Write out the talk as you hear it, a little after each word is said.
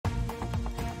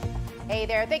Hey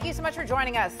there, thank you so much for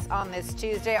joining us on this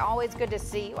Tuesday. Always good to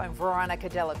see you. I'm Veronica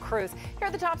Cruz. Here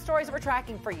are the top stories we're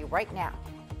tracking for you right now.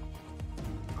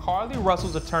 Carly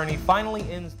Russell's attorney finally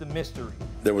ends the mystery.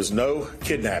 There was no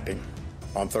kidnapping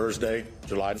on Thursday,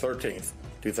 July 13th,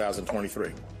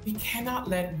 2023. We cannot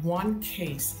let one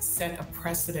case set a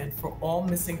precedent for all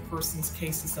missing persons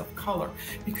cases of color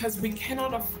because we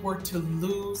cannot afford to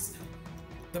lose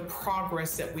the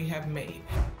progress that we have made.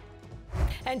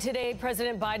 And today,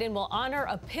 President Biden will honor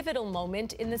a pivotal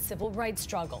moment in the civil rights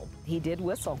struggle. He did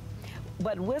whistle,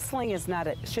 but whistling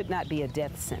should not be a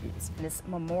death sentence. This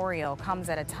memorial comes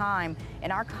at a time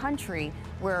in our country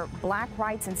where black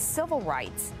rights and civil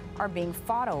rights are being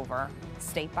fought over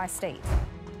state by state.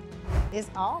 It's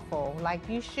awful. Like,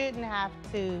 you shouldn't have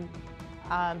to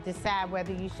decide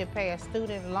whether you should pay a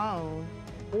student loan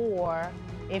or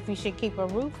if you should keep a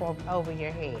roof over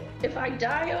your head. If I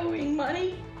die owing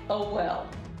money, oh well.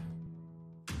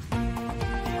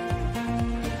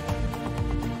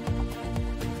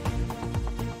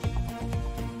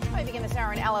 I begin this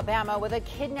hour in Alabama with a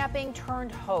kidnapping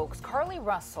turned hoax. Carly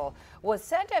Russell was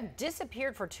said to have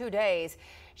disappeared for 2 days.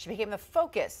 She became the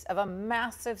focus of a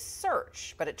massive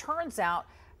search, but it turns out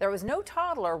there was no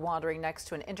toddler wandering next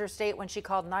to an interstate when she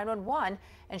called 911,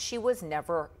 and she was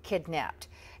never kidnapped.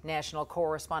 National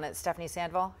correspondent Stephanie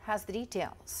Sandville has the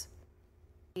details.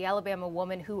 The Alabama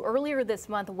woman who earlier this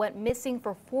month went missing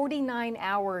for 49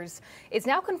 hours is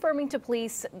now confirming to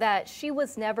police that she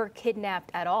was never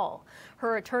kidnapped at all.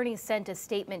 Her attorney sent a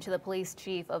statement to the police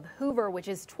chief of Hoover, which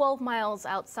is 12 miles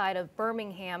outside of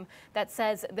Birmingham, that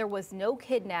says there was no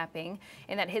kidnapping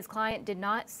and that his client did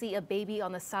not see a baby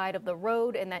on the side of the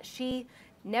road and that she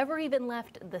never even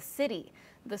left the city.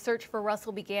 The search for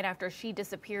Russell began after she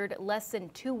disappeared less than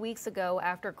 2 weeks ago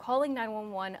after calling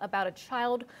 911 about a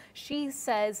child she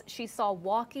says she saw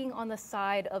walking on the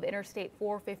side of Interstate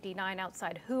 459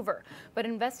 outside Hoover. But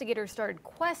investigators started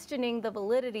questioning the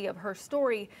validity of her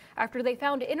story after they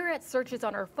found internet searches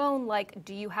on her phone like,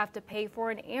 "Do you have to pay for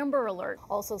an Amber Alert?"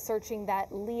 Also searching that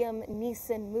Liam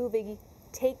Neeson movie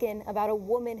Taken about a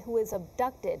woman who is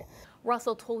abducted.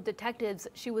 Russell told detectives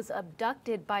she was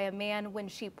abducted by a man when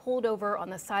she pulled over on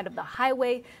the side of the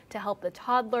highway to help the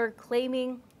toddler,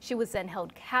 claiming she was then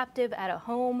held captive at a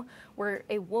home where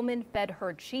a woman fed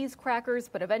her cheese crackers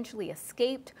but eventually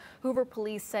escaped. Hoover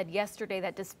police said yesterday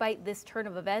that despite this turn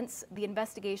of events, the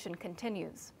investigation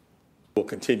continues. We'll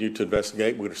continue to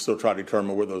investigate. We're still trying to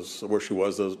determine where she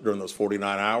was during those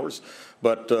 49 hours.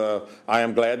 But I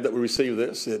am glad that we received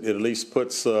this. It at least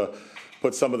puts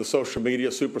some of the social media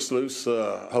super sleuths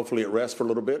hopefully at rest for a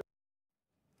little bit.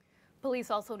 Police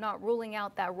also not ruling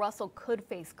out that Russell could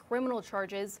face criminal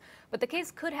charges, but the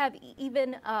case could have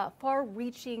even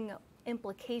far-reaching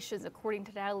implications, according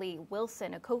to Natalie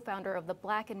Wilson, a co-founder of the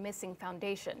Black and Missing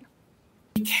Foundation.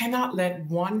 We cannot let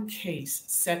one case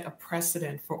set a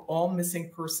precedent for all missing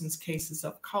persons cases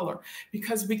of color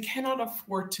because we cannot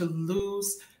afford to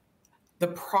lose the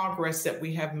progress that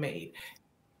we have made.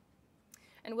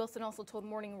 And Wilson also told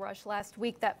Morning Rush last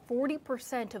week that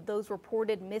 40% of those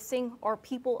reported missing are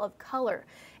people of color,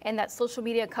 and that social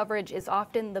media coverage is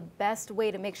often the best way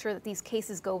to make sure that these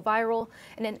cases go viral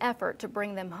in an effort to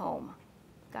bring them home.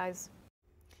 Guys.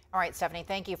 All right, Stephanie,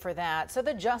 thank you for that. So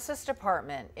the Justice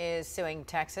Department is suing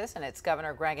Texas and its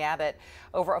Governor Greg Abbott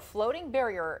over a floating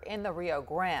barrier in the Rio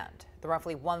Grande. The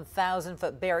roughly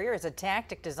 1,000-foot barrier is a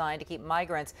tactic designed to keep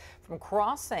migrants from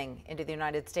crossing into the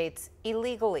United States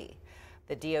illegally.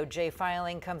 The DOJ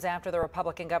filing comes after the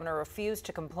Republican governor refused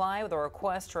to comply with a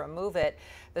request to remove it.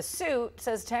 The suit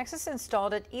says Texas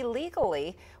installed it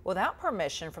illegally without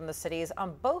permission from the cities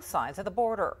on both sides of the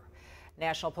border.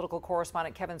 National political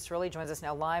correspondent Kevin Cirilli joins us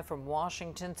now live from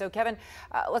Washington. So, Kevin,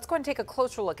 let's go ahead and take a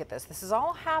closer look at this. This is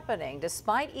all happening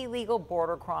despite illegal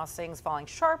border crossings falling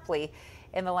sharply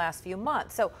in the last few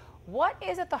months. So what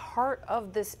is at the heart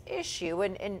of this issue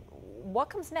and what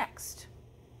comes next?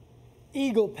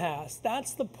 Eagle Pass,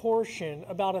 that's the portion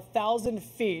about 1,000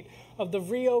 feet of the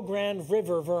Rio Grande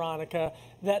River, Veronica,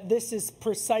 that this is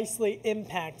precisely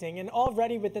impacting. And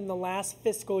already within the last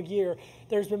fiscal year,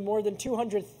 there's been more than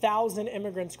 200,000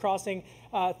 immigrants crossing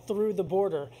through the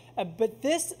border. But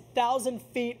this 1,000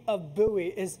 feet of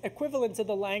buoy is equivalent to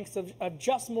the lengths of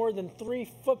just more than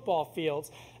 3 football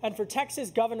fields. And for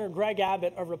Texas Governor Greg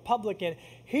Abbott, a Republican,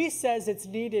 he says it's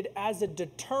needed as a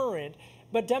deterrent.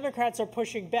 But Democrats are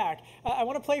pushing back. I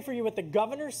want to play for you what the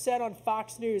governor said on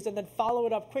Fox News and then follow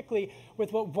it up quickly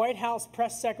with what White House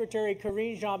Press Secretary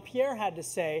Karine Jean-Pierre had to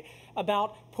say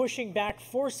about pushing back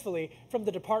forcefully from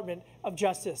the Department of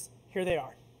Justice. Here they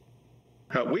are.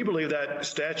 We believe that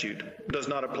statute does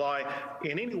not apply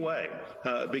in any way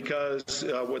because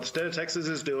what the state of Texas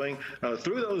is doing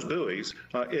through those buoys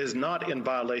is not in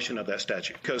violation of that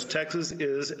statute, because Texas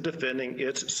is defending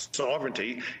its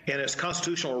sovereignty and its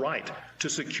constitutional right to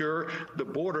secure the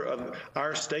border of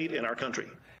our state and our country.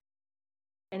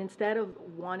 And instead of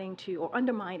wanting to, or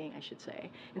undermining, I should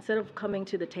say, instead of coming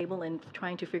to the table and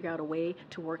trying to figure out a way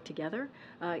to work together,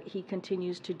 he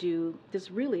continues to do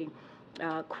this really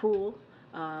cruel,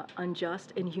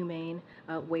 unjust, inhumane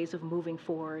ways of moving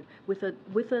forward with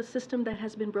a system that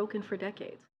has been broken for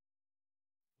decades.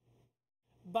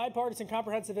 Bipartisan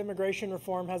comprehensive immigration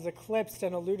reform has eclipsed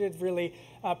and eluded really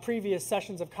previous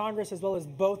sessions of Congress, as well as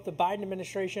both the Biden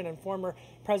administration and former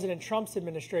President Trump's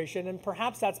administration. And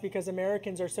perhaps that's because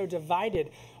Americans are so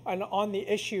divided on the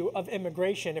issue of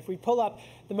immigration. If we pull up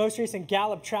the most recent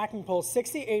Gallup tracking poll,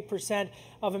 68%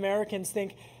 of Americans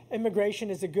think immigration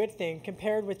is a good thing,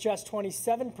 compared with just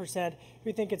 27%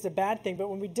 who think it's a bad thing. But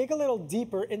when we dig a little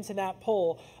deeper into that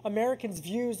poll, Americans'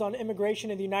 views on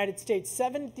immigration in the United States,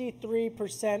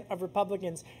 73% of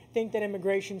Republicans think that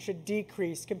immigration should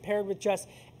decrease, compared with just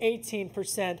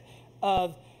 18%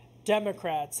 of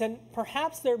Democrats. And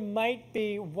perhaps there might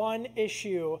be one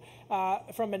issue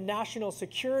from a national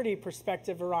security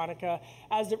perspective, Veronica,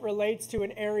 as it relates to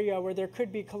an area where there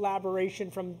could be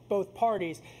collaboration from both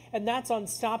parties, and that's on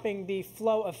stopping the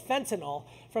flow of fentanyl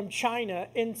from China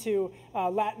into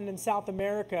Latin and South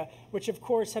America, which of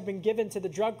course have been given to the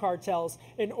drug cartels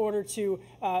in order to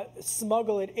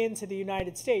smuggle it into the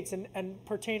United States, and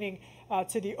pertaining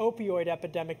to the opioid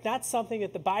epidemic. That's something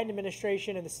that the Biden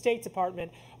administration and the State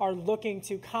Department are looking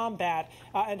to combat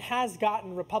and has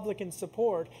gotten Republican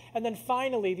support. And then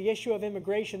finally, the issue of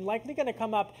immigration, likely going to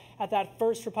come up at that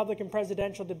first Republican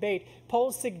presidential debate.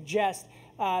 Polls suggest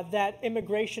that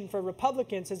immigration for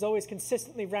Republicans has always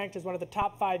consistently ranked as one of the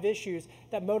top 5 issues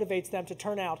that motivates them to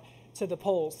turn out to the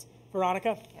polls.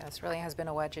 Veronica? Yeah, this really has been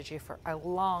a wedge issue for a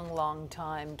long, long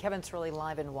time. Kevin's really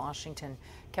live in Washington.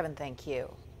 Kevin, thank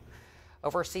you.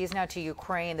 Overseas now to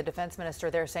Ukraine, the defense minister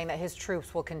there saying that his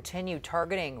troops will continue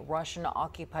targeting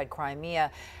Russian-occupied Crimea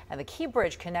and the key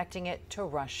bridge connecting it to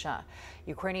Russia.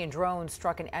 Ukrainian drones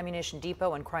struck an ammunition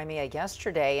depot in Crimea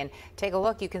yesterday, and take a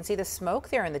look, you can see the smoke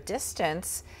there in the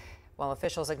distance. While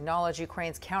officials acknowledge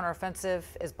Ukraine's counteroffensive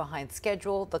is behind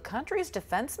schedule, the country's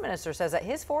defense minister says that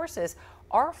his forces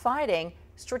are fighting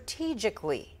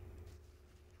strategically.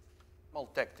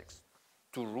 Tactics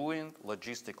to ruin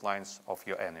logistic lines of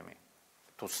your enemy,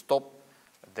 to stop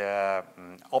the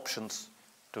options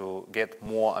to get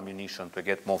more ammunition, to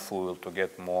get more fuel, to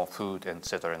get more food,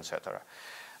 etc., etc.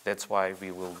 That's why we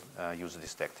will use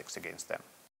these tactics against them.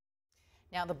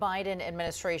 Now, the Biden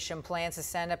administration plans to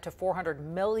send up to $400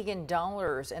 million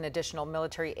in additional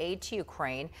military aid to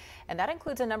Ukraine, and that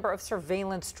includes a number of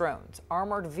surveillance drones,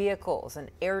 armored vehicles,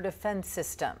 and air defense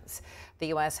systems. The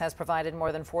U.S. has provided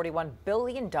more than $41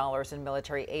 billion in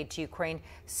military aid to Ukraine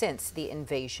since the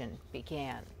invasion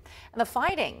began. And the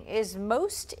fighting is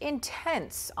most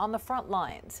intense on the front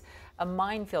lines. A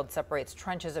minefield separates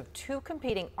trenches of 2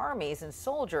 competing armies and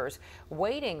soldiers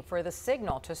waiting for the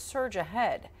signal to surge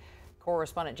ahead.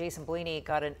 Correspondent Jason Bellini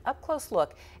got an up-close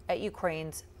look at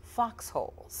Ukraine's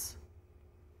foxholes.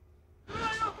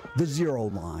 The zero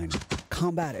line,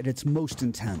 combat at its most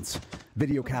intense.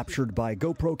 Video captured by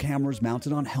GoPro cameras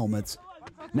mounted on helmets.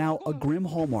 Now a grim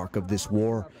hallmark of this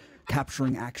war,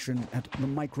 capturing action at the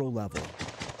micro level.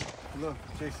 Look,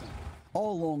 Jason.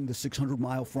 All along the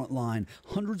 600-mile front line,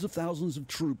 hundreds of thousands of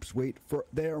troops wait for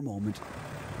their moment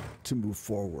to move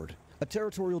forward. A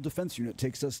territorial defense unit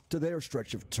takes us to their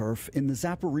stretch of turf in the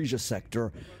Zaporizhia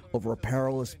sector over a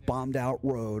perilous, bombed-out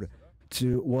road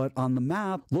to what on the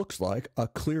map looks like a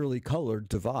clearly colored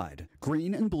divide.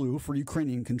 Green and blue for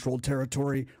Ukrainian-controlled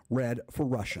territory, red for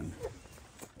Russian.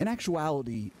 In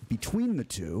actuality, between the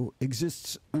two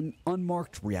exists an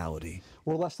unmarked reality.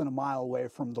 We're less than a mile away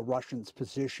from the Russians'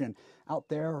 position. Out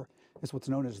there is what's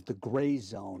known as the gray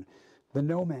zone, the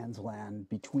no man's land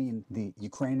between the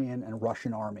Ukrainian and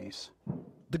Russian armies.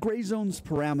 The gray zone's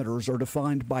parameters are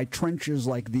defined by trenches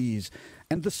like these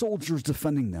and the soldiers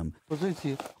defending them,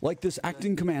 like this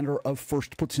acting commander of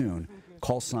 1st Platoon,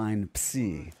 call sign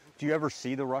PSI. Do you ever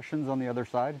see the Russians on the other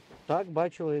side?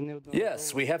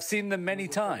 Yes, we have seen them many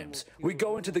times. We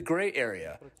go into the gray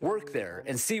area, work there,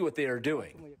 and see what they are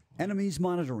doing. Enemies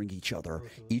monitoring each other,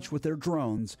 each with their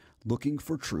drones, looking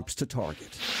for troops to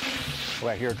target. Oh,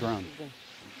 I hear a drone.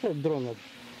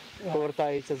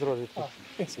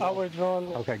 It's our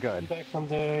drone. Okay, good. Back from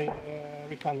the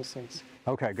reconnaissance.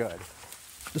 Okay, good.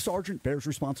 The sergeant bears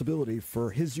responsibility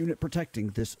for his unit protecting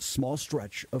this small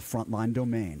stretch of frontline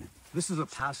domain. This is a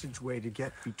passageway to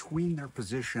get between their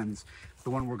positions. The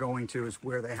one we're going to is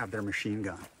where they have their machine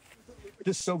gun.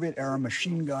 This Soviet-era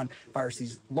machine gun fires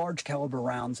these large caliber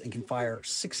rounds and can fire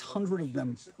 600 of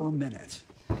them per minute.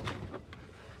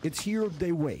 It's here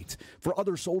they wait for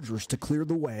other soldiers to clear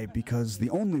the way, because the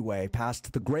only way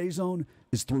past the gray zone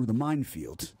is through the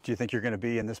minefield. Do you think you're going to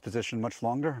be in this position much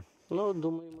longer?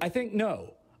 I think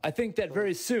no. I think that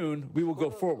very soon we will go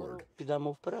forward.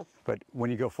 But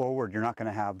when you go forward, you're not going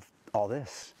to have all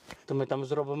this.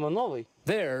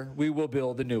 There, we will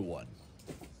build a new one.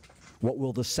 What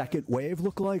will the second wave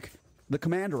look like? The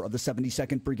commander of the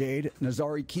 72nd Brigade,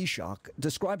 Nazari Kishak,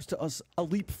 describes to us a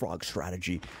leapfrog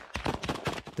strategy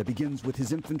that begins with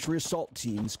his infantry assault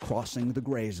teams crossing the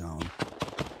gray zone.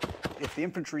 If the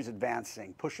infantry's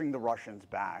advancing, pushing the Russians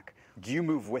back, do you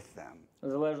move with them?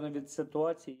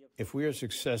 If we are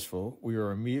successful, we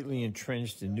are immediately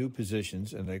entrenched in new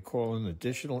positions, and I call in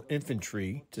additional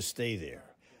infantry to stay there.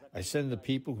 I send the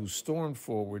people who stormed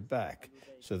forward back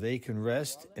so they can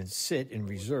rest and sit in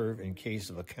reserve in case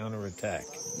of a counterattack.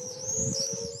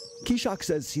 Kishak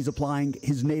says he's applying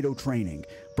his NATO training,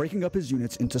 breaking up his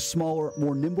units into smaller,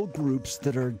 more nimble groups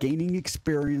that are gaining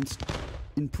experience,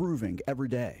 improving every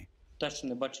day.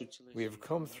 We have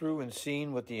come through and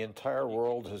seen what the entire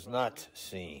world has not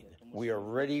seen. We are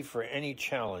ready for any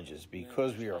challenges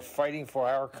because we are fighting for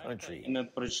our country.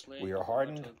 We are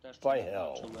hardened by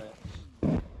hell.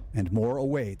 And more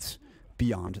awaits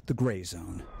beyond the gray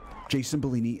zone. Jason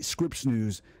Bellini, Scripps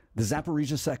News, the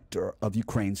Zaporizhia sector of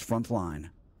Ukraine's front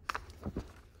line.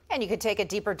 And you can take a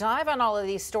deeper dive on all of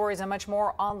these stories and much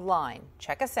more online.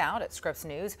 Check us out at Scripps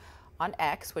News on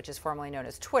X, which is formerly known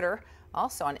as Twitter,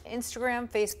 also on Instagram,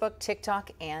 Facebook,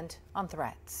 TikTok, and on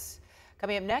Threads.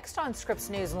 Coming up next on Scripps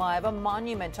News Live, a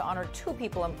monument to honor two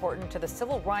people important to the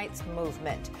civil rights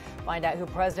movement. Find out who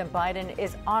President Biden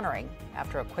is honoring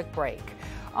after a quick break.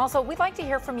 Also, we'd like to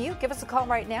hear from you. Give us a call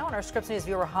right now on our Scripps News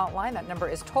viewer hotline. That number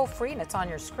is toll-free, and it's on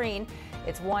your screen.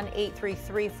 It's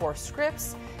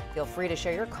 1-833-4-SCRIPPS. Feel free to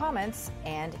share your comments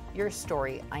and your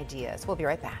story ideas. We'll be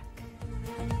right back.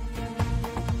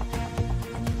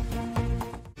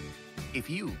 If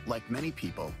you, like many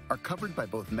people, are covered by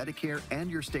both Medicare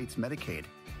and your state's Medicaid,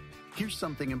 here's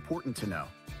something important to know.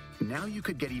 Now you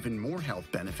could get even more health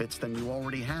benefits than you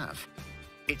already have.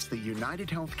 It's the United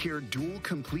Healthcare Dual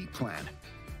Complete Plan.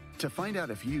 To find out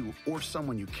if you or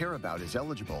someone you care about is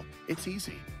eligible, it's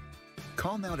easy.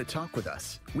 Call now to talk with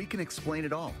us. We can explain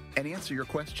it all and answer your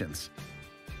questions.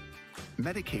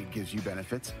 Medicaid gives you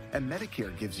benefits, and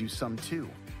Medicare gives you some too.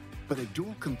 But a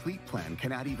dual complete plan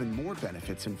can add even more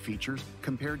benefits and features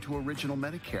compared to original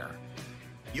Medicare.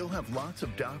 You'll have lots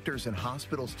of doctors and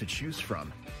hospitals to choose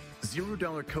from.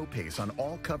 $0 copays on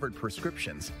all covered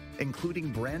prescriptions,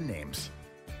 including brand names.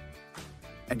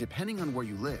 And depending on where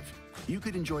you live, you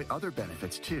could enjoy other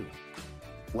benefits too,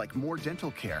 like more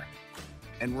dental care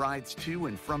and rides to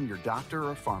and from your doctor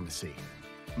or pharmacy.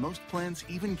 Most plans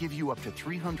even give you up to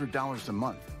 $300 a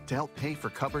month to help pay for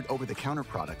covered over-the-counter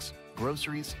products,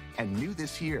 groceries, and new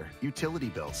this year, utility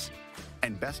bills.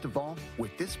 And best of all,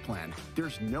 with this plan,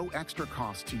 there's no extra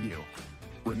cost to you.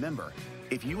 Remember,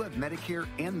 if you have Medicare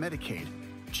and Medicaid,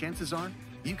 chances are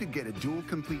you could get a dual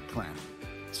complete plan.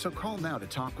 So call now to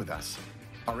talk with us.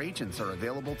 Our agents are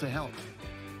available to help.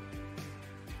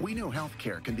 We know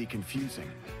healthcare can be confusing.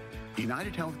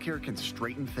 United Healthcare can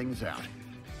straighten things out.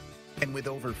 And with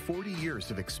over 40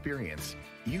 years of experience,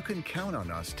 you can count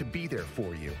on us to be there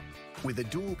for you. With a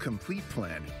dual complete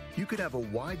plan, you could have a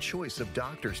wide choice of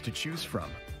doctors to choose from.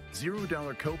 $0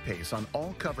 copays on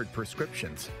all covered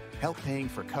prescriptions. Help paying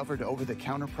for covered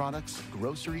over-the-counter products,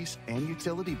 groceries, and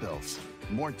utility bills.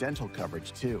 More dental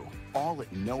coverage too, all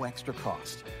at no extra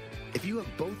cost. If you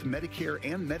have both Medicare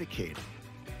and Medicaid,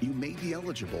 you may be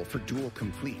eligible for dual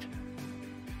complete.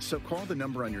 So call the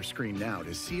number on your screen now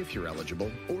to see if you're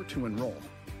eligible or to enroll.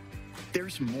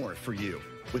 There's more for you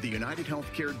with the United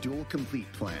Healthcare Dual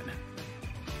Complete Plan.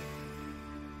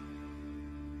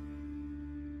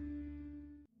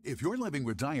 If you're living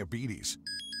with diabetes,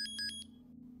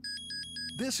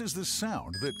 this is the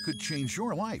sound that could change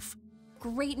your life.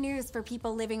 Great news for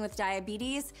people living with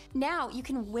diabetes. Now you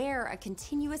can wear a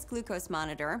continuous glucose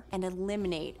monitor and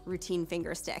eliminate routine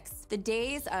finger sticks. The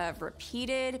days of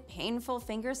repeated, painful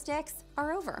finger sticks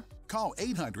are over. Call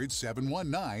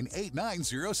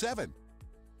 800-719-8907.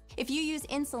 If you use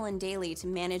insulin daily to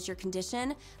manage your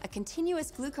condition, a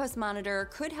continuous glucose monitor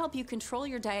could help you control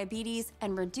your diabetes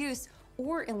and reduce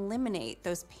or eliminate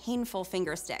those painful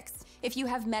finger sticks. If you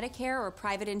have Medicare or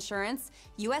private insurance,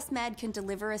 US Med can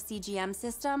deliver a CGM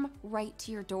system right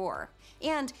to your door.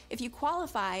 And if you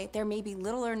qualify, there may be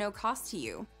little or no cost to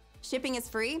you. Shipping is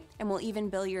free, and we'll even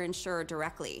bill your insurer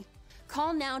directly.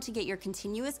 Call now to get your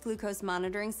continuous glucose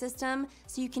monitoring system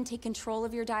so you can take control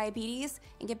of your diabetes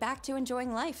and get back to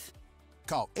enjoying life.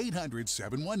 Call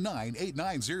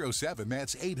 800-719-8907.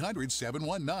 That's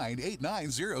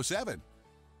 800-719-8907.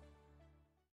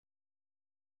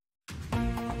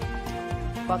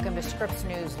 Welcome to Scripps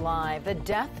News Live. The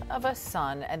death of a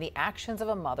son and the actions of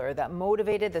a mother that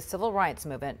motivated the civil rights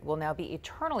movement will now be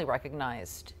eternally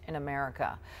recognized in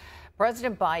America.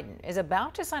 President Biden is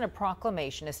about to sign a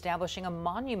proclamation establishing a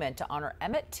monument to honor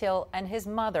Emmett Till and his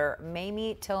mother,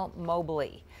 Mamie Till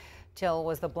Mobley. Till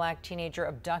was the black teenager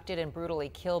abducted and brutally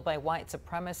killed by white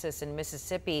supremacists in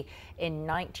Mississippi in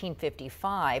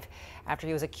 1955 after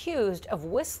he was accused of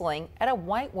whistling at a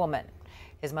white woman.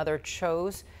 His mother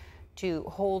chose to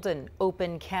hold an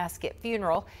open casket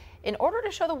funeral in order to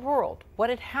show the world what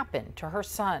had happened to her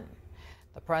son.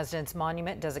 The president's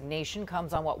monument designation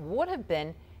comes on what would have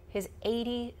been his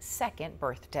 82nd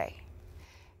birthday.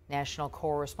 National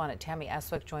correspondent Tammy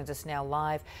Eswick joins us now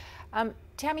live.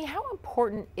 Tammy, how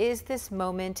important is this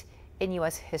moment in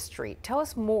U.S. history? Tell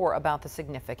us more about the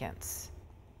significance.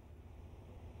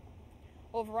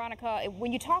 Well, Veronica,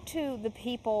 when you talk to the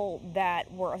people that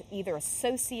were either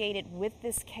associated with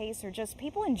this case or just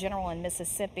people in general in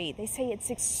Mississippi, they say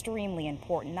it's extremely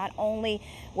important. Not only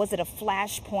was it a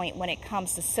flashpoint when it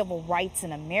comes to civil rights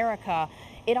in America,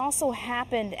 it also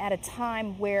happened at a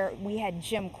time where we had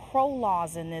Jim Crow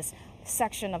laws in this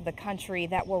section of the country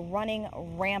that were running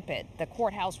rampant. The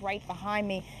courthouse right behind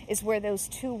me is where those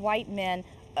two white men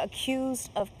accused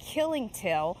of killing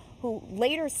Till, who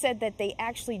later said that they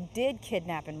actually did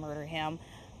kidnap and murder him,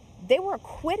 they were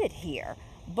acquitted here.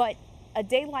 But a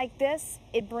day like this,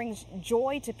 it brings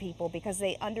joy to people because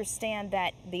they understand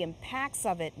that the impacts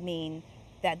of it mean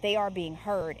that they are being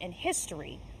heard and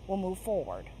history will move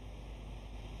forward.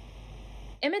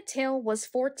 Emmett Till was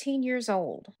 14 years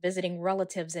old, visiting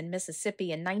relatives in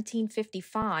Mississippi in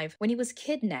 1955 when he was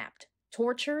kidnapped,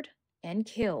 tortured, and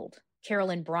killed.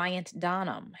 Carolyn Bryant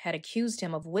Donham had accused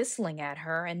him of whistling at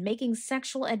her and making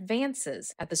sexual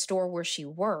advances at the store where she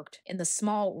worked in the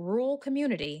small rural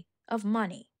community of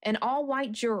Money. An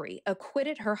all-white jury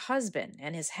acquitted her husband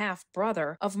and his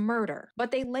half-brother of murder,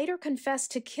 but they later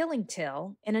confessed to killing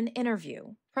Till in an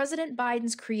interview. President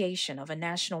Biden's creation of a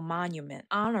national monument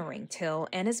honoring Till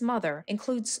and his mother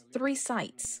includes 3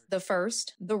 sites. The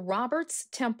first, the Roberts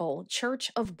Temple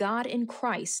Church of God in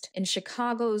Christ in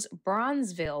Chicago's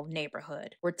Bronzeville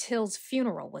neighborhood, where Till's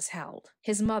funeral was held.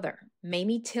 His mother,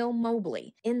 Mamie Till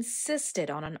Mobley, insisted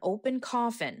on an open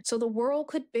coffin so the world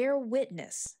could bear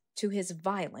witness to his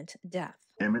violent death.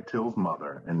 Emmett Till's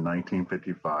mother in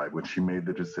 1955, when she made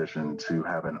the decision to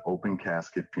have an open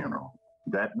casket funeral,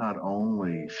 that not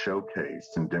only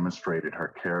showcased and demonstrated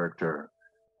her character,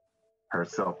 her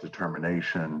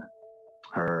self-determination,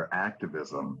 her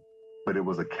activism, but it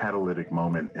was a catalytic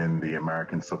moment in the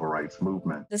American civil rights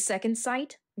movement. The second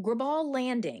site, Graball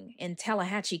Landing in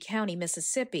Tallahatchie County,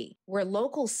 Mississippi, where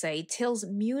locals say Till's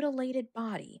mutilated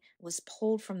body was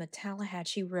pulled from the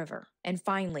Tallahatchie River. And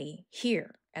finally,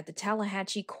 here at the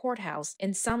Tallahatchie Courthouse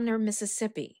in Sumner,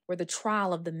 Mississippi, where the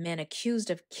trial of the men accused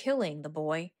of killing the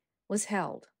boy was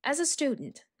held. As a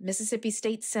student, Mississippi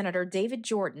State Senator David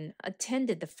Jordan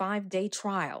attended the 5-day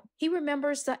trial. He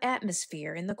remembers the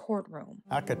atmosphere in the courtroom.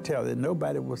 I could tell that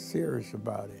nobody was serious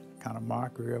about it. Kind of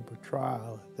mockery of a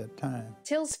trial at that time.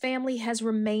 Till's family has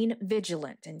remained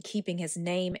vigilant in keeping his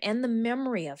name and the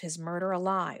memory of his murder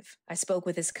alive. I spoke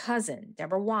with his cousin,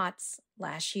 Deborah Watts,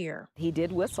 last year. He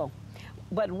did whistle,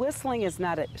 but whistling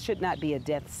should not be a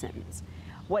death sentence.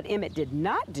 What Emmett did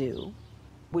not do,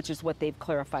 which is what they've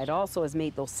clarified also, has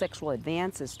made those sexual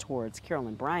advances towards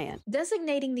Carolyn Bryant.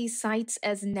 Designating these sites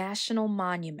as national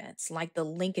monuments, like the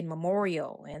Lincoln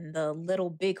Memorial and the Little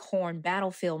Bighorn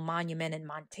Battlefield Monument in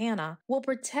Montana, will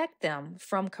protect them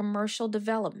from commercial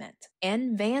development.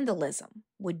 And vandalism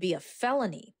would be a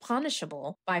felony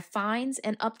punishable by fines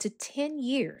and up to 10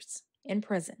 years in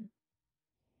prison.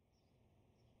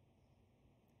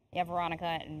 Yeah, Veronica,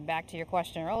 and back to your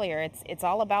question earlier, it's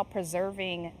all about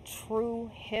preserving true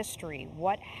history,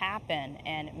 what happened,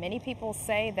 and many people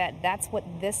say that that's what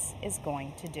this is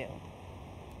going to do.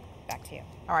 Back to you.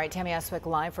 All right, Tammy Eswick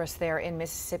live for us there in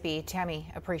Mississippi. Tammy,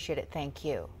 appreciate it. Thank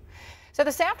you. So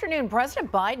this afternoon,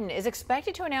 President Biden is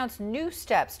expected to announce new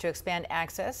steps to expand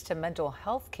access to mental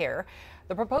health care.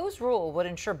 The proposed rule would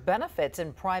ensure benefits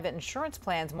in private insurance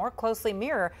plans more closely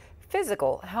mirror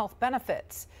physical health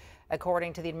benefits.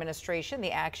 According to the administration,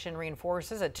 the action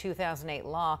reinforces a 2008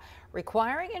 law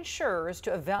requiring insurers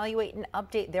to evaluate and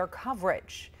update their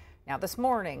coverage. Now, this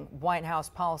morning, White House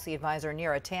policy advisor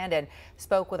Neera Tanden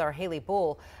spoke with our Haley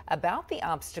Bull about the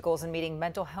obstacles in meeting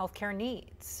mental health care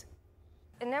needs.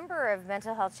 A number of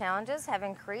mental health challenges have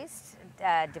increased,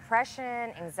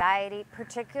 depression, anxiety,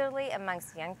 particularly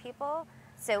amongst young people.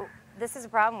 So this is a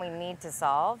problem we need to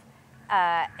solve,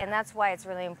 and that's why it's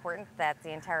really important that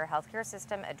the entire healthcare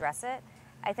system address it.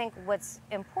 I think what's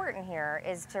important here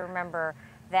is to remember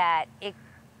that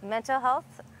mental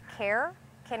health care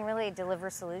can really deliver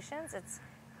solutions. It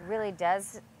really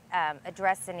does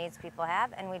address the needs people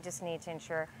have, and we just need to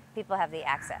ensure people have the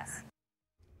access.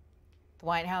 The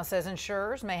White House says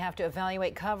insurers may have to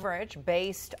evaluate coverage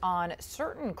based on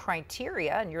certain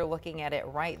criteria, and you're looking at it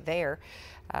right there.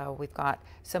 We've got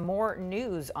some more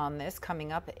news on this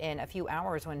coming up in a few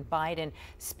hours when Biden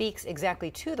speaks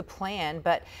exactly to the plan.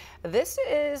 But this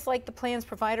is like the plan's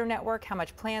provider network, how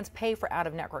much plans pay for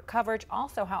out-of-network coverage,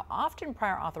 also how often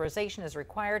prior authorization is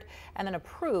required and then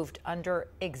approved under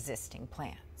existing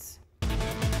plans.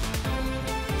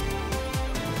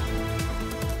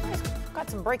 Got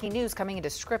some breaking news coming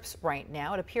into Scripps right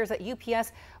now. It appears that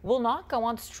UPS will not go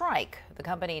on strike. The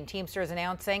company and Teamsters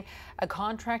announcing a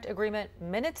contract agreement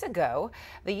minutes ago.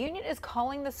 The union is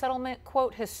calling the settlement,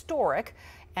 quote, historic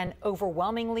and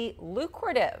overwhelmingly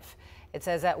lucrative. It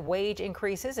says that wage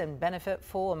increases and benefit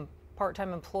full and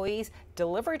part-time employees.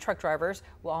 Delivery truck drivers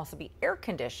will also be air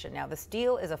conditioned. Now, this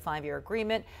deal is a 5-year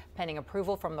agreement pending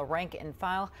approval from the rank and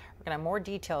file. We're going to have more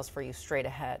details for you straight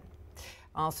ahead.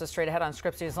 Also straight ahead on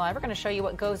Scripps News Live, we're going to show you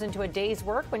what goes into a day's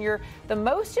work when you're the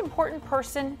most important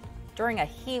person during a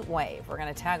heat wave. We're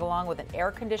going to tag along with an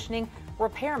air conditioning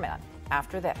repairman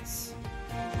after this.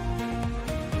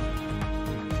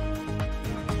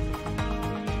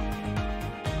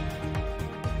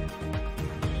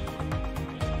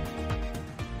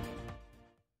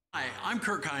 Hi, I'm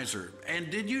Kirk Kaiser, and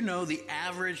did you know the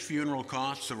average funeral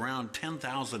costs around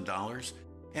 $10,000?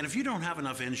 And if you don't have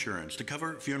enough insurance to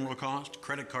cover funeral costs,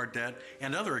 credit card debt,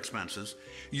 and other expenses,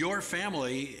 your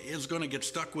family is going to get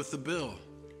stuck with the bill.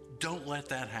 Don't let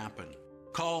that happen.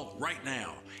 Call right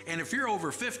now. And if you're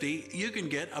over 50, you can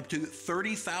get up to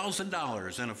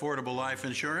 $30,000 in affordable life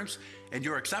insurance, and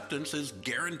your acceptance is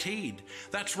guaranteed.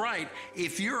 That's right.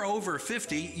 If you're over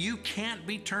 50, you can't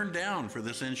be turned down for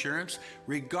this insurance,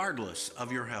 regardless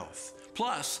of your health.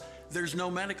 Plus, there's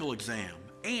no medical exam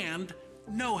and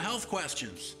no health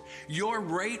questions. Your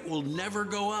rate will never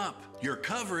go up. Your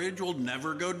coverage will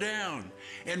never go down.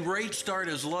 And rates start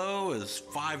as low as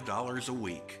 $5 a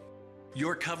week.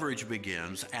 Your coverage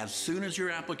begins as soon as your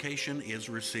application is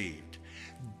received.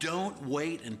 Don't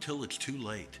wait until it's too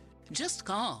late. Just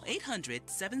call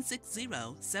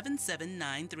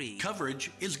 800-760-7793.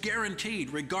 Coverage is guaranteed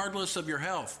regardless of your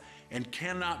health and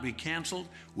cannot be canceled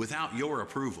without your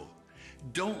approval.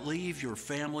 Don't leave your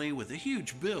family with a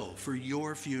huge bill for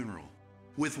your funeral.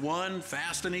 With one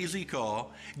fast and easy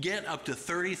call, get up to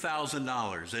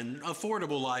 $30,000 in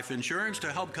affordable life insurance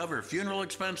to help cover funeral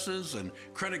expenses and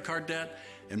credit card debt,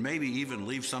 and maybe even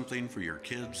leave something for your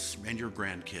kids and your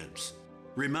grandkids.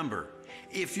 Remember,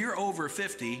 if you're over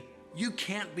 50, you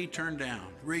can't be turned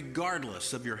down,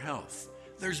 regardless of your health.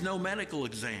 There's no medical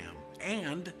exam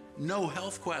and no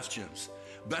health questions.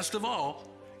 Best of all,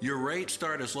 your rates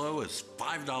start as low as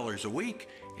 $5 a week,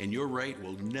 and your rate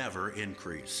will never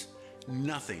increase.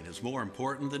 Nothing is more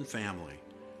important than family.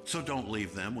 So don't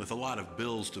leave them with a lot of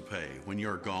bills to pay when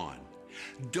you're gone.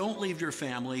 Don't leave your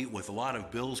family with a lot of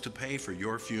bills to pay for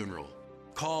your funeral.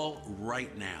 Call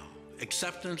right now.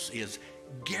 Acceptance is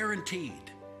guaranteed.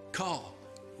 Call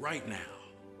right now.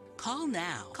 Call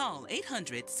now. Call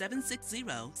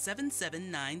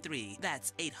 800-760-7793.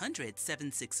 That's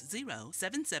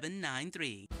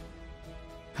 800-760-7793.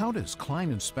 How does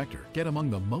Klein Inspector get among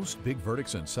the most big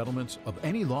verdicts and settlements of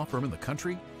any law firm in the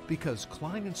country? Because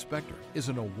Klein Inspector is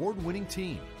an award-winning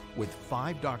team with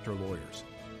 5 doctor lawyers,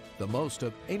 the most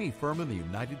of any firm in the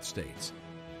United States.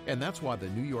 And that's why the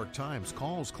New York Times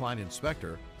calls Klein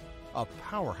Inspector a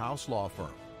powerhouse law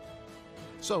firm.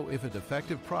 So if a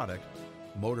defective product,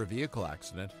 motor vehicle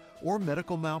accident, or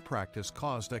medical malpractice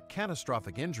caused a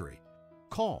catastrophic injury,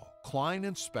 call Klein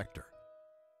Inspector.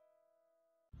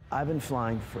 I've been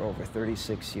flying for over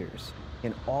 36 years.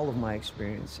 In all of my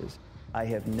experiences, I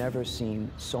have never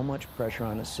seen so much pressure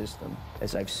on a system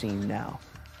as I've seen now.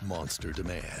 Monster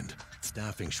demand,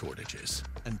 staffing shortages,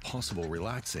 and possible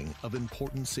relaxing of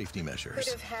important safety measures.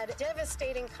 Could have had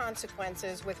devastating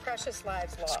consequences with precious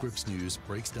lives lost. Scripps News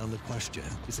breaks down the question,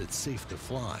 is it safe to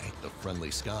fly the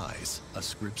friendly skies? A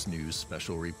Scripps News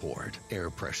special report. Air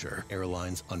pressure,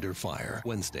 airlines under fire.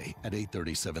 Wednesday at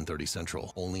 8:30, 7:30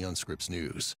 Central, only on Scripps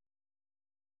News.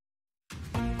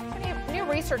 New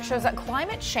research shows that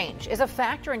climate change is a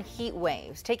factor in heat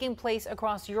waves taking place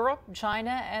across Europe,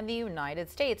 China, and the United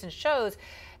States, and shows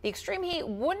the extreme heat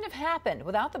wouldn't have happened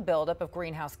without the buildup of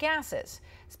greenhouse gases,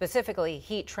 specifically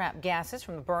heat-trapped gases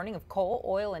from the burning of coal,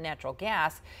 oil, and natural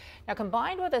gas. Now,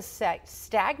 combined with a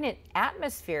stagnant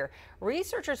atmosphere,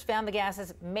 researchers found the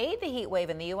gases made the heat wave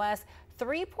in the U.S.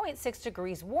 3.6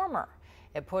 degrees warmer.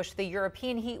 It pushed the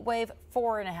European heat wave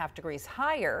 4.5 degrees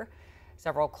higher.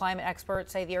 Several climate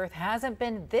experts say the Earth hasn't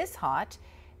been this hot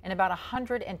in about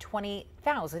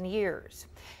 120,000 years.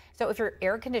 So if your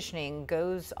air conditioning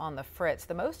goes on the fritz,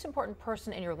 the most important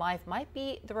person in your life might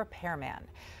be the repairman.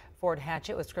 Ford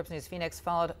Hatchett with Scripps News Phoenix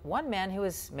followed one man who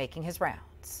is making his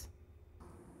rounds.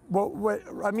 Well,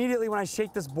 immediately when I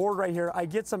shake this board right here, I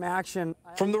get some action.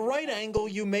 From the right angle,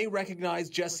 you may recognize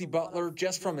Jesse Butler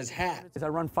just from his hat. I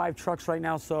run 5 trucks right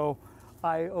now, so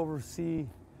I oversee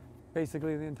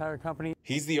basically the entire company.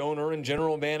 He's the owner and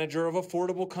general manager of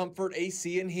Affordable Comfort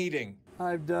AC and Heating.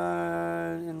 I've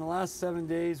done, in the last 7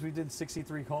 days, we did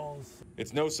 63 calls.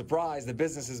 It's no surprise the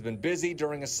business has been busy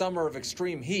during a summer of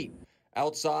extreme heat.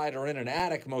 Outside or in an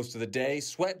attic most of the day,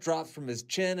 sweat drops from his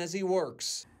chin as he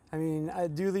works. I mean, I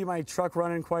do leave my truck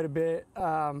running quite a bit,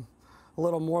 a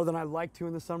little more than I'd like to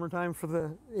in the summertime for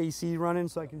the AC running,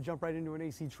 so I can jump right into an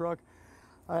AC truck.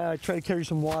 I try to carry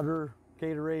some water,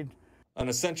 Gatorade. An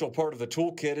essential part of the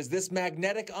toolkit is this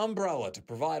magnetic umbrella to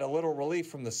provide a little relief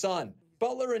from the sun.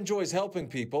 Butler enjoys helping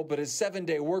people, but his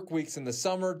 7-day work weeks in the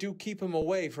summer do keep him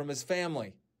away from his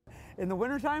family. In the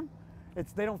wintertime,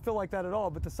 they don't feel like that at all,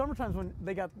 but the summer times when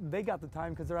they got the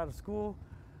time because they're out of school,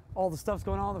 all the stuff's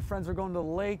going on, the friends are going to the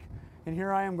lake, and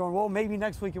here I am going, well, maybe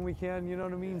next weekend we can, you know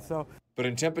what I mean? So. But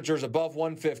in temperatures above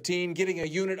 115, getting a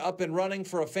unit up and running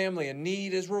for a family in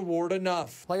need is reward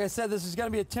enough. Like I said, this is going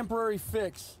to be a temporary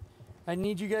fix. I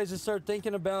need you guys to start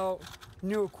thinking about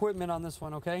new equipment on this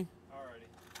one, okay? Alrighty.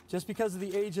 Just because of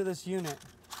the age of this unit.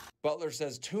 Butler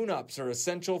says tune-ups are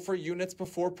essential for units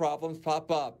before problems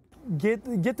pop up. Get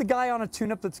the guy on a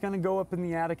tune-up that's going to go up in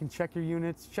the attic and check your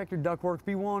units, check your ductwork,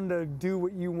 be willing to do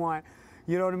what you want.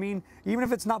 You know what I mean? Even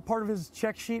if it's not part of his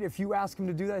check sheet, if you ask him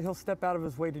to do that, he'll step out of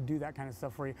his way to do that kind of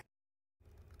stuff for you.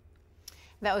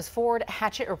 That was Ford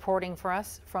Hatchett reporting for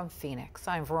us from Phoenix.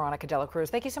 I'm Veronica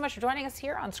Cruz. Thank you so much for joining us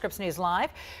here on Scripps News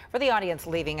Live. For the audience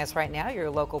leaving us right now, your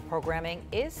local programming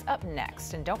is up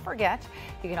next. And don't forget,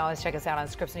 you can always check us out on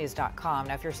scripsnews.com.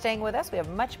 Now, if you're staying with us, we have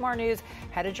much more news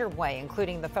headed your way,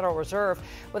 including the Federal Reserve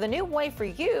with a new way for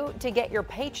you to get your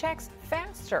paychecks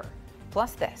faster.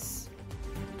 Plus this.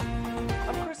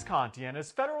 I'm Chris Conti, and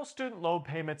as federal student loan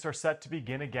payments are set to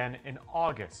begin again in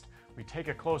August, we take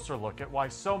a closer look at why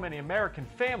so many American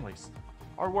families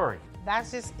are worried.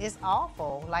 It's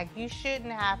awful. Like, you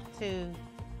shouldn't have to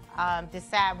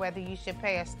decide whether you should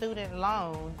pay a student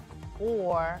loan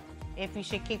or if you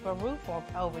should keep a roof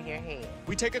over your head.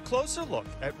 We take a closer look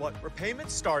at what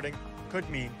repayment starting could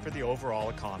mean for the overall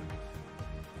economy.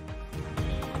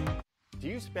 Do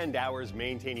you spend hours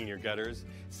maintaining your gutters?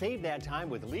 Save that time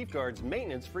with LeafGuard's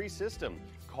maintenance-free system.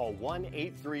 Call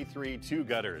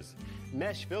 1-833-2-GUTTERS.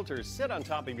 Mesh filters sit on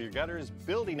top of your gutters,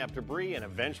 building up debris and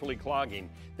eventually clogging.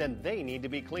 Then they need to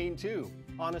be cleaned too.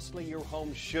 Honestly, your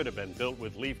home should have been built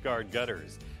with LeafGuard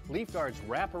gutters. LeafGuard's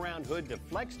wraparound hood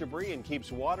deflects debris and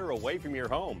keeps water away from your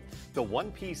home. The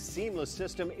one-piece seamless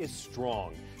system is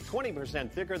strong,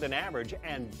 20% thicker than average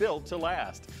and built to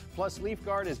last. Plus,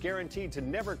 LeafGuard is guaranteed to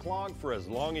never clog for as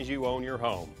long as you own your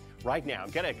home. Right now,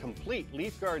 get a complete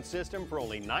LeafGuard system for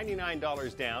only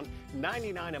 $99 down,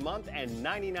 $99 a month, and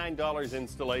 $99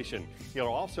 installation. You'll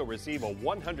also receive a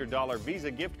 $100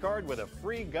 Visa gift card with a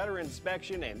free gutter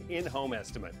inspection and in-home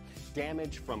estimate.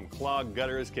 Damage from clogged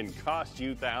gutters can cost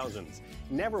you thousands.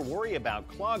 Never worry about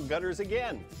clogged gutters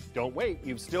again. Don't wait,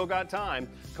 you've still got time.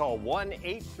 Call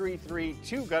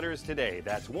 1-833-2-GUTTERS today.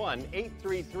 That's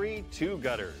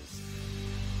 1-833-2-GUTTERS.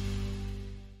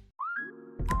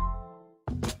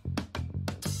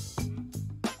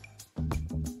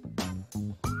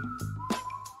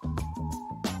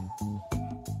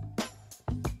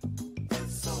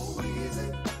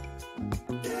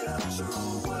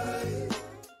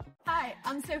 Hi,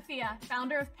 I'm Sophia,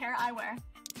 founder of Pair Eyewear.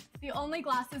 The only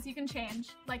glasses you can change,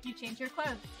 like you change your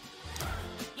clothes.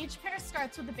 Each pair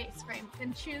starts with a base frame,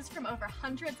 then choose from over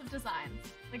hundreds of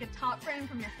designs, like a top frame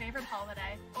from your favorite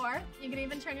holiday. Or you can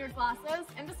even turn your glasses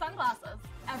into sunglasses.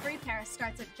 Every pair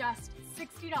starts at just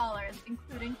 $60,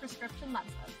 including prescription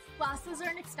lenses. Glasses are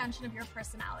an extension of your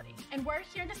personality, and we're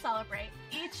here to celebrate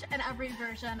each and every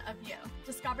version of you.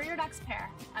 Discover your next pair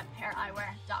at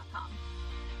paireyewear.com.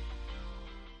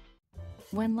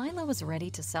 When Lila was ready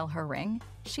to sell her ring,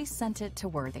 she sent it to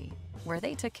Worthy, where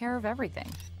they took care of everything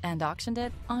and auctioned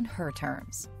it on her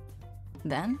terms.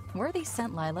 Then, Worthy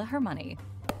sent Lila her money.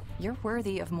 You're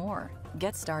worthy of more.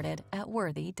 Get started at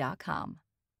worthy.com.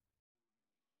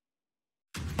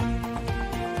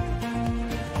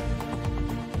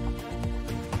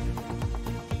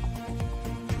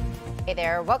 Hey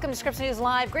there, welcome to Scripps News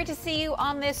Live. Great to see you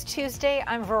on this Tuesday.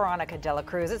 I'm Veronica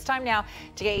Cruz. It's time now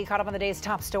to get you caught up on the day's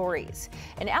top stories.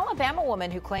 An Alabama woman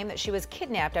who claimed that she was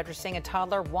kidnapped after seeing a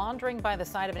toddler wandering by the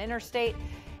side of an interstate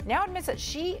now admits that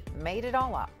she made it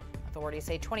all up. Authorities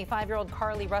say 25-year-old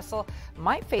Carly Russell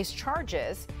might face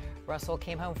charges. Russell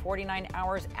came home 49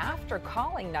 hours after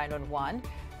calling 911.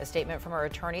 A statement from her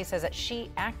attorney says that she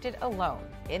acted alone.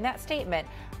 In that statement,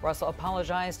 Russell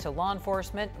apologized to law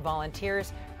enforcement,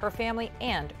 volunteers, her family,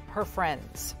 and her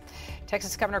friends.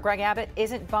 Texas Governor Greg Abbott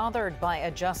isn't bothered by a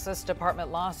Justice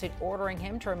Department lawsuit ordering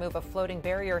him to remove a floating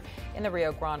barrier in the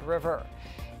Rio Grande River.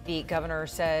 The governor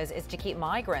says it's to keep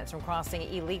migrants from crossing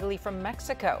illegally from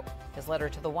Mexico. His letter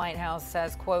to the White House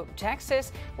says, quote,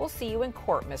 "Texas will see you in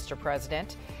court, Mr.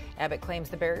 President." Abbott claims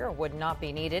the barrier would not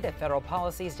be needed if federal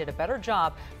policies did a better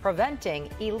job preventing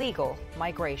illegal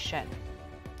migration.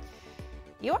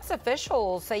 U.S.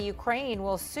 officials say Ukraine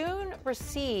will soon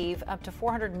receive up to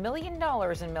 $400 million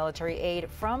in military aid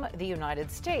from the United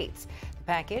States. The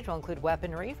package will include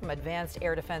weaponry from advanced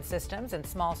air defense systems and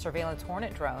small surveillance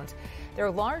Hornet drones. They're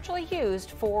largely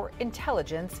used for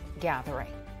intelligence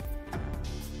gathering.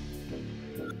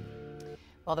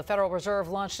 Well, the Federal Reserve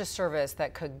launched a service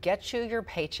that could get you your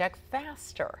paycheck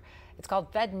faster. It's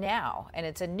called FedNow, and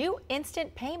it's a new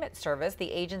instant payment service the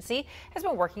agency has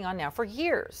been working on now for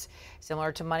years.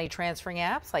 Similar to money transferring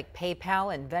apps like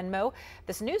PayPal and Venmo,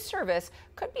 this new service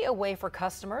could be a way for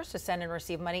customers to send and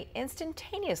receive money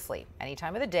instantaneously, any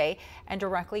time of the day, and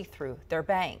directly through their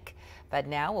bank.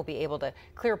 FedNow will be able to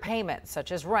clear payments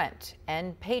such as rent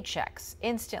and paychecks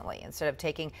instantly instead of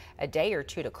taking a day or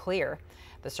two to clear.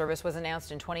 The service was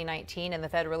announced in 2019, and the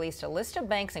Fed released a list of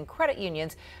banks and credit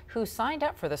unions who signed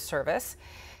up for the service.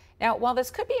 Now, while this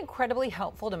could be incredibly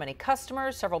helpful to many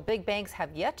customers, several big banks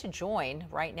have yet to join.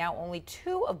 Right now, only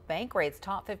 2 of Bankrate's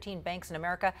top 15 banks in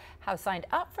America have signed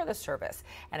up for the service,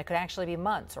 and it could actually be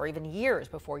months or even years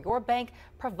before your bank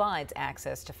provides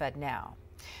access to FedNow.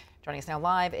 Joining us now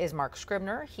live is Mark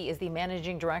Scribner. He is the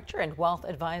Managing Director and Wealth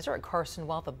Advisor at Carson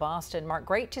Wealth of Boston. Mark,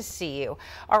 great to see you.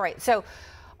 All right, so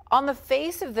on the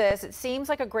face of this, it seems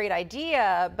like a great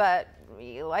idea, but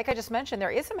like I just mentioned, there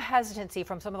is some hesitancy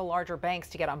from some of the larger banks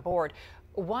to get on board.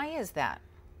 Why is that?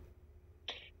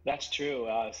 That's true.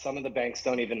 Some of the banks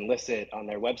don't even list it on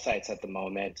their websites at the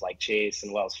moment, like Chase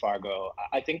and Wells Fargo.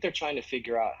 I think they're trying to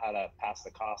figure out how to pass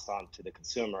the cost on to the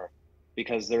consumer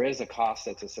because there is a cost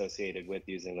that's associated with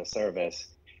using the service.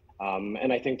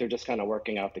 And I think they're just kind of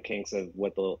working out the kinks of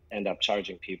what they'll end up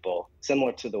charging people,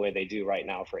 similar to the way they do right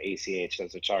now for ACH.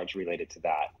 There's a charge related to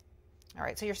that. All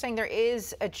right, so you're saying there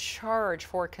is a charge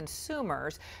for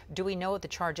consumers. Do we know what the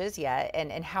charge is yet,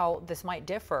 and how this might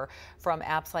differ from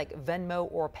apps like Venmo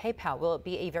or PayPal? Will it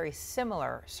be a very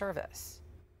similar service?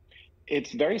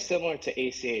 It's very similar to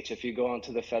ACH. If you go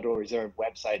onto the Federal Reserve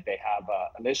website, they have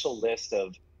an initial list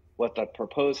of what the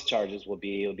proposed charges will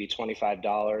be. It'll be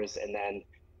 $25 and then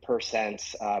 % per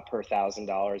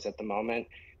 $1,000 at the moment.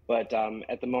 But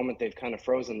at the moment, they've kind of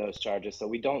frozen those charges. So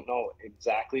we don't know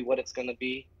exactly what it's going to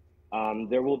be.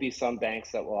 There will be some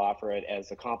banks that will offer it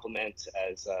as a complement,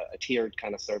 as a tiered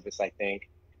kind of service, I think.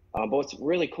 But what's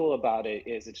really cool about it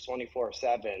is it's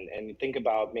 24/7. And you think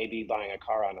about maybe buying a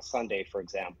car on a Sunday, for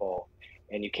example,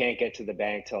 and you can't get to the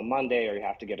bank till Monday, or you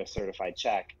have to get a certified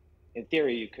check. In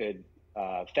theory, you could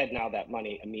FedNow that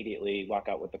money immediately, walk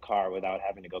out with the car without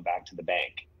having to go back to the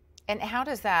bank. And how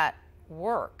does that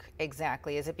work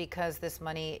exactly? Is it because this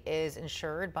money is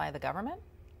insured by the government?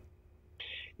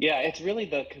 Yeah, it's really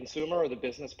the consumer or the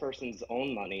business person's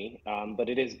own money, but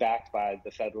it is backed by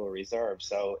the Federal Reserve.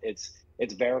 So it's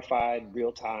verified,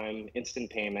 real-time, instant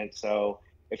payment. So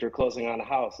if you're closing on a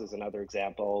house, as another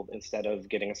example, instead of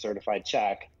getting a certified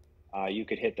check, you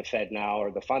could hit the FedNow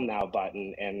or the Fund Now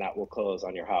button, and that will close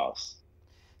on your house.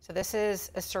 So this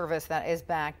is a service that is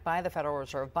backed by the Federal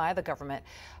Reserve, by the government.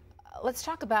 Let's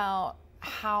talk about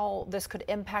how this could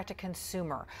impact a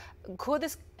consumer. Could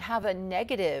this have a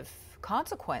negative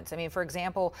consequence? I mean, for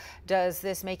example, does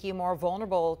this make you more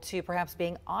vulnerable to perhaps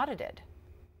being audited?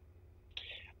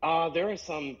 There are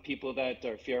some people that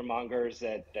are fear mongers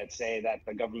that say that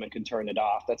the government can turn it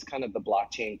off. That's kind of the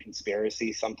blockchain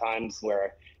conspiracy sometimes,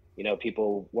 where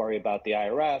people worry about the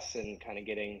IRS and kind of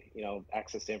getting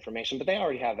access to information, but they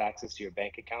already have access to your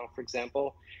bank account, for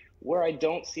example. Where I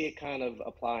don't see it kind of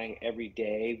applying every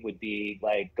day would be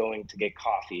like going to get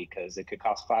coffee, because it could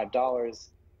cost $5.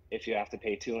 If you have to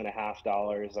pay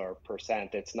 $2.50 or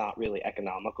percent, it's not really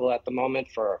economical at the moment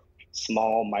for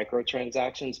small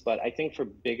microtransactions. But I think for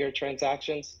bigger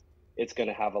transactions, it's going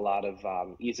to have a lot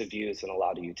of ease of use and a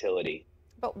lot of utility.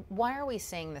 But why are we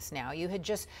seeing this now? You had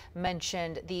just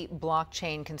mentioned the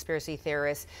blockchain conspiracy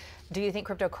theorists. Do you think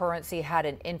cryptocurrency had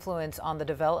an influence on the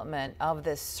development of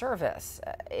this service?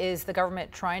 Is the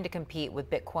government trying to compete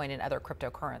with Bitcoin and other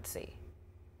cryptocurrency?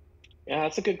 Yeah,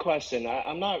 that's a good question.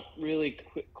 I'm not really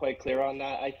quite clear on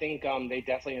that. I think they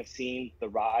definitely have seen the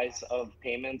rise of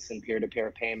payments and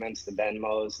peer-to-peer payments, the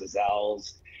Venmos, the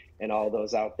Zelles, and all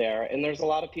those out there. And there's a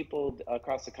lot of people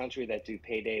across the country that do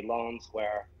payday loans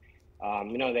where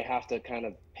they have to kind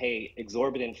of pay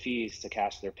exorbitant fees to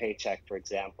cash their paycheck, for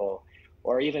example,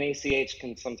 or even ACH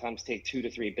can sometimes take 2 to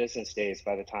 3 business days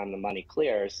by the time the money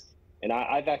clears. And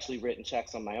I've actually written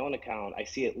checks on my own account. I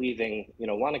see it leaving,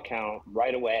 one account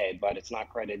right away, but it's not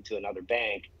credited to another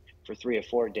bank for 3 or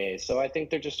 4 days. So I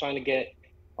think they're just trying to get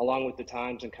along with the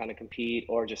times and kind of compete,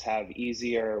 or just have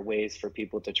easier ways for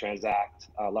people to transact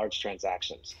large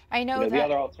transactions. I know the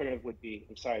other alternative would be,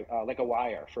 like a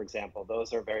wire, for example.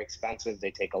 Those are very expensive.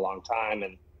 They take a long time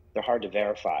and they're hard to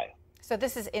verify. So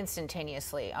this is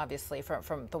instantaneously, obviously,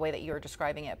 from the way that you're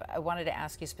describing it. But I wanted to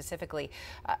ask you specifically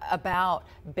about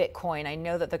Bitcoin. I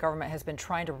know that the government has been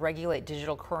trying to regulate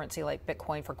digital currency like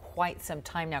Bitcoin for quite some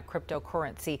time now,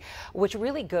 cryptocurrency, which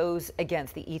really goes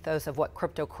against the ethos of what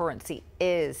cryptocurrency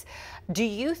is. Do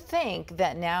you think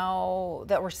that now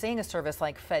that we're seeing a service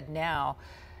like FedNow,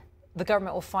 the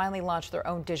government will finally launch their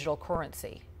own digital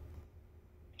currency?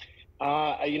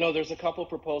 There's a couple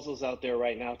proposals out there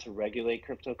right now to regulate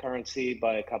cryptocurrency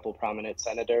by a couple prominent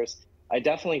senators. I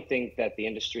definitely think that the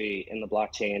industry in the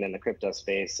blockchain and the crypto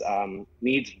space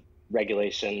needs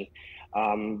regulation,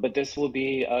 but this will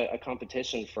be a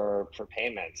competition for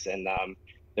payments. And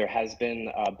there has been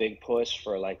a big push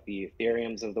for like the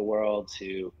Ethereums of the world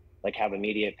to like have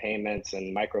immediate payments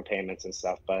and micropayments and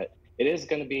stuff. But it is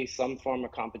going to be some form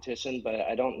of competition, but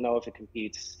I don't know if it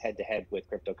competes head to head with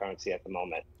cryptocurrency at the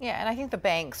moment. Yeah, and I think the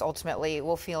banks ultimately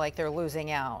will feel like they're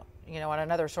losing out, on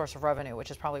another source of revenue,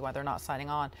 which is probably why they're not signing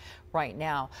on right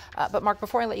now. But Mark,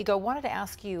 before I let you go, wanted to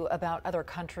ask you about other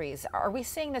countries. Are we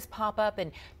seeing this pop up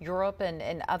in Europe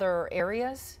and other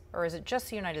areas, or is it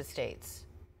just the United States?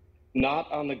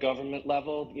 Not on the government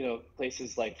level.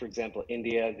 Places like, for example,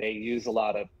 India, they use a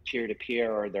lot of peer-to-peer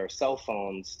or their cell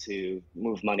phones to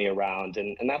move money around.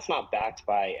 And that's not backed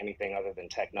by anything other than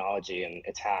technology, and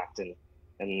it's hacked, and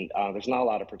there's not a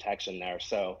lot of protection there.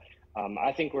 So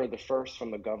I think we're the first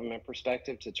from a government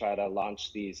perspective to try to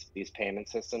launch these payment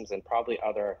systems, and probably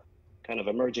other kind of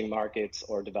emerging markets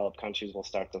or developed countries will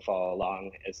start to follow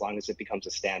along as long as it becomes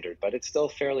a standard. But it's still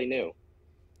fairly new.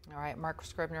 All right, Mark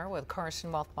Scribner with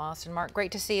Carson Wealth Boston. Mark,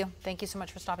 great to see you. Thank you so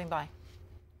much for stopping by.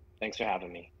 Thanks for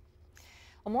having me.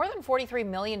 Well, more than 43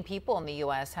 million people in the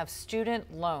U.S. have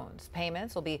student loans.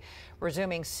 Payments will be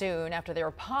resuming soon after they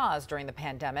were paused during the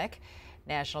pandemic.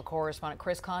 National correspondent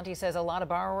Chris Conti says a lot of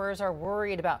borrowers are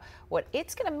worried about what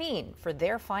it's going to mean for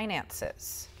their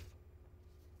finances.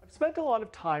 I've spent a lot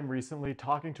of time recently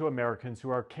talking to Americans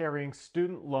who are carrying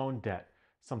student loan debt,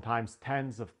 sometimes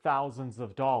tens of thousands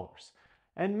of dollars.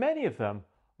 And many of them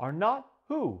are not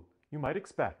who you might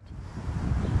expect.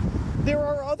 There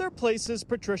are other places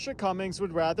Patricia Cummings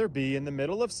would rather be in the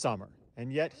middle of summer,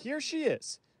 and yet here she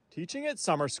is, teaching at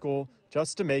summer school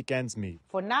just to make ends meet.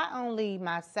 For not only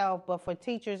myself, but for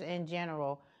teachers in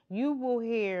general, you will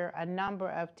hear a number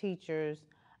of teachers,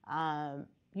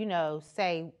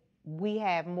 say, we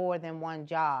have more than one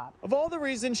job. Of all the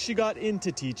reasons she got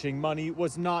into teaching, money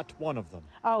was not one of them.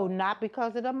 Oh, not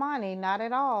because of the money, not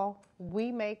at all.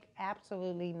 We make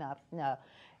absolutely nothing.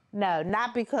 No,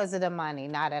 not because of the money,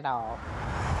 not at all.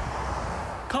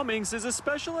 Cummings is a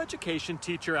special education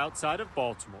teacher outside of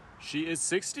Baltimore. She is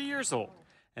 60 years old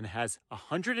and has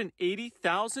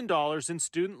 $180,000 in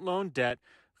student loan debt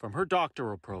from her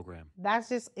doctoral program.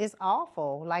 It's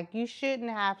awful. Like, you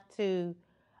shouldn't have to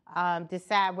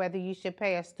decide whether you should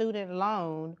pay a student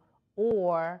loan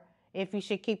or if you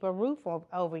should keep a roof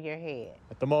over your head.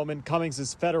 At the moment,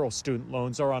 Cummings' federal student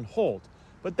loans are on hold,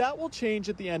 but that will change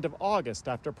at the end of August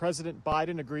after President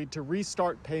Biden agreed to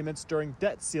restart payments during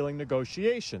debt ceiling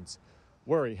negotiations.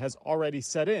 Worry has already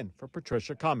set in for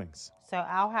Patricia Cummings. So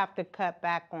I'll have to cut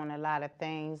back on a lot of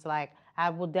things. Like, I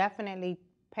will definitely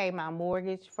pay my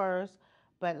mortgage first,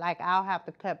 but I'll have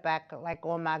to cut back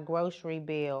on my grocery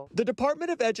bill. The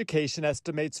Department of Education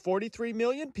estimates 43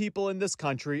 million people in this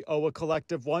country owe a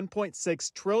collective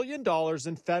 $1.6 trillion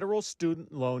in federal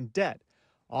student loan debt.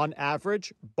 On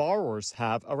average, borrowers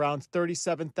have around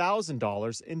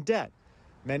 $37,000 in debt.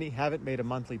 Many haven't made a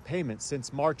monthly payment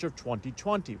since March of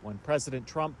 2020, when President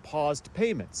Trump paused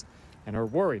payments, and are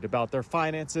worried about their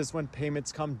finances when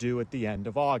payments come due at the end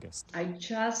of August. I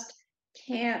just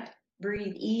can't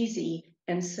breathe easy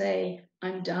and say,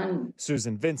 I'm done.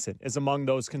 Susan Vincent is among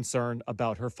those concerned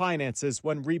about her finances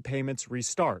when repayments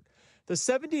restart. The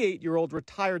 78-year-old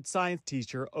retired science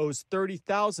teacher owes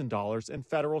 $30,000 in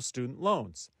federal student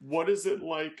loans. What is it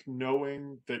like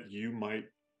knowing that you might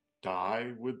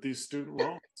die with these student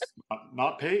loans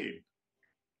not paid?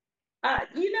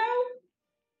 You know,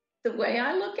 the way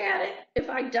I look at it, if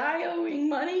I die owing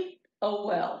money, oh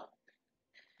well.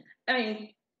 I mean,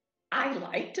 I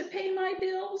like to pay my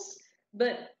bills,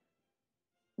 but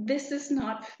this is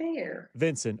not fair.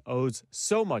 Vincent owes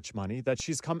so much money that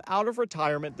she's come out of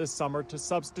retirement this summer to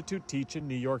substitute teach in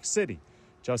New York City,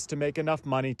 just to make enough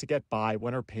money to get by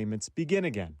when her payments begin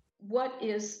again. What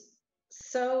is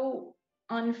so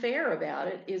unfair about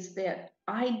it is that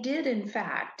I did, in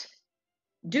fact,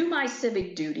 do my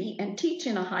civic duty and teach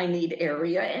in a high-need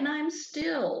area, and I'm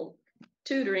still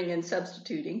tutoring and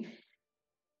substituting.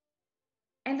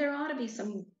 And there ought to be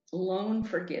some loan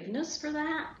forgiveness for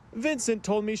that. Vincent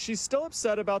told me she's still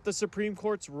upset about the Supreme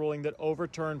Court's ruling that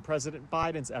overturned President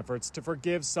Biden's efforts to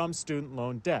forgive some student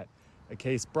loan debt, a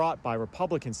case brought by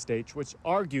Republican states which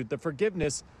argued the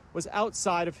forgiveness was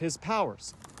outside of his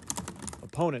powers.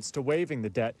 Opponents to waiving the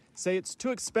debt say it's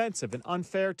too expensive and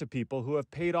unfair to people who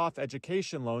have paid off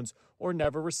education loans or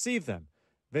never received them.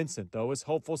 Vincent, though, is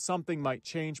hopeful something might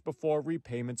change before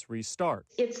repayments restart.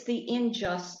 It's the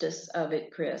injustice of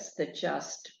it, Chris, that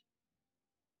just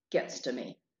gets to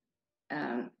me.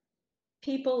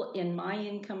 People in my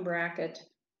income bracket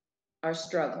are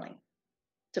struggling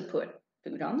to put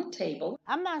food on the table.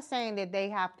 I'm not saying that they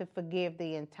have to forgive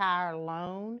the entire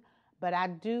loan, but I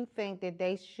do think that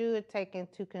they should take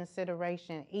into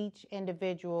consideration each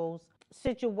individual's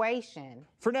situation.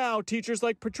 For now, teachers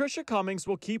like Patricia Cummings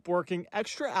will keep working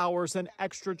extra hours and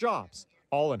extra jobs,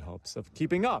 all in hopes of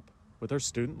keeping up with her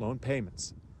student loan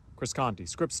payments. Chris Conti,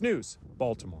 Scripps News,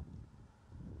 Baltimore.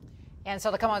 And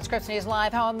so to come on Scripps News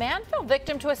Live, how a man fell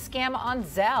victim to a scam on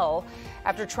Zelle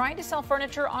after trying to sell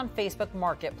furniture on Facebook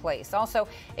Marketplace. Also,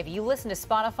 if you listen to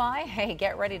Spotify, hey,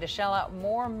 get ready to shell out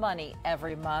more money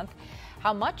every month.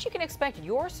 How much you can expect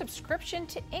your subscription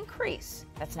to increase.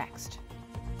 That's next.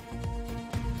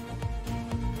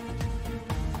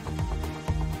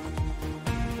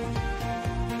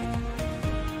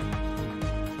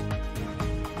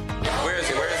 Where is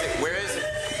it? Where is it? Where is it?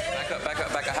 Back up, back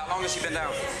up, back up. How long has she been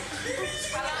down?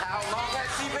 How long has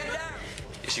she been down?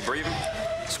 Is she breathing?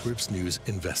 Scripps News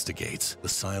investigates the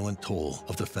silent toll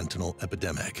of the fentanyl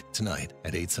epidemic tonight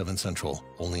at 8/7 Central,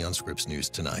 only on Scripps News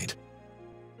Tonight.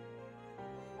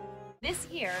 This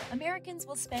year, Americans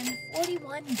will spend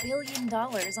 $41 billion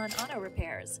on auto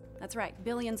repairs. That's right,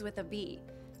 billions with a B.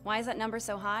 Why is that number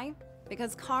so high?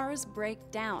 Because cars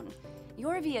break down.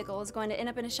 Your vehicle is going to end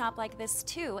up in a shop like this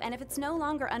too, and if it's no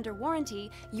longer under warranty,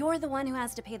 you're the one who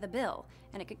has to pay the bill,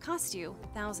 and it could cost you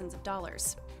thousands of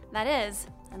dollars. That is,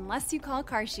 unless you call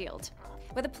CarShield.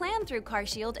 With a plan through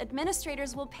CarShield,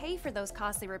 administrators will pay for those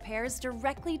costly repairs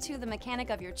directly to the mechanic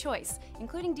of your choice,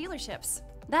 including dealerships.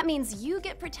 That means you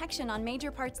get protection on major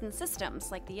parts and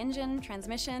systems like the engine,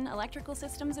 transmission, electrical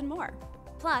systems, and more.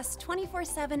 Plus,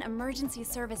 24/7 emergency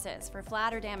services for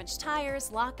flat or damaged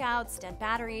tires, lockouts, dead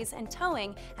batteries, and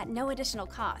towing at no additional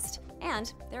cost.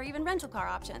 And there are even rental car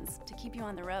options to keep you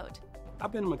on the road.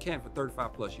 I've been a mechanic for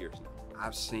 35 plus years now.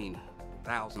 I've seen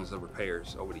thousands of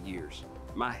repairs over the years.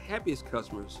 My happiest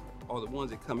customers are the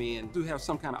ones that come in who have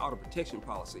some kind of auto protection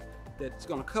policy that's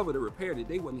going to cover the repair that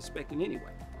they wasn't expecting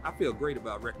anyway. I feel great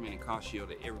about recommending CarShield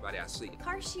to everybody I see.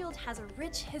 CarShield has a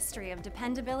rich history of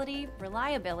dependability,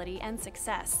 reliability, and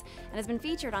success, and has been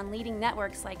featured on leading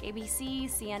networks like ABC,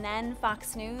 CNN,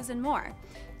 Fox News, and more.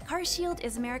 CarShield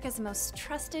is America's most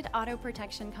trusted auto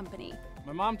protection company.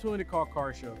 My mom told me to call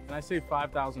CarShield, and I saved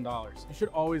 $5,000. You should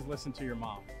always listen to your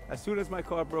mom. As soon as my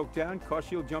car broke down,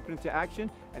 CarShield jumped into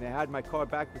action, and I had my car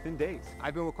back within days.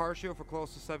 I've been with CarShield for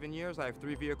close to 7 years. I have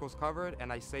 3 vehicles covered,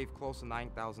 and I saved close to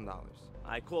 $9,000.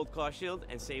 I called CarShield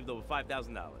and saved over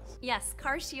 $5,000. Yes,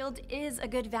 CarShield is a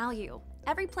good value.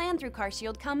 Every plan through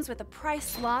CarShield comes with a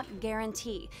price lock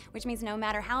guarantee, which means no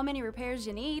matter how many repairs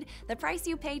you need, the price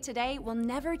you pay today will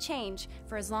never change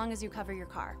for as long as you cover your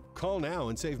car. Call now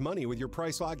and save money with your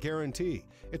price lock guarantee.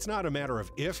 It's not a matter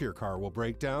of if your car will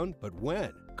break down, but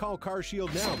when. Call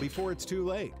CarShield now before it's too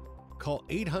late. Call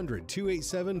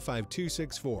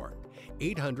 800-287-5264.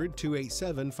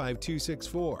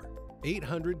 800-287-5264.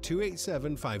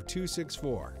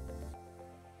 800-287-5264.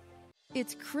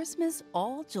 It's Christmas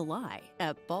all July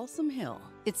at Balsam Hill.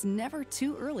 It's never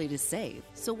too early to save,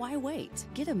 so why wait?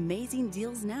 Get amazing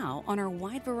deals now on our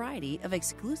wide variety of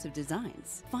exclusive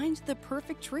designs. Find the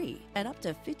perfect tree at up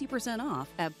to 50% off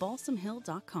at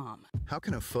balsamhill.com. How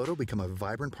can a photo become a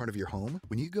vibrant part of your home?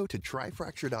 When you go to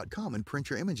tryfracture.com and print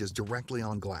your images directly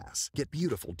on glass. Get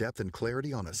beautiful depth and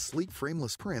clarity on a sleek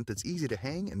frameless print that's easy to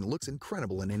hang and looks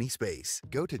incredible in any space.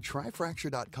 Go to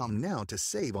tryfracture.com now to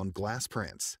save on glass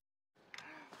prints.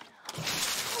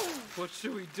 What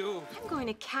should we do? I'm going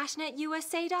to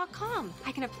cashnetusa.com.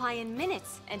 I can apply in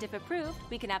minutes, and if approved,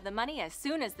 we can have the money as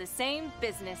soon as the same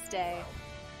business day.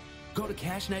 Go to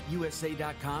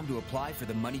cashnetusa.com to apply for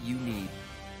the money you need.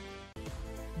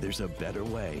 There's a better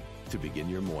way to begin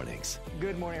your mornings.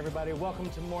 Good morning, everybody. Welcome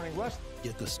to Morning Rush.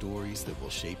 Get the stories that will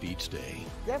shape each day,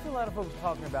 Definitely a lot of folks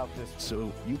talking about this.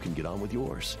 so you can get on with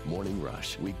yours. Morning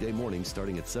Rush, weekday mornings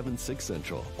starting at 7, 6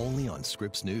 Central, only on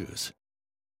Scripps News.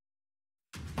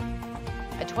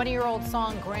 A 20-year-old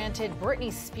song granted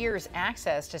Britney Spears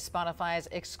access to Spotify's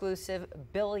exclusive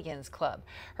Billions Club.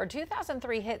 Her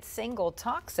 2003 hit single,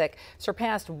 Toxic,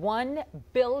 surpassed 1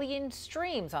 billion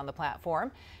streams on the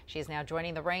platform. She is now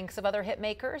joining the ranks of other hit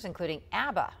makers, including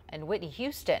ABBA and Whitney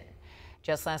Houston.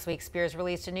 Just last week, Spears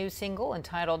released a new single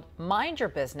entitled Mind Your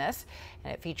Business,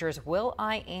 and it features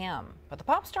will.i.am. But the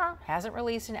pop star hasn't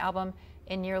released an album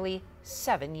in nearly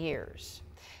 7 years.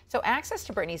 So access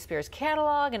to Britney Spears'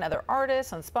 catalog and other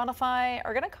artists on Spotify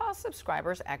are going to cost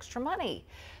subscribers extra money.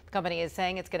 The company is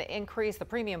saying it's going to increase the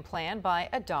premium plan by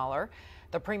 $1.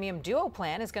 The premium duo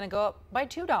plan is going to go up by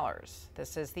 $2.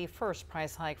 This is the first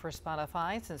price hike for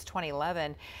Spotify since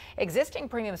 2011. Existing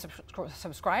premium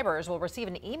subscribers will receive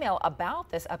an email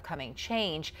about this upcoming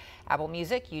change. Apple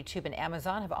Music, YouTube, and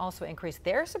Amazon have also increased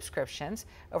their subscriptions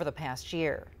over the past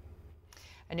year.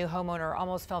 A new homeowner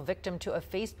almost fell victim to a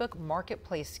Facebook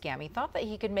marketplace scam. He thought that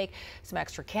he could make some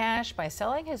extra cash by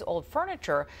selling his old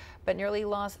furniture, but nearly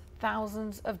lost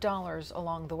thousands of dollars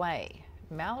along the way.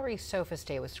 Mallory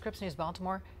Sophistay with Scripps News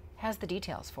Baltimore has the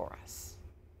details for us.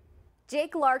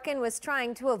 Jake Larkin was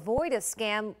trying to avoid a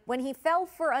scam when he fell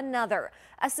for another.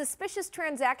 A suspicious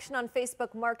transaction on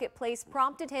Facebook Marketplace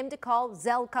prompted him to call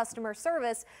Zelle customer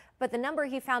service, but the number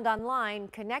he found online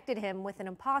connected him with an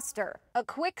imposter. A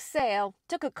quick sale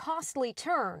took a costly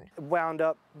turn. It wound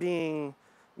up being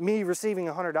me receiving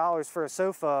 $100 for a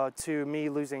sofa to me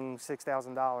losing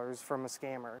 $6,000 from a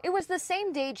scammer. It was the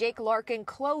same day Jake Larkin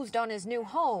closed on his new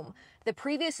home. The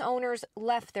previous owners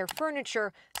left their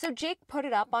furniture, so Jake put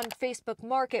it up on Facebook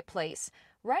Marketplace.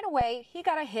 Right away, he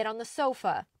got a hit on the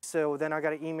sofa. So then I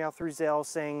got an email through Zelle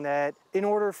saying that in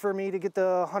order for me to get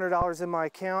the $100 in my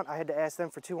account, I had to ask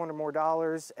them for $200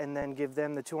 more and then give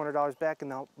them the $200 back and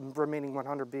the remaining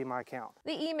 $100 be in my account.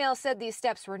 The email said these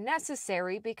steps were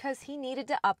necessary because he needed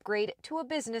to upgrade to a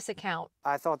business account.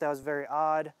 I thought that was very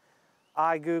odd.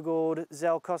 I Googled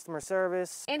Zelle customer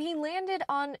service. And he landed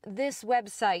on this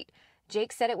website.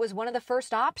 Jake said it was one of the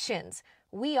first options.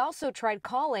 We also tried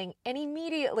calling, and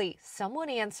immediately someone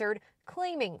answered,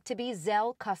 claiming to be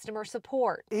Zelle customer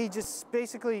support. He just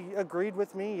basically agreed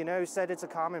with me, you know, said it's a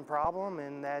common problem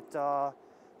and that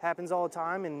happens all the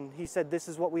time, and he said this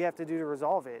is what we have to do to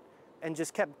resolve it, and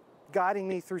just kept guiding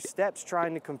me through steps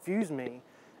trying to confuse me.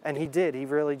 And he did. He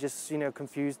really just, you know,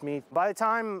 confused me. By the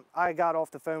time I got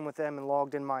off the phone with them and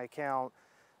logged in my account,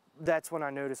 that's when I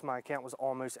noticed my account was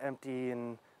almost empty,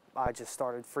 and I just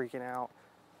started freaking out.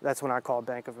 That's when I called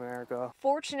Bank of America.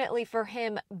 Fortunately for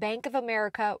him, Bank of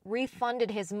America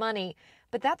refunded his money,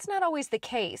 but that's not always the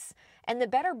case. And the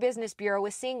Better Business Bureau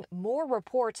is seeing more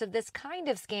reports of this kind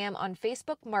of scam on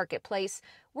Facebook Marketplace,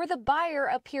 where the buyer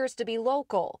appears to be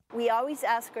local. We always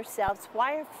ask ourselves,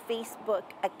 why are Facebook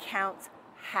accounts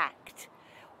hacked?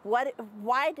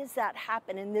 Why does that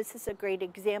happen? And this is a great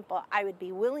example. I would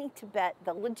be willing to bet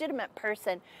the legitimate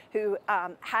person who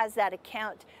has that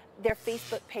account, their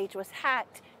Facebook page was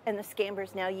hacked, and the scammer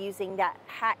is now using that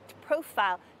hacked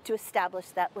profile to establish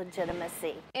that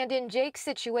legitimacy. And in Jake's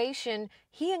situation,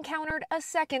 he encountered a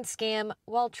second scam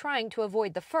while trying to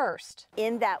avoid the first.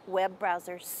 In that web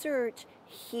browser search,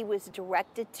 he was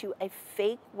directed to a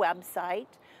fake website.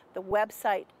 The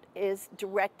website is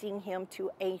directing him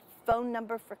to a phone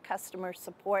number for customer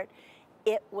support.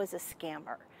 It was a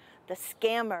scammer. The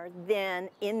scammer then,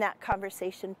 in that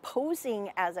conversation,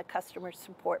 posing as a customer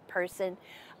support person,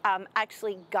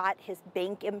 actually got his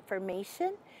bank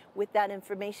information. With that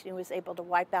information, he was able to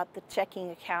wipe out the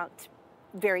checking account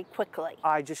very quickly.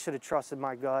 I just should have trusted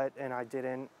my gut, and I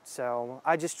didn't. So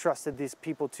I just trusted these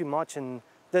people too much. And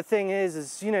the thing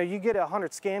is, you know, you get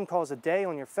 100 scam calls a day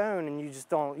on your phone, and you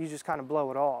just kind of blow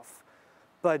it off.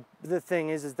 But the thing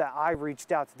is that I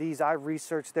reached out to these, I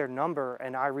researched their number,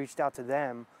 and I reached out to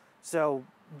them. So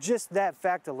just that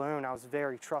fact alone, I was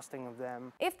very trusting of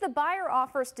them. If the buyer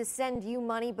offers to send you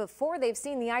money before they've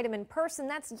seen the item in person,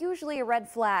 that's usually a red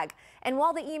flag. And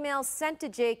while the emails sent to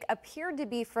Jake appeared to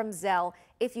be from Zelle,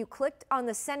 if you clicked on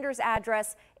the sender's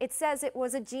address, it says it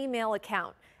was a Gmail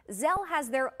account. Zelle has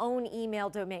their own email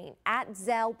domain at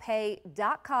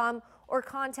zellepay.com, or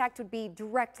contact would be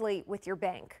directly with your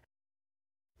bank.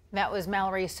 That was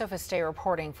Mallory Sophiste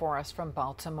reporting for us from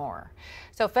Baltimore.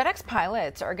 So FedEx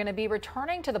pilots are going to be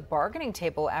returning to the bargaining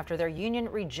table after their union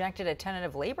rejected a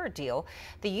tentative labor deal.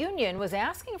 The union was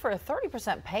asking for a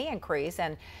 30% pay increase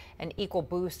and an equal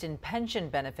boost in pension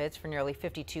benefits for nearly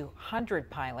 5,200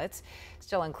 pilots.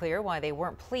 Still unclear why they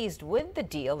weren't pleased with the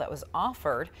deal that was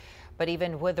offered. But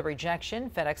even with the rejection,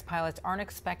 FedEx pilots aren't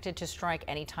expected to strike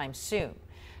anytime soon.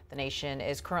 The nation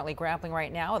is currently grappling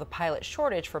right now with a pilot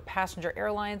shortage for passenger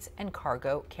airlines and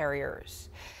cargo carriers.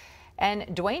 And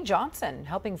Dwayne Johnson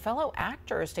helping fellow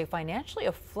actors stay financially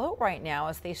afloat right now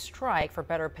as they strike for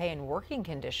better pay and working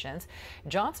conditions.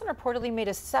 Johnson reportedly made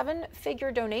a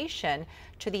 7-figure donation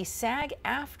to the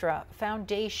SAG-AFTRA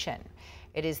Foundation.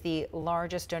 It is the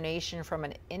largest donation from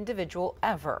an individual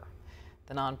ever.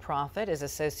 The nonprofit is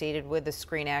associated with the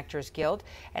Screen Actors Guild,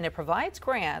 and it provides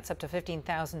grants up to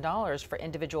 $15,000 for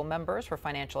individual members for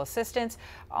financial assistance,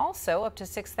 also up to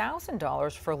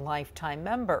 $6,000 for lifetime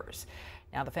members.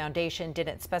 Now, the foundation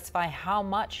didn't specify how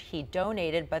much he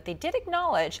donated, but they did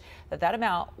acknowledge that that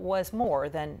amount was more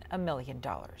than $1 million.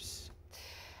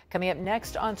 Coming up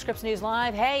next on Scripps News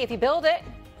Live, hey, if you build it,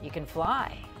 you can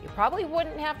fly. You probably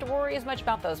wouldn't have to worry as much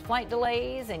about those flight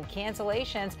delays and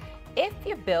cancellations if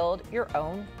you build your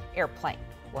own airplane.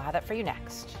 We'll have that for you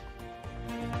next.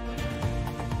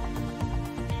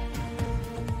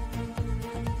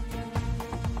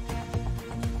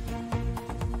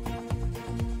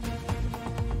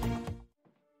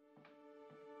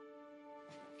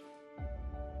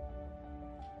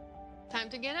 Time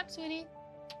to get up, sweetie.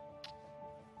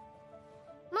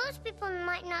 Most people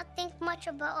might not think much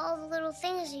about all the little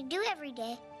things you do every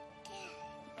day.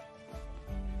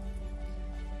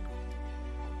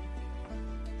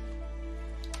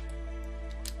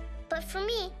 But for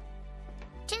me,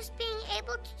 just being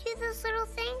able to do those little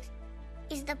things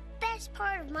is the best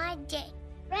part of my day.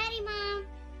 Ready, Mom?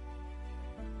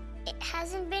 It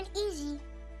hasn't been easy,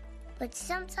 but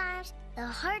sometimes the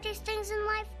hardest things in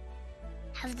life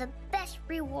have the best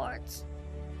rewards.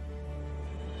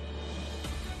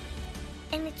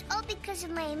 And it's all because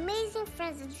of my amazing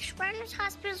friends at the Shriners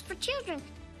Hospitals for Children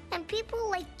and people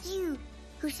like you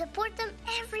who support them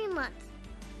every month.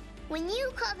 When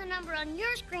you call the number on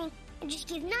your screen and just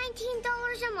give $19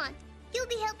 a month, you'll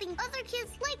be helping other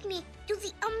kids like me do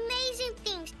the amazing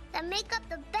things that make up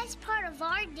the best part of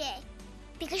our day.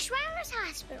 Because Shriners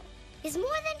Hospital is more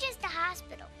than just a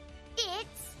hospital.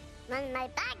 It's when my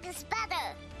back is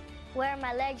better, where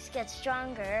my legs get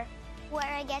stronger, where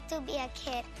I get to be a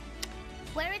kid,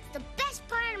 where it's the best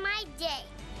part of my day.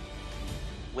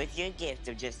 With your gift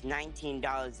of just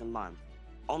 $19 a month,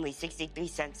 only 63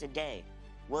 cents a day,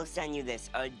 we'll send you this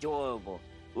adorable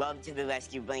Love to the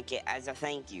Rescue blanket as a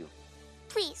thank you.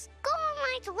 Please, go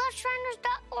online to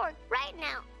loveshriners.org right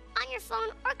now, on your phone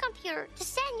or computer, to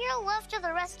send your love to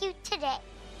the rescue today.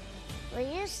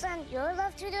 Will you send your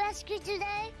love to the rescue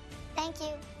today? Thank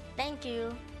you. Thank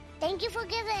you. Thank you for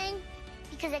giving.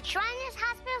 Because at Shriners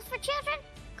Hospitals for Children,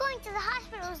 going to the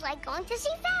hospital is like going to see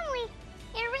family.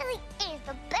 It really is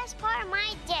the best part of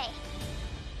my day.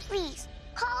 Please,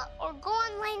 call or go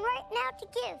online right now to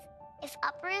give. If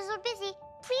operators are busy,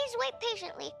 please wait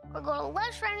patiently or go to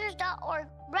loveshriners.org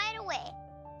right away.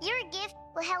 Your gift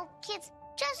will help kids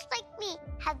just like me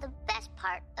have the best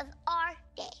part of our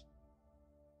day.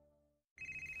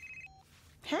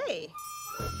 Hey.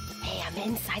 Hey, I'm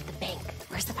inside the bank.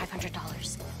 Where's the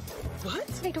 $500?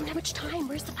 What? I don't have much time.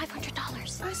 Where's the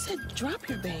 $500? I said drop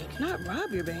your bank, not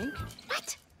rob your bank.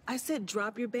 What? I said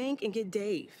drop your bank and get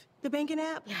Dave, the banking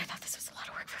app. Yeah, I thought this was a lot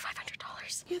of work for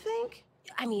 $500. You think?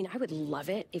 I mean, I would love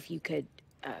it if you could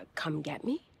come get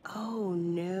me. Oh,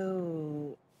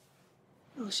 no.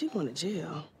 Oh, she going to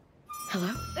jail.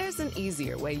 Hello? There's an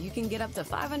easier way you can get up to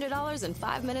 $500 in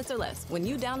 5 minutes or less when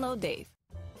you download Dave.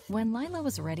 When Lila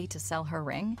was ready to sell her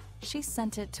ring, she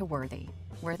sent it to Worthy,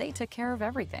 where they took care of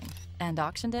everything and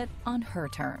auctioned it on her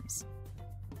terms.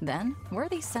 Then,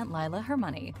 Worthy sent Lila her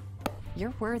money.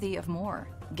 You're worthy of more.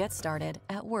 Get started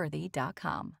at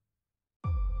worthy.com.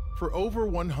 For over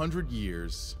 100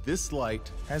 years, this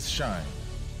light has shined,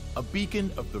 a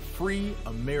beacon of the free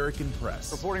American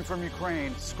press. Reporting from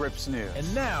Ukraine, Scripps News.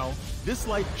 And now, this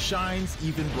light shines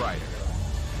even brighter.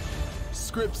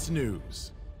 Scripps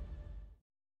News.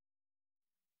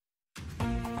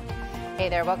 Hey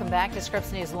there, welcome back to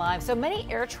Scripps News Live. So many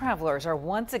air travelers are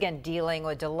once again dealing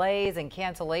with delays and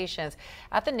cancellations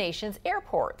at the nation's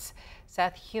airports.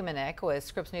 Seth Humanek with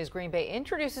Scripps News Green Bay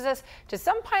introduces us to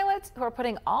some pilots who are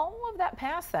putting all of that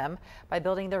past them by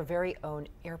building their very own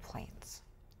airplanes.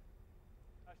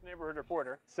 Neighborhood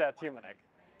reporter Seth Humanek.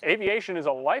 Aviation is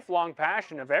a lifelong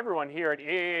passion of everyone here at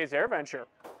EAA's AirVenture.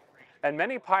 And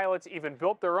many pilots even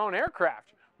built their own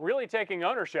aircraft, really taking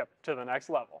ownership to the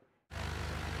next level.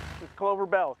 Clover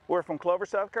Bell. We're from Clover,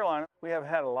 South Carolina. We have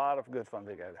had a lot of good fun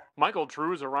together. Michael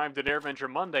Cruz arrived at AirVenture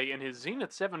Monday in his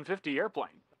Zenith 750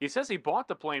 airplane. He says he bought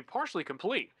the plane partially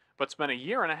complete, but spent a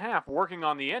year and a half working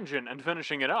on the engine and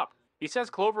finishing it up. He says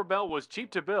Clover Bell was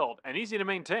cheap to build and easy to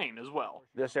maintain as well.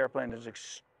 This airplane is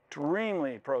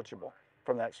extremely approachable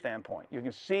from that standpoint. You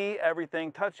can see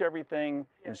everything, touch everything,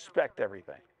 inspect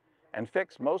everything, and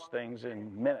fix most things in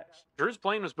minutes. Drew's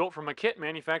plane was built from a kit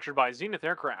manufactured by Zenith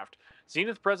Aircraft.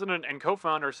 Zenith president and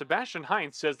co-founder Sebastian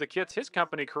Heinz says the kits his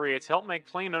company creates help make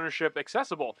plane ownership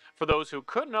accessible for those who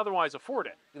couldn't otherwise afford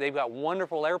it. They've got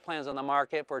wonderful airplanes on the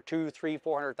market for $200,000,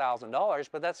 $300,000, $400,000,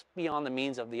 but that's beyond the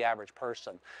means of the average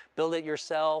person. Build it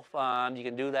yourself. You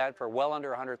can do that for well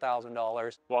under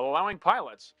 $100,000. While allowing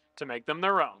pilots to make them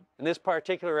their own. In this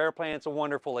particular airplane, it's a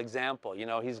wonderful example. You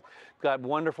know, he's got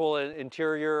wonderful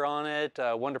interior on it,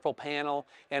 wonderful panel,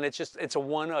 and it's a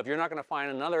one of. You're not going to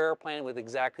find another airplane with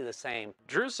exactly the same.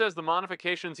 Drew says the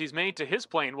modifications he's made to his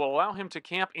plane will allow him to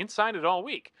camp inside it all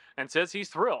week, and says he's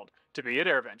thrilled to be at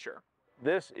AirVenture.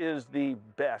 This is the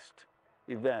best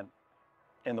event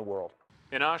in the world.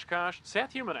 In Oshkosh,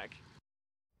 Seth Humanek.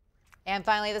 And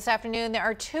finally this afternoon, there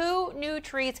are two new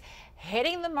treats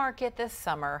hitting the market this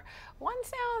summer. One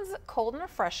sounds cold and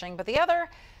refreshing, but the other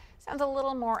sounds a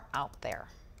little more out there.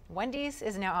 Wendy's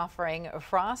is now offering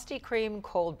Frosty Cream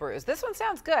Cold Brews. This one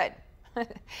sounds good.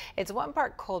 It's 1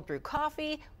 part cold brew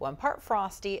coffee, 1 part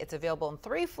Frosty. It's available in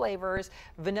 3 flavors,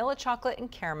 vanilla, chocolate,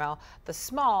 and caramel. The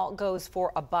small goes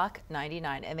for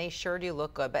 $1.99, and they sure do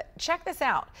look good. But check this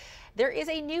out. There is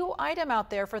a new item out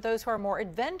there for those who are more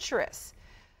adventurous.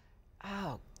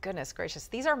 Oh, goodness gracious.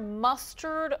 These are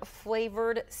mustard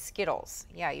flavored Skittles.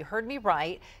 Yeah, you heard me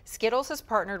right. Skittles has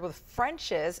partnered with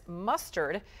French's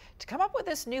Mustard to come up with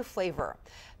this new flavor.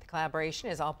 The collaboration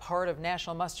is all part of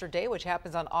National Mustard Day, which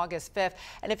happens on August 5th.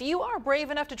 And if you are brave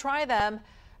enough to try them,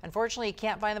 unfortunately, you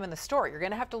can't find them in the store. You're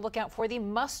going to have to look out for the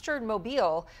Mustard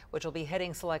Mobile, which will be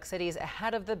hitting select cities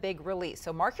ahead of the big release.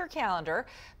 So mark your calendar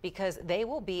because they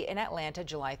will be in Atlanta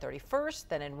July 31st,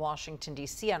 then in Washington,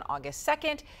 D.C. on August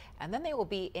 2nd, and then they will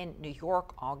be in New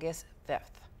York August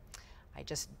 5th. I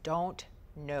just don't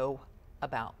know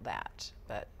about that,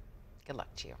 but good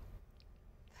luck to you.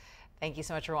 Thank you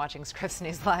so much for watching Scripps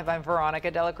News Live. I'm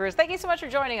Veronica Cruz. Thank you so much for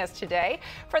joining us today.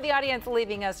 For the audience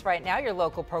leaving us right now, your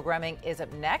local programming is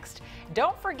up next.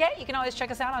 Don't forget, you can always check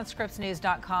us out on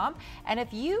scripsnews.com. And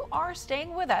if you are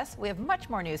staying with us, we have much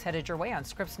more news headed your way on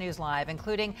Scripps News Live,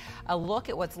 including a look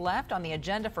at what's left on the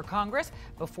agenda for Congress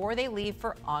before they leave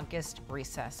for August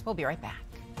recess. We'll be right back.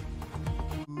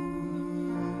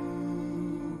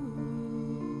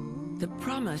 The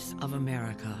promise of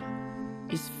America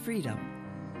is freedom,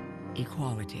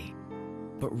 equality.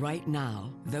 But right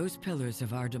now, those pillars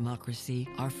of our democracy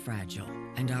are fragile,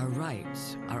 and our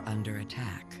rights are under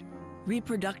attack.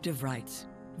 Reproductive rights,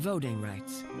 voting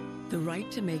rights, the right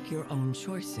to make your own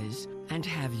choices and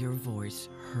have your voice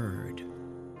heard.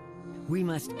 We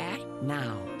must act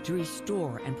now to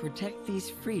restore and protect these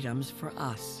freedoms for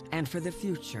us and for the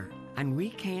future, and we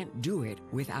can't do it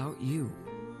without you.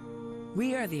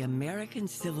 We are the American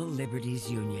Civil Liberties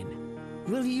Union.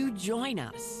 Will you join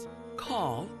us?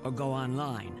 Call or go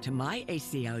online to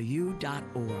myaclu.org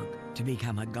to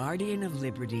become a Guardian of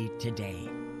Liberty today.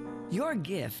 Your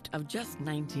gift of just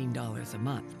 $19 a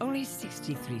month, only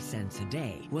 63 cents a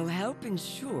day, will help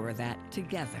ensure that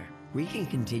together we can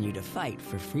continue to fight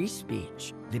for free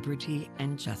speech, liberty,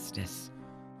 and justice.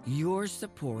 Your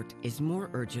support is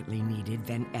more urgently needed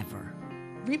than ever.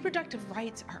 Reproductive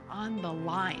rights are on the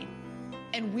line,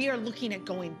 and we are looking at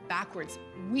going backwards.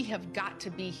 We have got to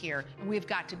be here, and we've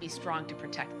got to be strong to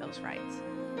protect those rights.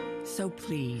 So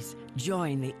please,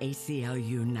 join the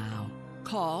ACLU now.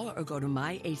 Call or go to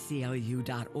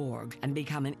myaclu.org and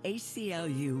become an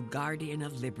ACLU Guardian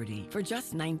of Liberty for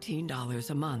just $19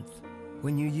 a month.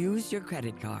 When you use your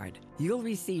credit card, you'll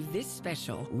receive this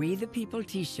special We the People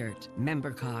t-shirt,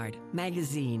 member card,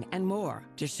 magazine, and more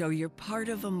to show you're part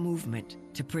of a movement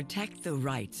to protect the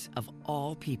rights of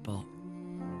all people.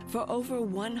 For over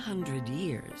 100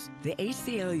 years, the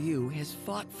ACLU has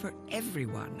fought for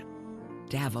everyone.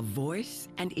 to have a voice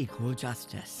and equal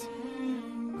justice.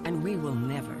 And we will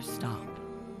never stop.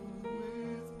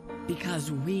 Because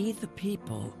we, the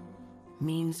people,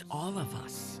 means all of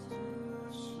us.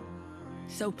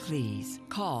 So please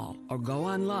call or go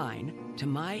online to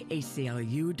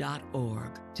myaclu.org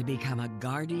to become a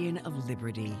guardian of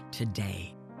liberty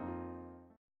today.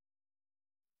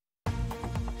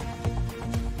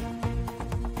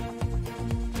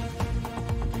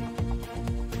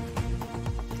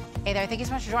 Hey there, thank you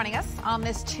so much for joining us on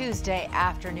this Tuesday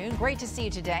afternoon. Great to see you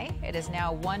today. It is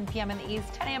now 1 p.m. in the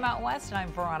east, 10 a.m. out west, and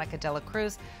I'm Veronica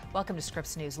Cruz. Welcome to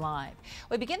Scripps News Live.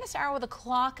 We begin this hour with a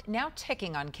clock now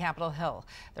ticking on Capitol Hill.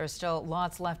 There's still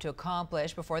lots left to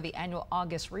accomplish before the annual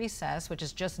August recess, which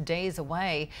is just days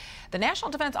away. The National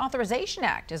Defense Authorization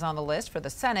Act is on the list for the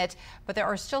Senate, but there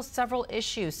are still several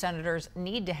issues senators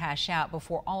need to hash out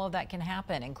before all of that can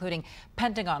happen, including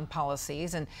Pentagon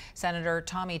policies and Senator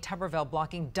Tommy Tuberville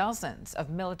blocking dozens of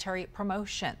military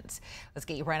promotions. Let's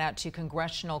get you right out to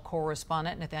congressional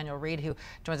correspondent Nathaniel Reed, who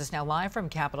joins us now live from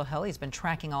Capitol Hill. He's been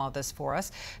tracking all of this for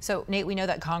us. So, Nate, we know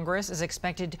that Congress is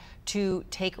expected to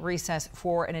take recess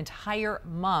for an entire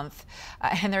month,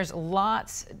 and there's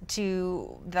lots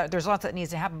that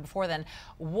needs to happen before then.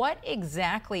 What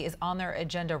exactly is on their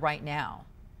agenda right now?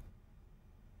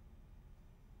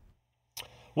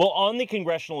 Well, on the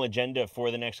congressional agenda for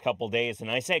the next couple days,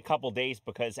 and I say a couple days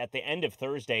because at the end of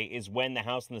Thursday is when the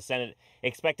House and the Senate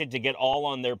expected to get all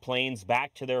on their planes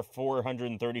back to their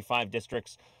 435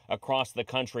 districts across the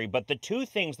country. But the two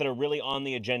things that are really on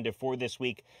the agenda for this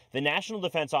week, the National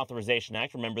Defense Authorization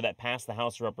Act, remember that passed the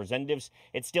House of Representatives,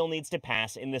 it still needs to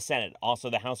pass in the Senate. Also,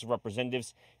 the House of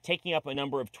Representatives taking up a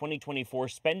number of 2024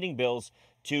 spending bills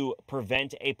to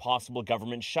prevent a possible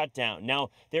government shutdown.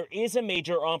 Now, there is a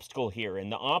major obstacle here,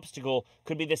 and the obstacle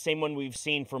could be the same one we've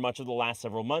seen for much of the last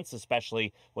several months,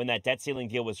 especially when that debt ceiling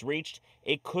deal was reached.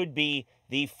 It could be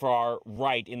the far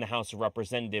right in the House of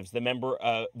Representatives, the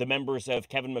members of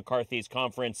Kevin McCarthy's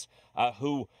conference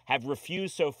who have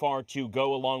refused so far to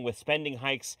go along with spending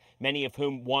hikes, many of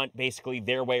whom want basically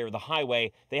their way or the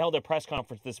highway. They held a press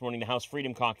conference this morning, the House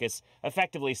Freedom Caucus,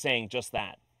 effectively saying just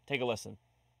that. Take a listen.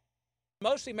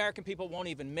 Most of the American people won't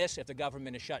even miss if the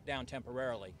government is shut down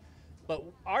temporarily. But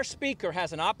our speaker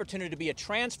has an opportunity to be a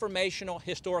transformational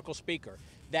historical speaker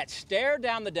that stared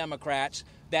down the Democrats,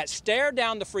 that stared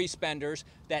down the free spenders,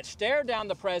 that stared down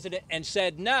the president and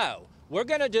said, no, we're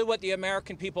going to do what the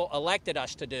American people elected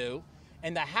us to do.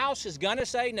 And the House is going to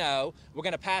say no. We're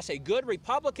going to pass a good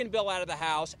Republican bill out of the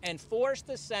House and force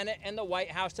the Senate and the White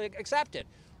House to accept it,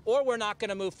 or we're not going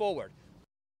to move forward.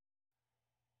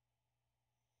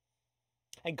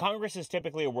 And Congress is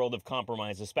typically a world of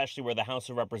compromise, especially where the House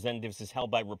of Representatives is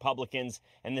held by Republicans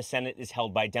and the Senate is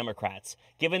held by Democrats.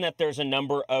 Given that there's a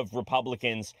number of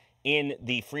Republicans in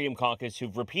the Freedom Caucus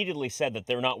who've repeatedly said that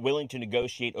they're not willing to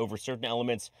negotiate over certain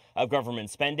elements of government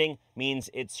spending, means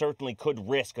it certainly could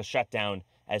risk a shutdown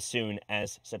as soon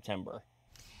as September.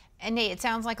 And Nate, it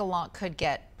sounds like a lot could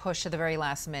get pushed to the very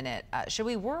last minute. Should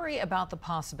we worry about the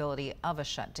possibility of a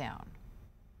shutdown?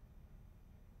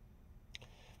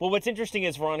 Well, what's interesting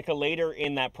is, Veronica, later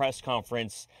in that press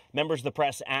conference, members of the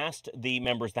press asked the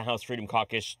members of the House Freedom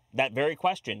Caucus that very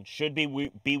question. Should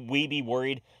we be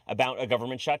worried about a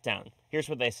government shutdown? Here's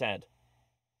what they said.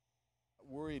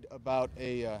 Worried about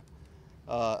a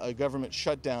government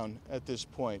shutdown at this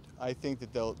point. I think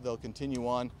that they'll continue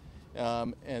on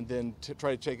and then to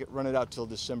try to run it out till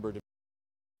December.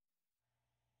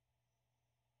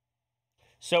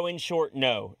 So in short,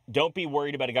 no, don't be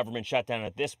worried about a government shutdown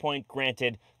at this point.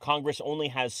 Granted, Congress only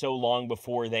has so long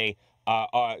before they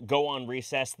go on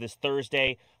recess this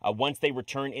Thursday. Once they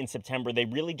return in September, they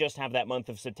really just have that month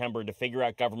of September to figure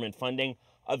out government funding.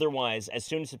 Otherwise, as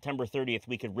soon as September 30th,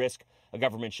 we could risk a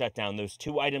government shutdown. Those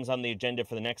two items on the agenda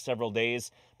for the next several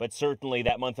days, but certainly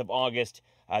that month of August,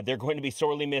 they're going to be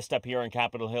sorely missed up here on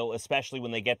Capitol Hill, especially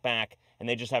when they get back and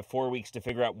they just have 4 weeks to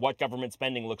figure out what government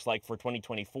spending looks like for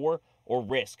 2024 or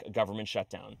risk a government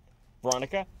shutdown.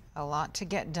 Veronica? A lot to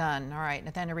get done. All right,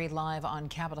 Nathaniel Reed live on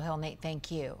Capitol Hill. Nate,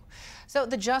 thank you. So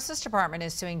the Justice Department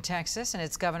is suing Texas and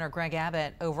its Governor Greg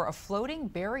Abbott over a floating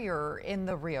barrier in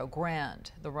the Rio Grande.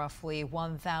 The roughly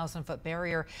 1,000-foot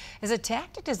barrier is a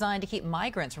tactic designed to keep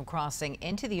migrants from crossing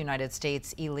into the United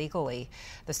States illegally.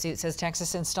 The suit says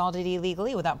Texas installed it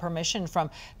illegally without permission from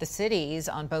the cities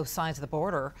on both sides of the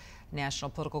border.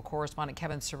 National political correspondent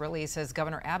Kevin Cirilli says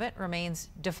Governor Abbott remains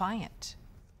defiant.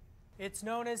 It's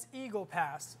known as Eagle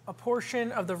Pass, a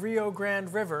portion of the Rio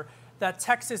Grande River that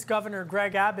Texas Governor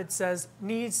Greg Abbott says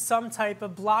needs some type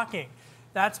of blocking.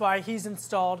 That's why he's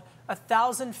installed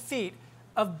 1,000 feet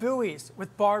of buoys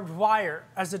with barbed wire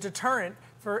as a deterrent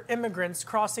for immigrants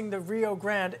crossing the Rio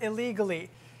Grande illegally.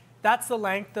 That's the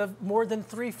length of more than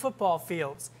 3 football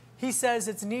fields. He says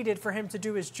it's needed for him to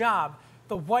do his job.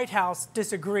 The White House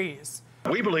disagrees.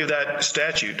 We believe that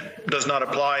statute does not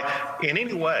apply in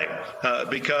any way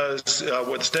because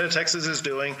what the state of Texas is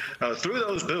doing through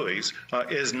those buoys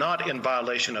is not in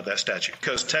violation of that statute,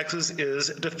 because Texas is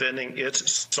defending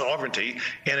its sovereignty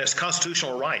and its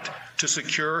constitutional right to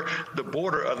secure the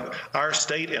border of our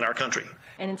state and our country.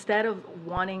 And instead of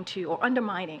wanting to, or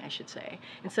undermining, I should say,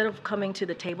 instead of coming to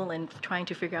the table and trying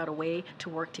to figure out a way to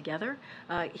work together,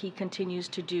 he continues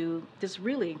to do this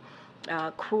really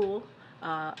cruel,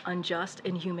 unjust,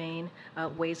 inhumane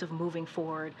ways of moving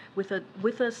forward with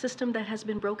a system that has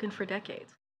been broken for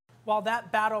decades. While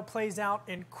that battle plays out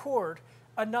in court,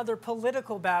 another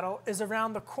political battle is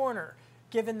around the corner,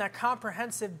 given that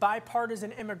comprehensive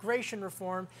bipartisan immigration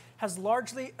reform has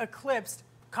largely eclipsed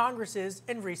Congresses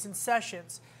in recent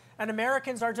sessions. And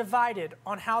Americans are divided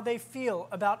on how they feel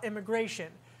about immigration.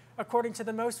 According to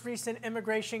the most recent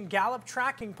Immigration Gallup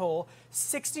tracking poll,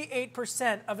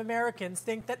 68% of Americans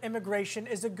think that immigration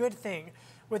is a good thing,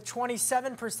 with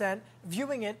 27%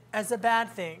 viewing it as a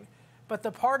bad thing. But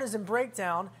the partisan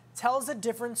breakdown tells a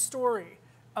different story.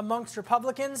 Amongst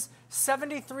Republicans,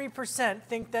 73%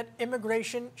 think that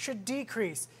immigration should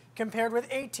decrease, compared with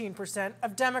 18%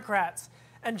 of Democrats.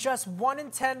 And just 1 in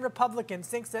 10 Republicans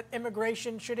thinks that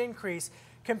immigration should increase,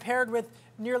 compared with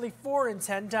nearly 4 in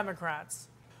 10 Democrats.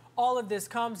 All of this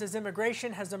comes as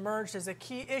immigration has emerged as a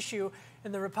key issue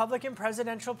in the Republican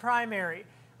presidential primary,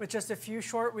 with just a few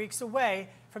short weeks away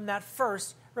from that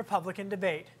first Republican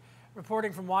debate.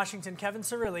 Reporting from Washington, Kevin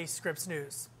Cirilli, Scripps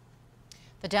News.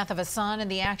 The death of a son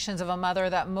and the actions of a mother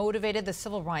that motivated the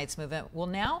civil rights movement will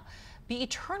now be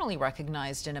eternally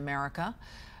recognized in America.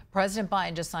 President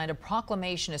Biden just signed a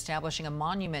proclamation establishing a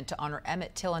monument to honor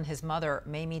Emmett Till and his mother,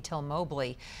 Mamie Till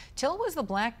Mobley. Till was the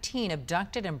black teen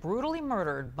abducted and brutally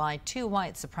murdered by 2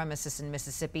 white supremacists in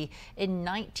Mississippi in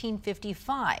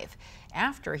 1955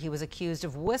 after he was accused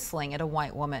of whistling at a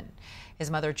white woman. His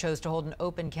mother chose to hold an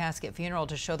open casket funeral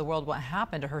to show the world what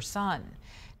happened to her son.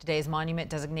 Today's monument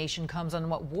designation comes on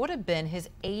what would have been his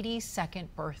 82nd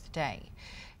birthday.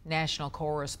 National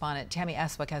correspondent Tammy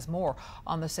Eswick has more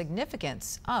on the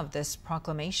significance of this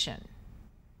proclamation.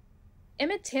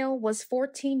 Emmett Till was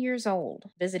 14 years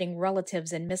old, visiting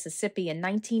relatives in Mississippi in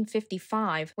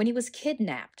 1955 when he was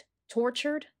kidnapped,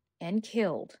 tortured, and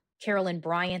killed. Carolyn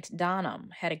Bryant Donham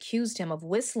had accused him of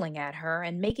whistling at her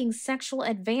and making sexual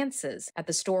advances at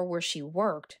the store where she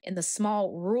worked in the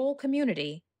small rural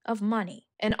community of Money.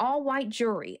 An all-white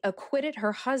jury acquitted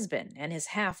her husband and his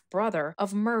half-brother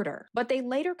of murder, but they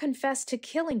later confessed to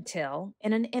killing Till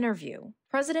in an interview.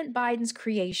 President Biden's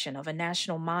creation of a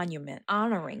national monument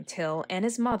honoring Till and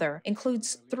his mother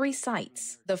includes 3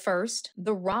 sites. The first,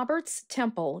 the Roberts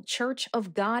Temple Church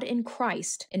of God in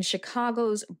Christ in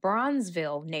Chicago's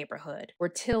Bronzeville neighborhood, where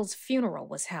Till's funeral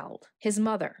was held. His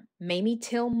mother, Mamie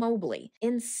Till Mobley,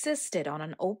 insisted on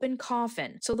an open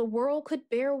coffin so the world could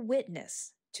bear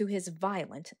witness to his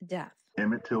violent death.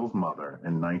 Emmett Till's mother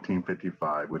in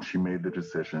 1955, when she made the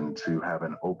decision to have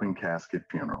an open casket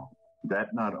funeral,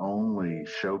 that not only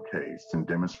showcased and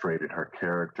demonstrated her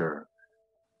character,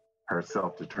 her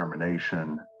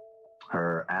self-determination,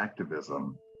 her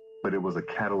activism, but it was a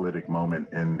catalytic moment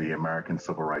in the American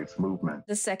civil rights movement.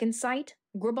 The second site,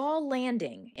 Graball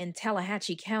Landing in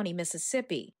Tallahatchie County,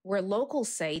 Mississippi, where locals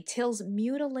say Till's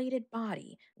mutilated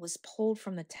body was pulled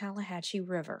from the Tallahatchie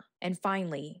River. And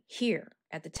finally, here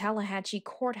at the Tallahatchie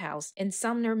Courthouse in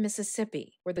Sumner,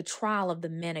 Mississippi, where the trial of the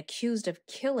men accused of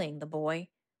killing the boy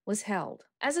was held.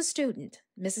 As a student,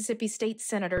 Mississippi State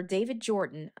Senator David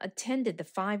Jordan attended the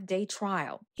 5-day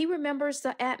trial. He remembers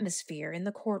the atmosphere in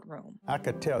the courtroom. I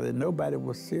could tell that nobody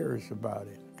was serious about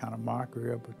it. Kind of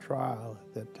mockery of a trial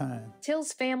at that time.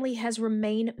 Till's family has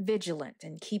remained vigilant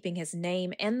in keeping his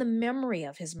name and the memory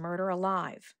of his murder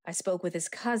alive. I spoke with his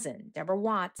cousin, Deborah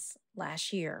Watts,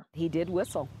 last year. He did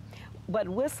whistle, but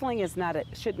whistling is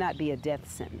should not be a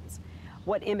death sentence.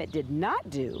 What Emmett did not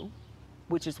do,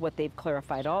 which is what they've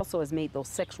clarified also, has made those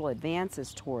sexual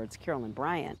advances towards Carolyn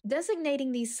Bryant.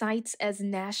 Designating these sites as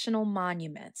national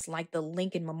monuments, like the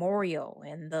Lincoln Memorial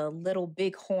and the Little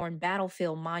Bighorn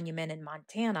Battlefield Monument in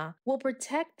Montana, will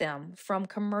protect them from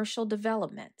commercial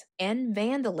development. And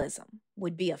vandalism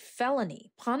would be a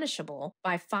felony punishable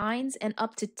by fines and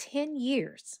up to 10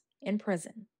 years in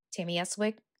prison. Tammy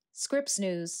Eswick, Scripps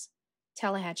News,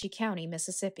 Tallahatchie County,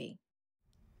 Mississippi.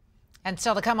 And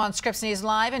still to come on Scripps News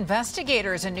Live,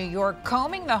 investigators in New York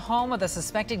combing the home of the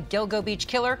suspected Gilgo Beach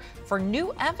killer for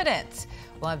new evidence.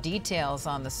 We'll have details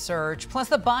on the search, plus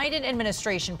the Biden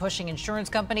administration pushing insurance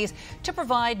companies to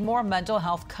provide more mental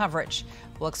health coverage.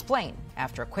 We'll explain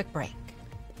after a quick break.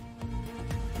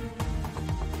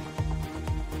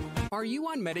 Are you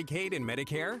on Medicaid and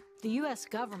Medicare? The U.S.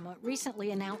 government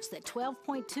recently announced that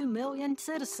 12.2 million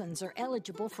citizens are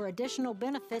eligible for additional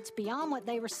benefits beyond what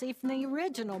they received from the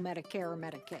original Medicare or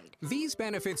Medicaid. These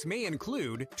benefits may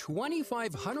include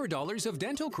 $2,500 of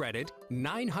dental credit,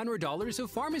 $900 of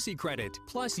pharmacy credit,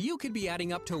 plus you could be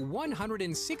adding up to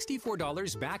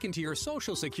 $164 back into your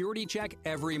Social Security check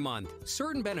every month.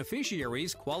 Certain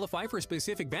beneficiaries qualify for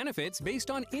specific benefits based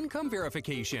on income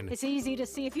verification. It's easy to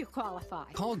see if you qualify.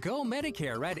 Call Go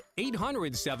Medicare at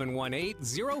 800-718-0414.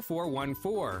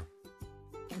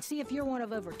 And see if you're one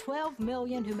of over 12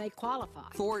 million who may qualify.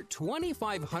 For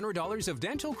 $2,500 of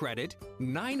dental credit,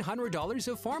 $900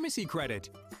 of pharmacy credit.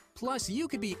 Plus, you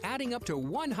could be adding up to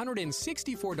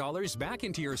 $164 back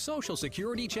into your Social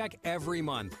Security check every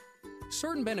month.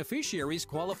 Certain beneficiaries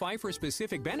qualify for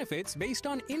specific benefits based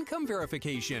on income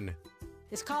verification.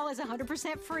 This call is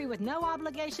 100% free with no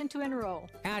obligation to enroll.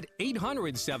 At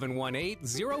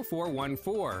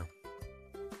 800-718-0414.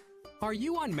 Are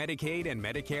you on Medicaid and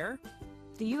Medicare?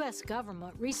 The U.S.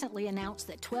 government recently announced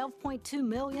that 12.2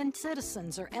 million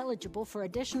citizens are eligible for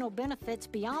additional benefits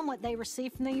beyond what they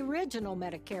received from the original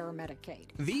Medicare or Medicaid.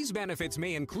 These benefits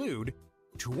may include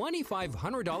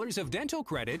 $2,500 of dental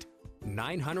credit,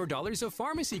 $900 of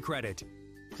pharmacy credit.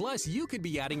 Plus, you could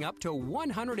be adding up to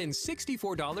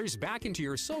 $164 back into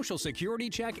your Social Security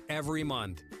check every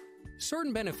month.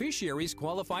 Certain beneficiaries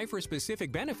qualify for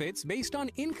specific benefits based on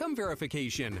income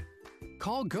verification.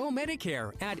 Call Go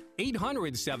Medicare at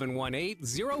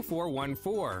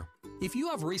 800-718-0414. If you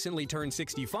have recently turned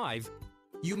 65,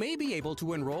 you may be able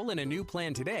to enroll in a new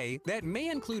plan today that may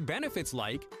include benefits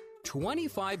like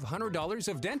 $2,500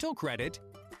 of dental credit,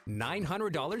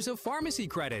 $900 of pharmacy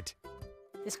credit.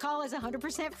 This call is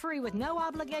 100% free with no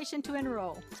obligation to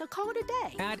enroll. So call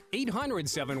today. At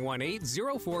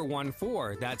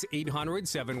 800-718-0414. That's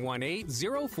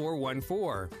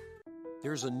 800-718-0414.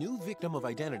 There's a new victim of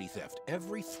identity theft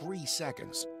every 3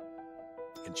 seconds.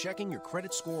 And checking your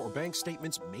credit score or bank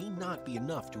statements may not be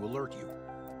enough to alert you.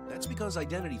 That's because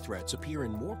identity threats appear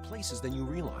in more places than you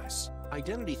realize.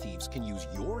 Identity thieves can use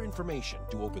your information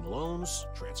to open loans,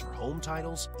 transfer home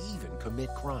titles, even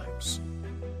commit crimes.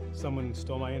 Someone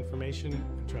stole my information and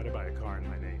tried to buy a car in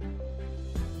my name.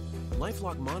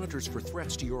 LifeLock monitors for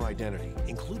threats to your identity,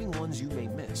 including ones you may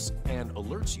miss, and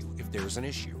alerts you if there's an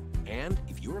issue. And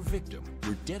if you're a victim,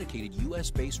 your dedicated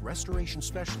U.S.-based restoration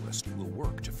specialist will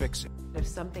work to fix it. If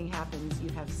something happens, you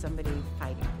have somebody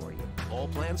fighting for you. All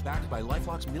plans backed by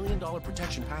LifeLock's $1 Million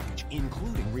Protection Package,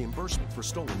 including reimbursement for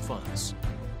stolen funds.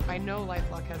 I know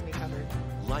LifeLock has me covered.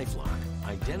 LifeLock,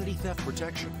 identity theft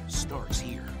protection starts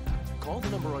here. Call the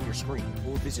number on your screen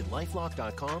or visit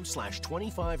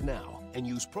lifelock.com/25now and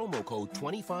use promo code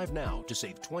 25now to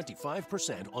save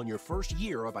 25% on your first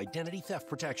year of identity theft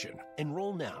protection.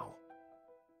 Enroll now.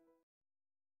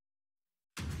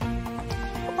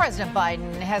 President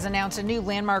Biden has announced a new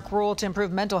landmark rule to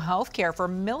improve mental health care for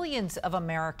millions of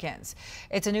Americans.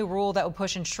 It's a new rule that will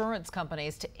push insurance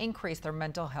companies to increase their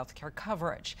mental health care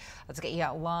coverage. Let's get you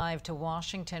out live to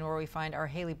Washington, where we find our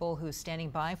Haley Bull, who's standing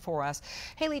by for us.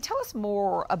 Haley, tell us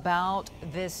more about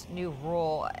this new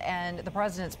rule and the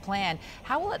president's plan.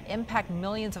 How will it impact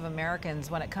millions of Americans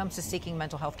when it comes to seeking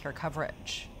mental health care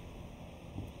coverage?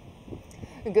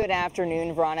 Good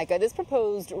afternoon, Veronica. This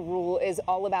proposed rule is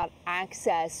all about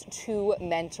access to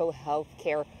mental health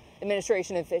care.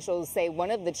 Administration officials say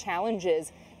one of the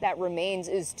challenges that remains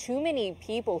is too many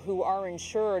people who are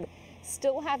insured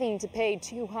still having to pay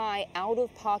too high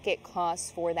out-of-pocket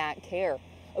costs for that care.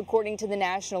 According to the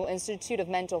National Institute of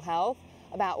Mental Health,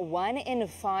 about 1 in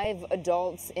 5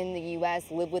 adults in the U.S.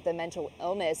 live with a mental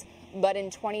illness, but in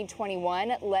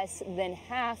 2021, less than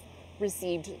half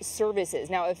received services.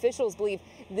 Now, officials believe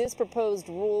this proposed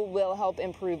rule will help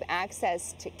improve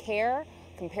access to care,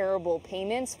 comparable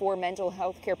payments for mental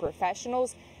health care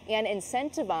professionals, and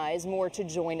incentivize more to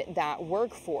join that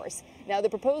workforce. Now, the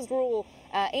proposed rule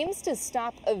aims to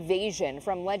stop evasion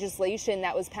from legislation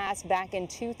that was passed back in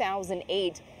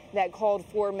 2008 that called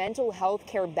for mental health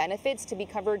care benefits to be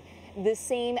covered the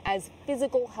same as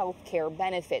physical health care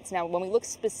benefits. Now, when we look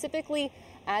specifically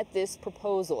at this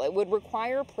proposal, it would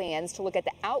require plans to look at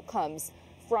the outcomes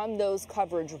from those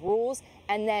coverage rules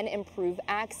and then improve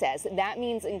access. That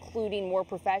means including more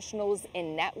professionals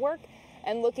in network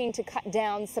and looking to cut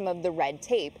down some of the red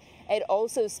tape. It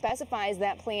also specifies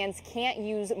that plans can't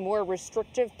use more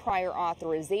restrictive prior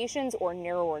authorizations or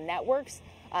narrower networks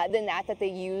than that they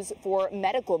use for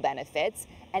medical benefits,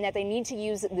 and that they need to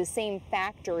use the same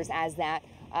factors as that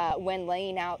when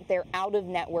laying out their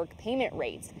out-of-network payment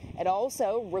rates. It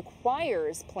also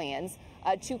requires plans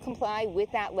to comply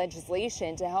with that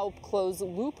legislation to help close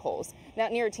loopholes. Now,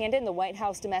 Neera Tandon, the White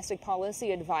House domestic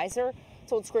policy advisor,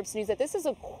 told Scripps News that this is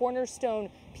a cornerstone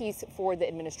piece for the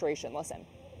administration. Listen.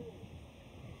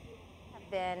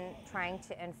 Been trying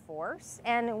to enforce,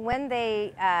 and when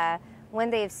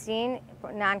they've seen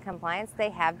non-compliance, they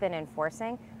have been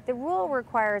enforcing. The rule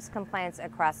requires compliance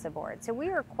across the board, so we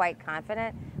are quite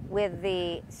confident with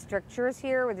the strictures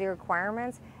here, with the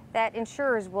requirements, that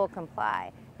insurers will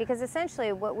comply, because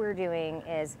essentially what we're doing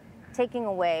is taking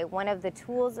away one of the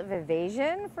tools of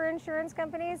evasion for insurance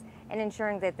companies and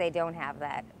ensuring that they don't have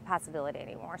that possibility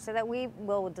anymore, so that we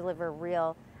will deliver a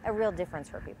real difference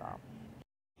for people.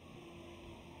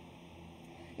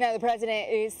 Now, the president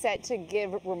is set to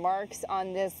give remarks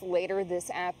on this later this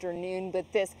afternoon,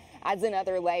 but this adds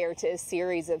another layer to a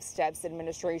series of steps the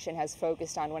administration has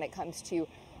focused on when it comes to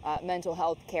mental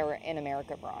health care in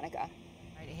America. Veronica. All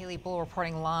right, Haley Bull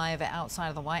reporting live outside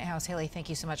of the White House. Haley, thank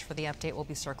you so much for the update. We'll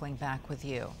be circling back with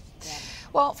you. Yeah.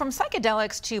 Well, from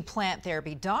psychedelics to plant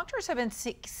therapy, doctors have been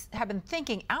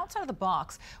thinking outside of the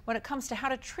box when it comes to how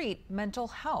to treat mental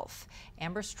health.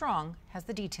 Amber Strong has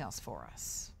the details for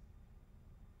us.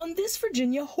 On this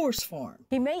Virginia horse farm,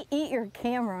 He may eat your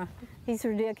camera. He's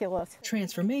ridiculous.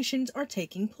 transformations are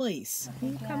taking place.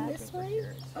 Can you come this way?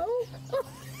 Oh.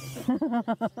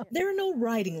 There are no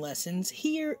riding lessons.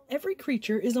 Here, every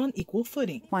creature is on equal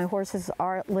footing. My horses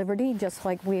are at liberty, just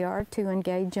like we are, to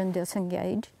engage and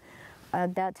disengage.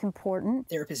 That's important.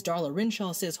 Therapist Darla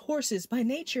Renshaw says horses, by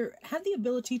nature, have the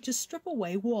ability to strip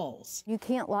away walls. You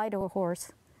can't lie to a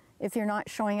horse. If you're not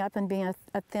showing up and being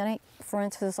authentic, for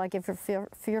instance, like if you're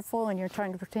fearful and you're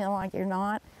trying to pretend like you're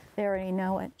not, they already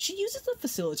know it. She uses the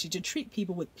facility to treat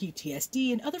people with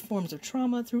PTSD and other forms of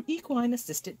trauma through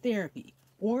equine-assisted therapy,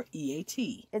 or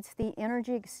EAT. It's the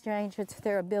energy exchange. It's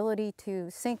their ability to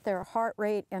sync their heart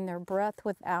rate and their breath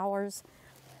with ours,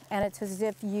 and it's as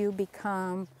if you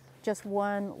become just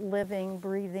one living,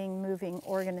 breathing, moving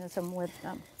organism with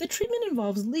them. The treatment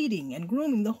involves leading and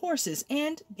grooming the horses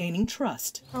and gaining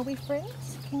trust. Are we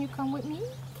friends? Can you come with me?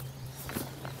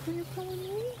 Can you come with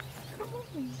me? Come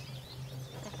on.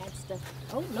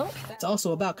 Oh, no. It's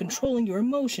also about controlling your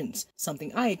emotions,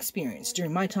 something I experienced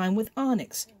during my time with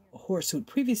Onyx, a horse who'd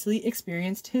previously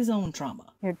experienced his own trauma.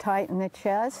 You're tight in the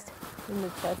chest. In the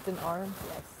chest and arms,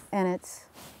 yes. And it's,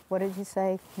 what did you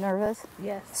say, nervous?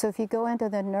 Yes. So if you go into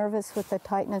the nervous with the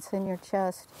tightness in your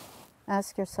chest,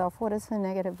 ask yourself, what is the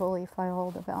negative belief I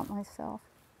hold about myself?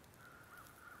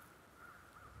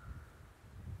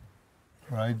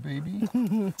 Right, baby?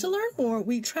 To learn more,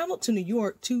 we traveled to New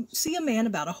York to see a man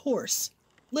about a horse,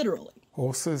 literally.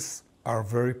 Horses are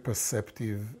very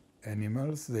perceptive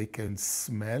animals. They can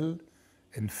smell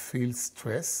and feel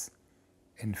stress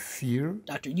and fear.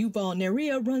 Dr. Yuval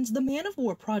Neria runs the Man of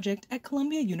War Project at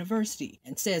Columbia University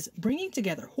and says bringing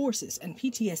together horses and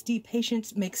PTSD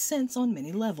patients makes sense on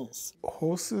many levels.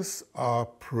 Horses are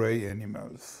prey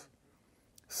animals,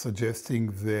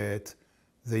 suggesting that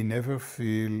they never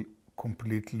feel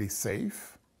completely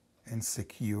safe and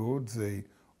secured. They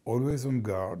always on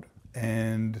guard.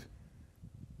 And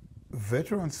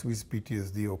veterans with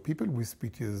PTSD or people with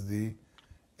PTSD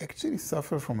actually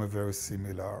suffer from a very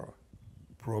similar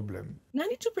problem.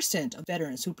 92% of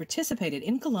veterans who participated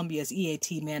in Columbia's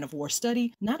EAT Man of War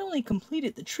study not only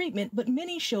completed the treatment, but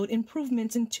many showed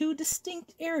improvements in two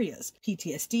distinct areas,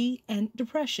 PTSD and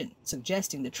depression,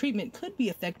 suggesting the treatment could be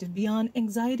effective beyond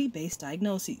anxiety-based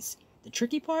diagnoses. The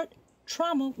tricky part?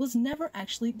 Trauma was never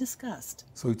actually discussed.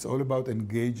 So it's all about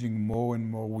engaging more and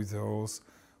more with the horse,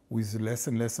 with less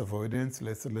and less avoidance,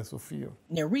 less and less of fear.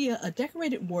 Neria, a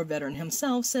decorated war veteran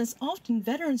himself, says often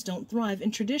veterans don't thrive in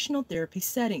traditional therapy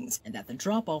settings and that the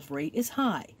drop-off rate is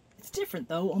high. It's different,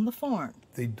 though, on the farm.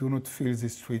 They do not feel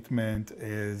this treatment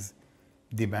as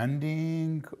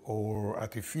demanding or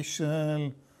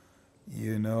artificial,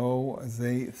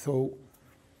 so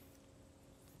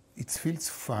it feels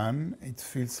fun, it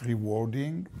feels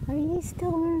rewarding. Are you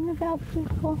still learning about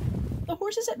people? The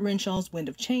horses at Renshaw's Wind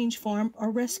of Change farm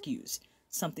are rescues,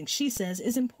 something she says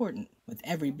is important, with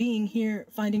every being here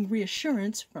finding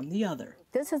reassurance from the other.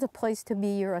 This is a place to be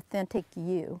your authentic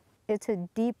you. It's a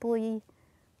deeply,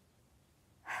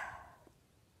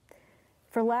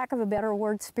 for lack of a better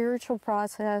word, spiritual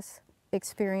process,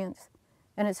 experience,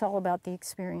 and it's all about the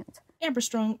experience. Amber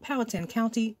Strong, Powhatan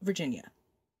County, Virginia.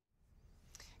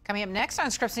 Coming up next on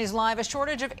Scripps News Live, a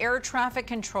shortage of air traffic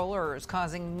controllers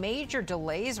causing major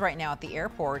delays right now at the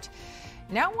airport.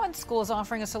 Now one school is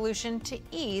offering a solution to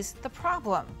ease the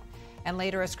problem. And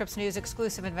later, a Scripps News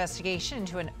exclusive investigation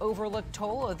into an overlooked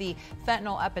toll of the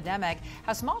fentanyl epidemic,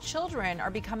 how small children are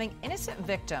becoming innocent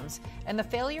victims and the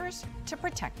failures to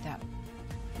protect them.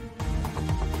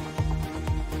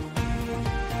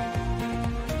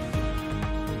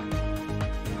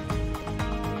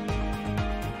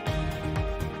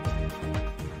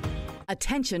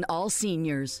 Attention all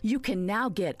seniors. You can now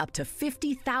get up to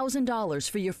 $50,000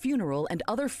 for your funeral and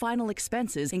other final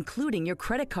expenses, including your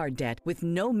credit card debt, with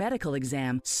no medical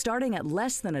exam, starting at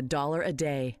less than $1 a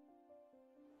day.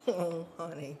 Oh,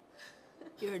 honey,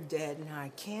 your dad and I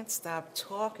can't stop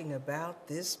talking about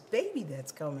this baby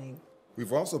that's coming.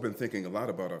 We've also been thinking a lot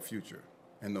about our future,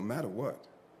 and no matter what,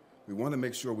 we want to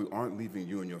make sure we aren't leaving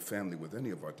you and your family with any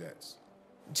of our debts.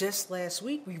 Just last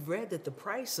week, we read that the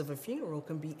price of a funeral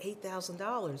can be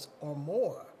 $8,000 or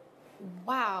more.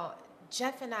 Wow,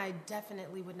 Jeff and I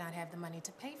definitely would not have the money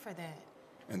to pay for that.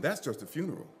 And that's just a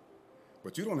funeral.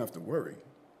 But you don't have to worry.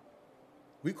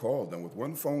 We called, and with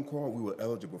one phone call, we were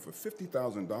eligible for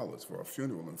 $50,000 for our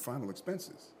funeral and final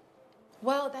expenses.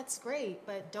 Well, that's great,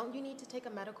 but don't you need to take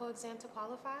a medical exam to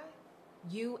qualify?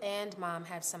 You and Mom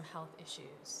have some health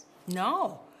issues.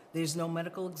 No. There's no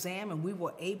medical exam, and we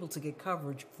were able to get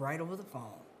coverage right over the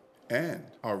phone. And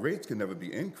our rates can never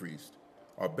be increased,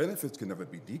 our benefits can never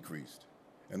be decreased,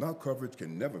 and our coverage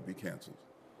can never be canceled.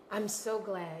 I'm so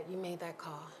glad you made that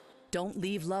call. Don't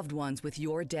leave loved ones with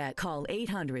your debt. Call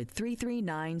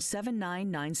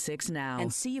 800-339-7996 now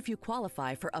and see if you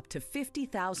qualify for up to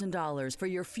 $50,000 for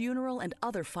your funeral and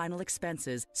other final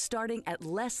expenses, starting at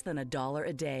less than $1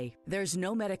 a day. There's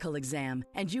no medical exam,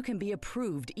 and you can be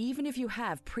approved even if you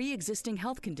have pre-existing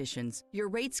health conditions. Your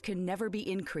rates can never be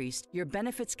increased, your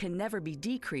benefits can never be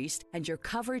decreased, and your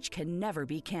coverage can never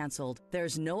be canceled.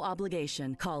 There's no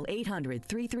obligation. Call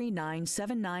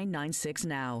 800-339-7996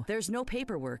 now. There's no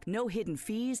paperwork, no hidden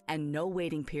fees, and no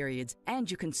waiting periods. And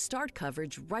you can start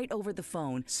coverage right over the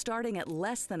phone, starting at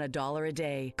less than $1 a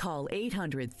day. Call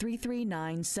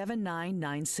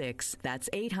 800-339-7996. That's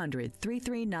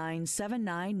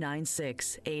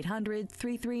 800-339-7996.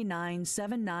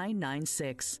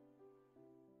 800-339-7996.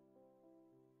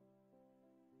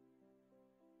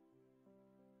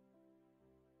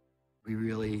 We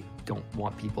really don't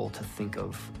want people to think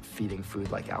of feeding food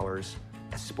like ours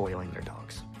as spoiling their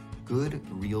dogs. Good,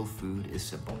 real food is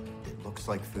simple. It looks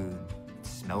like food, it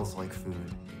smells like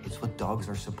food. It's what dogs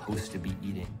are supposed to be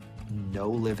eating. No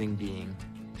living being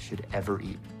should ever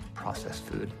eat processed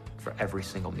food for every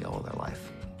single meal of their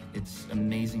life. It's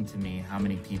amazing to me how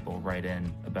many people write in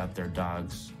about their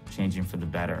dogs changing for the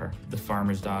better. The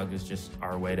farmer's dog is just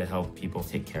our way to help people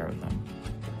take care of them.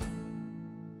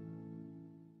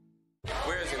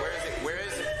 Where is it? Where is it? Where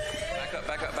is it? Back up,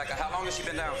 back up, back up. How long has she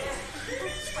been down?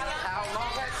 How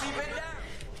long has she been down?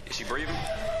 Is she breathing?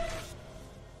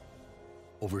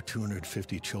 Over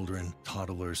 250 children,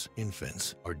 toddlers,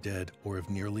 infants are dead or have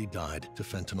nearly died to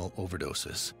fentanyl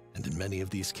overdoses. And in many of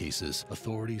these cases,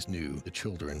 authorities knew the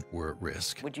children were at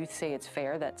risk. Would you say it's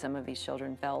fair that some of these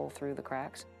children fell through the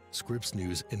cracks? Scripps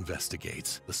News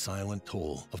investigates the silent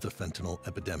toll of the fentanyl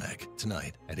epidemic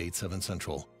tonight at 8/7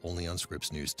 Central, only on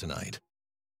Scripps News Tonight.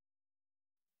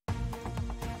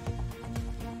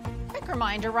 Quick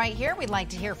reminder right here, we'd like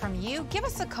to hear from you. Give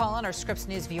us a call on our Scripps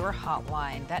News viewer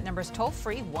hotline. That number is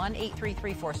toll-free,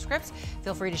 1-833-4-SCRIPPS.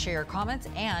 Feel free to share your comments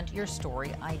and your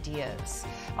story ideas.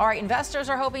 All right, investors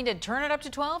are hoping to turn it up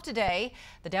to 12 today.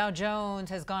 The Dow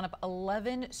Jones has gone up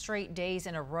 11 straight days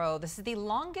in a row. This is the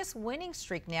longest winning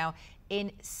streak now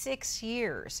in 6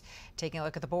 years. Taking a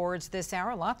look at the boards this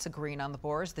hour, lots of green on the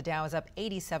boards. The Dow is up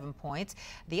 87 points.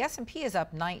 The S&P is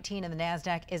up 19 and the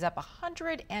NASDAQ is up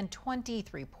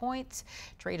 123 points.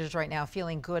 Traders right now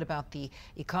feeling good about the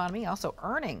economy, also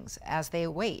earnings as they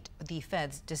await the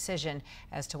Fed's decision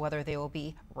as to whether they will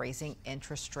be raising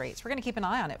interest rates. We're going to keep an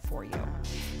eye on it for you.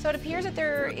 So it appears that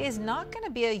there is not going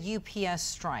to be a UPS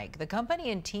strike. The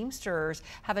company and Teamsters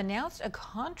have announced a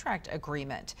contract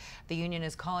agreement. The union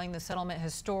is calling the settlement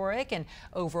historic and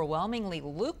overwhelmingly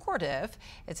lucrative.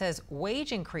 It says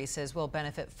wage increases will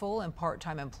benefit full and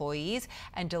part-time employees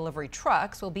and delivery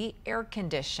trucks will be air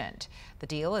conditioned. The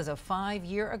deal is a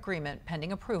 5-year agreement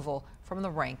pending approval from the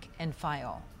rank and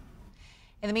file.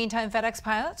 In the meantime, FedEx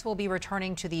pilots will be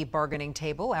returning to the bargaining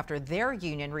table after their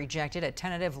union rejected a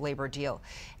tentative labor deal.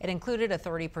 It included a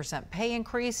 30% pay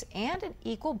increase and an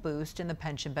equal boost in the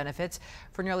pension benefits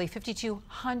for nearly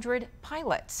 5,200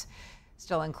 pilots.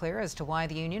 Still unclear as to why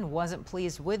the union wasn't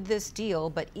pleased with this deal,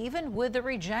 but even with the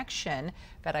rejection,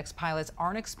 FedEx pilots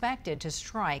aren't expected to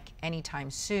strike anytime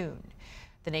soon.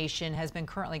 The nation has been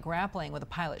currently grappling with a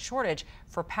pilot shortage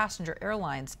for passenger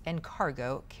airlines and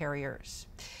cargo carriers.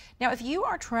 Now, if you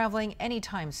are traveling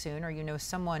anytime soon or you know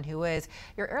someone who is,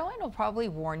 your airline will probably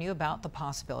warn you about the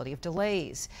possibility of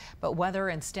delays. But weather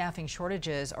and staffing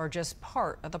shortages are just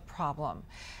part of the problem.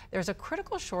 There's a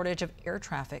critical shortage of air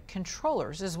traffic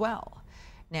controllers as well.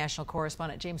 National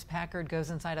correspondent James Packard goes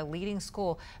inside a leading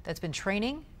school that's been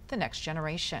training the next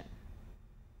generation.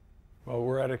 Well,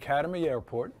 we're at Academy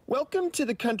Airport. Welcome to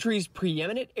the country's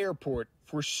preeminent airport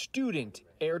for student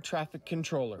air traffic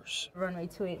controllers. Runway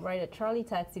 28 right at Charlie,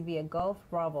 taxi via Gulf,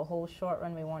 Bravo, hold short,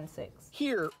 runway 16.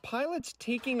 Here, pilots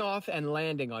taking off and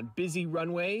landing on busy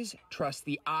runways trust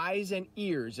the eyes and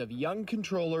ears of young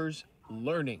controllers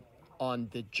learning on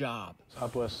the job.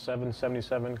 Southwest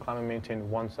 777, climb and maintain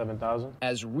 17,000.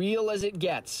 As real as it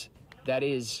gets, that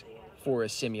is, for a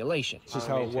simulation. This is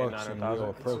how it works in real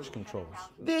approach controls.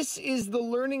 This is the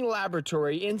learning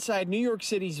laboratory inside New York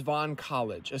City's Vaughn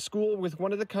College, a school with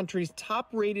one of the country's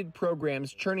top-rated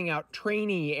programs churning out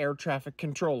trainee air traffic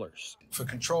controllers. If a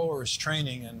controller is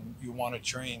training and you want to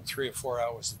train 3 or 4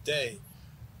 hours a day,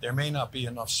 there may not be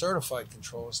enough certified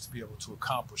controllers to be able to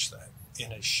accomplish that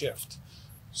in a shift.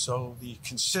 So the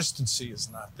consistency is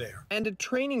not there. And a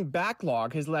training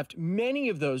backlog has left many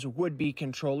of those would-be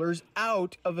controllers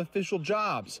out of official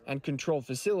jobs and control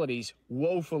facilities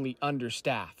woefully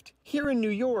understaffed. Here in New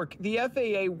York, the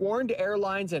FAA warned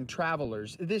airlines and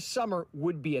travelers this summer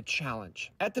would be a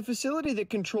challenge. At the facility that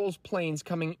controls planes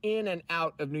coming in and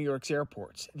out of New York's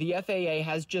airports, the FAA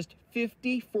has just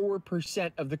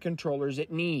 54% of the controllers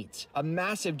it needs. A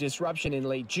massive disruption in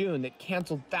late June that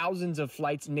canceled thousands of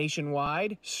flights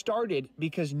nationwide started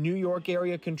because New York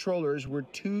area controllers were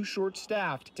too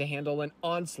short-staffed to handle an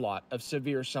onslaught of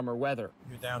severe summer weather.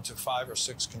 You're down to 5 or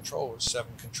 6 controllers,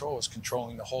 7 controllers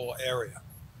controlling the whole area,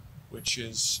 which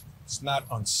is it's not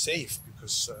unsafe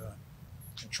because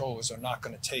controllers are not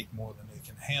going to take more than they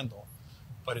can handle,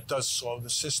 but it does slow the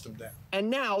system down. And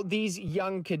now these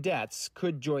young cadets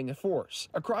could join the force.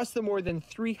 Across the more than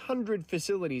 300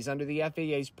 facilities under the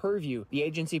FAA's purview, the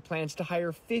agency plans to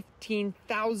hire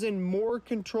 15,000 more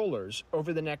controllers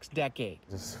over the next decade.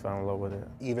 Just fell in love with it.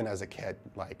 Even as a kid,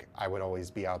 I would always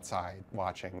be outside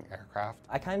watching aircraft.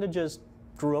 I kind of just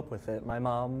grew up with it. My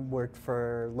mom worked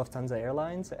for Lufthansa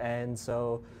Airlines, and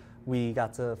so we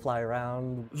got to fly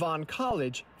around. Vaughn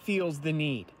College feels the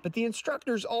need, but the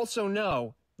instructors also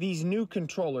know these new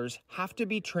controllers have to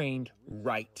be trained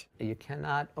right. You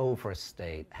cannot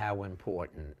overstate how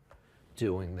important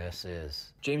doing this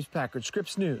is. James Packard,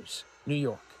 Scripps News, New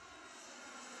York.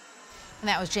 And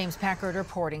that was James Packard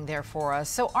reporting there for us.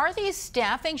 So are these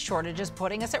staffing shortages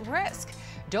putting us at risk?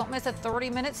 Don't miss a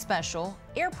 30-minute special,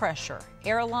 Air Pressure,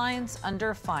 Airlines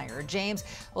Under Fire. James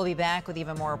will be back with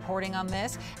even more reporting on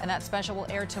this, and that special will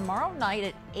air tomorrow night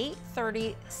at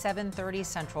 8:30, 7:30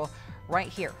 Central, right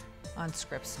here on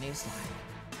Scripps News Live.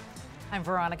 I'm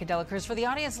Veronica Cruz. For the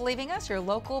audience leaving us, your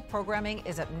local programming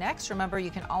is up next. Remember, you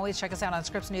can always check us out on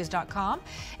scripsnews.com.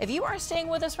 If you are staying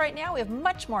with us right now, we have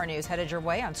much more news headed your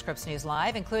way on Scripps News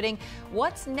Live, including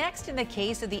what's next in the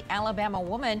case of the Alabama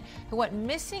woman who went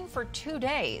missing for 2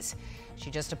 days. She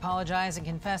just apologized and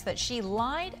confessed that she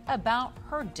lied about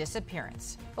her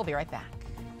disappearance. We'll be right back.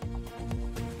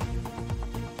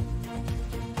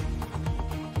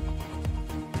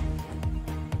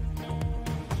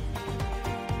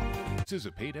 This is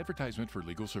a paid advertisement for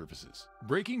legal services.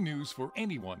 Breaking news for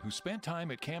anyone who spent time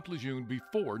at Camp Lejeune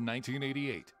before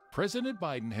 1988. President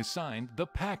Biden has signed the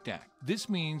PACT Act. This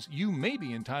means you may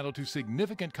be entitled to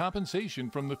significant compensation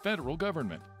from the federal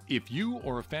government. If you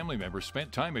or a family member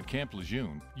spent time at Camp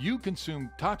Lejeune, you consumed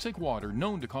toxic water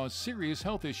known to cause serious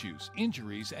health issues,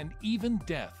 injuries, and even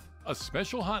death. A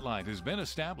special hotline has been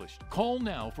established. Call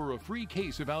now for a free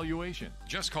case evaluation.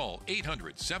 Just call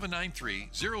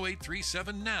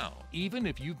 800-793-0837 now. Even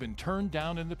if you've been turned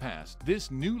down in the past, this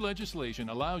new legislation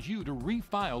allows you to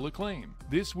refile a claim.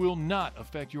 This will not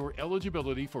affect your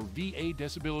eligibility for VA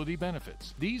disability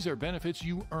benefits. These are benefits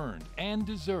you earned and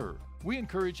deserve. We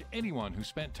encourage anyone who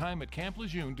spent time at Camp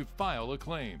Lejeune to file a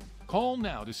claim. Call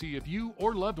now to see if you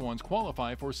or loved ones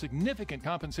qualify for significant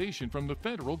compensation from the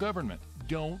federal government.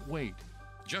 Don't wait.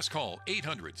 Just call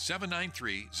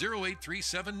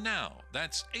 800-793-0837 now.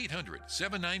 That's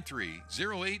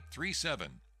 800-793-0837.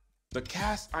 The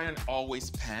cast iron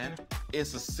always pan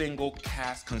is a single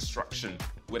cast construction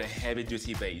with a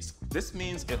heavy-duty base. This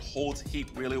means it holds heat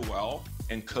really well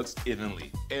and cooks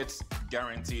evenly. It's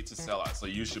guaranteed to sell out, so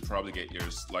you should probably get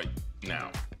yours now.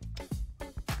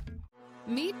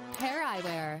 Meet Pair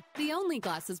Eyewear, the only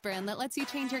glasses brand that lets you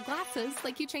change your glasses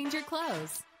like you change your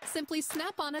clothes. Simply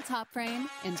snap on a top frame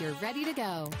and you're ready to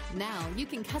go. Now you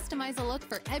can customize a look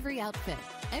for every outfit,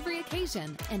 every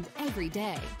occasion, and every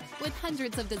day. With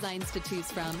hundreds of designs to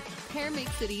choose from, Pair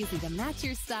makes it easy to match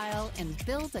your style and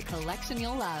build a collection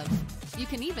you'll love. You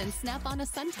can even snap on a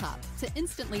sun top to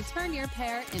instantly turn your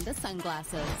pair into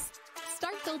sunglasses.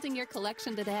 Start building your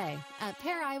collection today at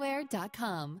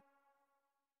paireyewear.com.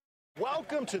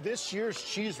 Welcome to this year's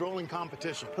cheese rolling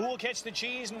competition. Who will catch the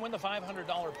cheese and win the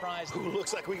 $500 prize? Ooh,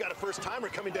 looks like we got a first-timer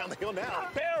coming down the hill now.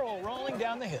 A barrel rolling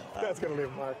down the hill. That's going to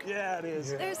leave a mark. Yeah, it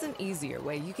is. There's an easier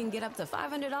way you can get up to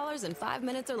 $500 in 5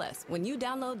 minutes or less when you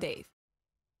download Dave.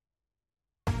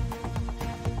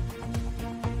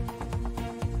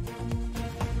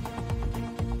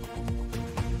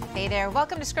 Hey there,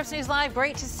 welcome to Scripps News Live.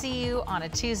 Great to see you on a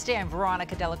Tuesday. I'm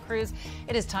Veronica Cruz.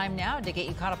 It is time now to get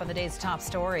you caught up on the day's top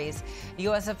stories.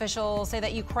 U.S. officials say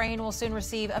that Ukraine will soon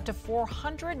receive up to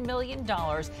 $400 million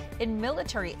in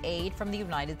military aid from the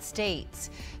United States.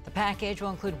 The package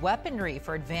will include weaponry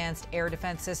for advanced air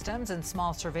defense systems and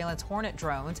small surveillance Hornet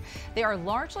drones. They are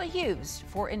largely used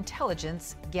for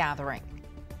intelligence gathering.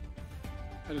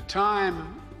 At a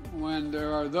time when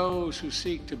there are those who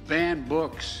seek to ban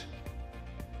books,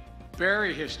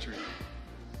 bury history,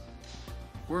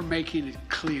 we're making it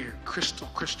clear, crystal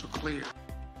clear.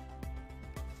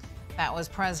 That was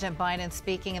President Biden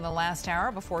speaking in the last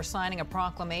hour before signing a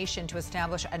proclamation to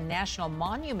establish a national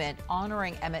monument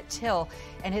honoring Emmett Till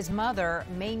and his mother,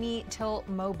 Mamie Till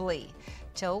Mobley.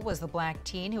 Till was the black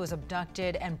teen who was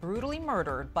abducted and brutally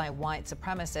murdered by white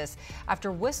supremacists after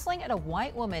whistling at a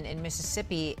white woman in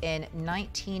Mississippi in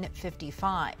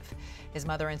 1955. His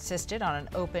mother insisted on an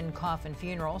open coffin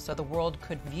funeral so the world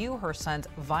could view her son's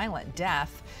violent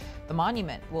death. The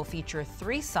monument will feature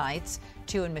 3 sites,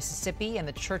 2 in Mississippi and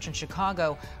the church in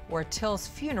Chicago where Till's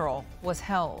funeral was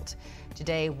held.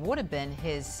 Today would have been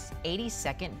his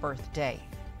 82nd birthday.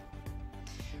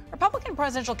 Republican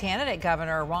presidential candidate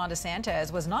Governor Ron DeSantis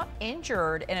was not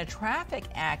injured in a traffic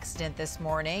accident this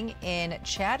morning in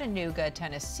Chattanooga,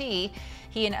 Tennessee.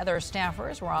 He and other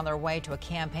staffers were on their way to a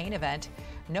campaign event.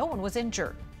 No one was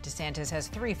injured. DeSantis has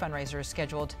 3 fundraisers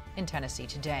scheduled in Tennessee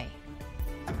today.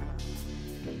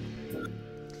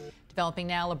 Developing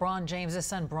now, LeBron James'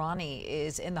 son Bronny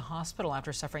is in the hospital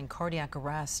after suffering cardiac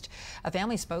arrest. A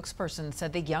family spokesperson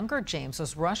said the younger James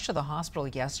was rushed to the hospital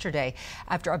yesterday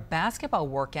after a basketball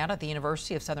workout at the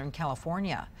University of Southern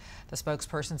California. The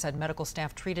spokesperson said medical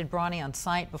staff treated Bronny on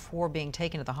site before being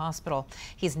taken to the hospital.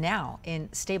 He's now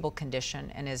in stable condition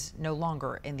and is no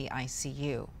longer in the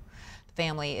ICU.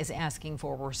 Family is asking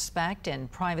for respect and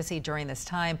privacy during this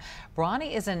time.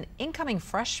 Bronny is an incoming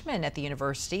freshman at the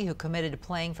university who committed to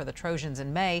playing for the Trojans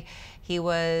in May. He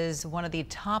was one of the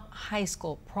top high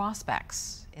school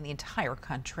prospects in the entire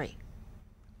country.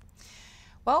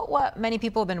 Well, what many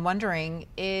people have been wondering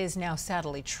is now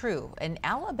sadly true. An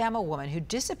Alabama woman who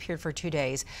disappeared for 2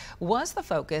 days was the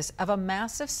focus of a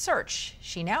massive search.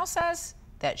 She now says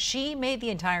that she made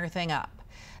the entire thing up.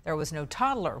 There was no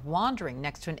toddler wandering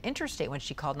next to an interstate when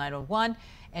she called 911,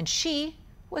 and she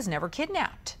was never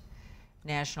kidnapped.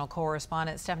 National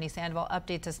correspondent Stephanie Sandoval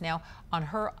updates us now on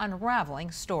her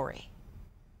unraveling story.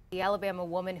 The Alabama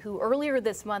woman who earlier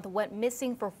this month went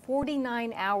missing for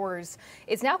 49 hours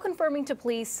is now confirming to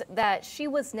police that she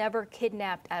was never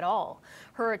kidnapped at all.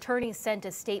 Her attorney sent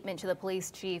a statement to the police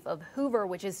chief of Hoover,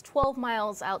 which is 12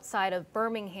 miles outside of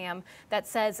Birmingham, that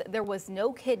says there was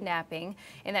no kidnapping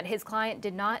and that his client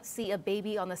did not see a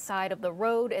baby on the side of the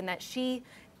road and that she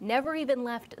never even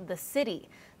left the city.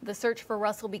 The search for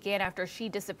Russell began after she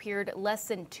disappeared less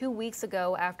than 2 weeks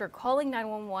ago after calling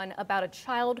 911 about a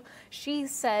child she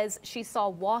says she saw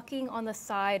walking on the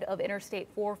side of Interstate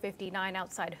 459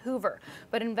 outside Hoover.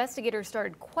 But investigators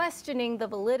started questioning the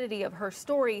validity of her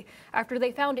story after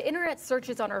they found internet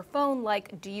searches on her phone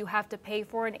like, "Do you have to pay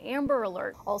for an Amber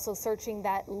Alert?" Also searching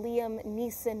that Liam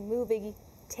Neeson movie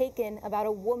Taken about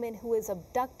a woman who was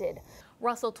abducted.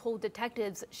 Russell told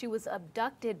detectives she was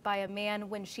abducted by a man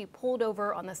when she pulled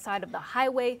over on the side of the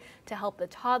highway to help the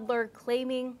toddler,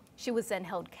 claiming she was then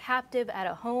held captive at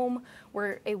a home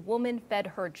where a woman fed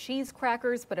her cheese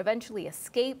crackers but eventually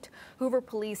escaped. Hoover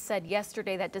police said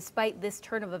yesterday that despite this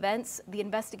turn of events, the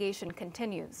investigation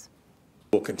continues.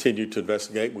 We'll continue to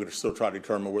investigate. We're still trying to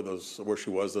determine where she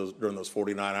was during those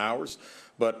 49 hours.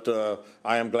 But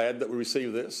I am glad that we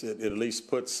received this. It at least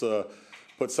puts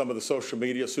some of the social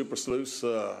media super sleuths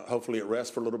hopefully at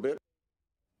rest for a little bit.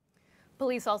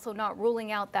 Police also not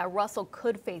ruling out that Russell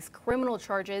could face criminal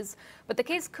charges, but the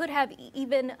case could have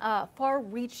even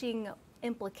far-reaching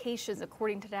implications,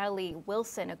 according to Natalie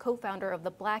Wilson, a co-founder of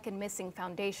the Black and Missing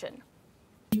Foundation.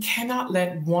 We cannot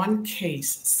let one case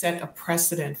set a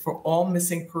precedent for all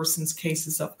missing persons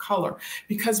cases of color,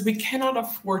 because we cannot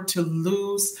afford to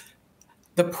lose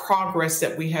the progress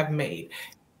that we have made.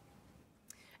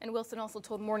 And Wilson also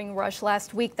told Morning Rush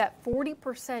last week that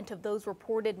 40% of those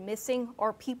reported missing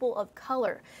are people of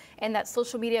color, and that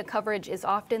social media coverage is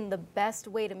often the best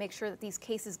way to make sure that these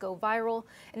cases go viral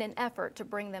in an effort to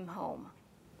bring them home.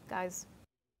 Guys.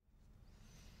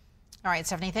 All right,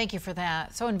 Stephanie, thank you for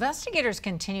that. So investigators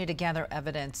continue to gather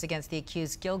evidence against the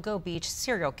accused Gilgo Beach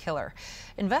serial killer.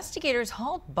 Investigators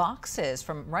hauled boxes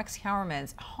from Rex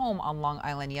Hauermann's home on Long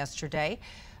Island yesterday.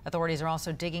 Authorities are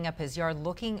also digging up his yard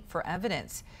looking for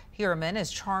evidence. Hauermann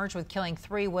is charged with killing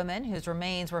 3 women whose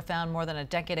remains were found more than a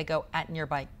decade ago at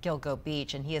nearby Gilgo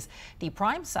Beach, and he is the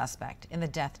prime suspect in the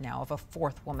death now of a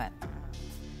 4th woman.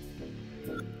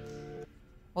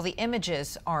 Well, the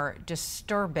images are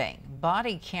disturbing.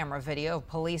 Body camera video of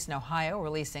police in Ohio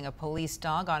releasing a police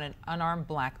dog on an unarmed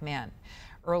black man.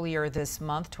 Earlier this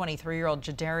month, 23-year-old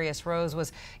Jadarius Rose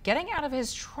was getting out of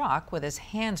his truck with his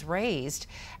hands raised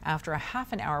after a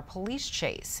half-an-hour police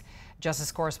chase.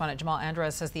 Justice correspondent Jamal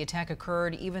Andres says the attack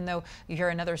occurred even though you hear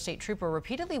another state trooper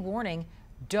repeatedly warning,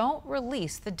 don't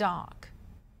release the dog.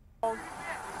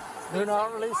 Do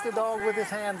not release the dog with his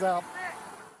hands up.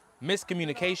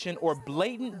 Miscommunication or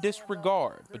blatant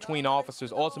disregard between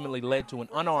officers ultimately led to an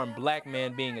unarmed black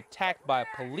man being attacked by a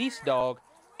police dog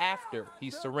after he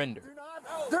surrendered.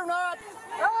 Do not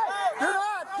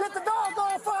get the dog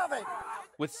off of it.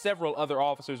 With several other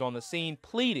officers on the scene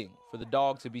pleading for the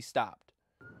dog to be stopped.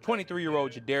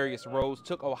 23-year-old Jadarius Rose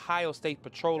took Ohio State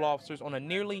Patrol officers on a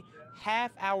nearly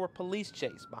half-hour police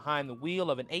chase behind the wheel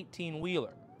of an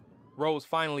 18-wheeler. Rose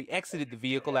finally exited the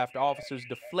vehicle after officers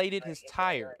deflated his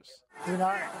tires. Do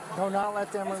not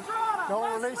let them,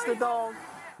 don't release the dog.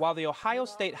 While the Ohio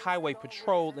State Highway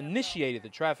Patrol initiated the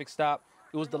traffic stop,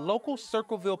 it was the local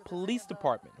Circleville Police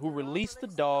Department who released the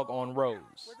dog on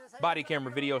Rose. Body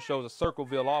camera video shows a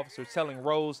Circleville officer telling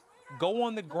Rose, go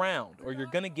on the ground or you're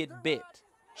gonna get bit.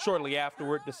 Shortly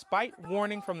afterward, despite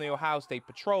warning from the Ohio State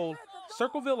Patrol,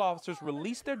 Circleville officers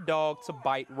released their dog to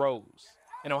bite Rose.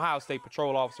 An Ohio State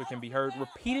Patrol officer can be heard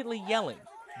repeatedly yelling,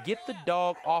 get the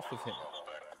dog off of him.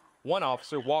 One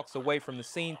officer walks away from the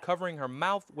scene covering her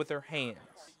mouth with her hands.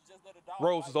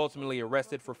 Rose was ultimately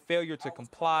arrested for failure to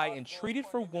comply and treated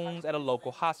for wounds at a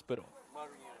local hospital.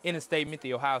 In a statement,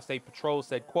 the Ohio State Patrol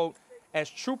said, quote, as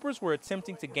troopers were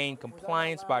attempting to gain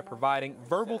compliance by providing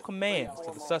verbal commands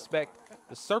to the suspect,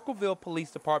 the Circleville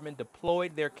Police Department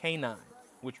deployed their canine,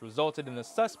 which resulted in the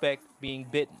suspect being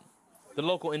bitten. The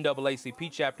local NAACP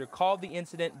chapter called the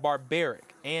incident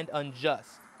barbaric and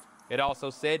unjust. It also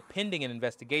said, pending an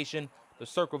investigation, the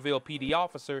Circleville PD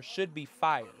officer should be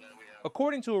fired.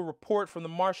 According to a report from the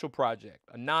Marshall Project,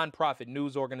 a nonprofit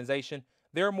news organization,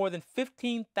 there are more than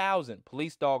 15,000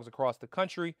 police dogs across the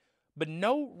country, but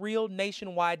no real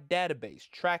nationwide database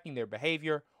tracking their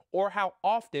behavior or how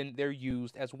often they're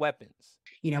used as weapons.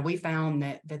 You know, we found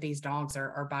that these dogs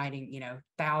are biting,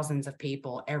 thousands of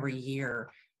people every year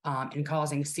and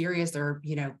causing serious or,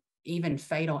 even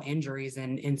fatal injuries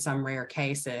in some rare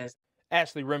cases.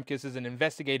 Ashley Remkes is an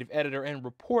investigative editor and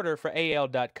reporter for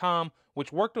AL.com,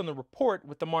 which worked on the report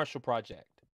with the Marshall Project.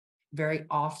 Very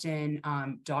often,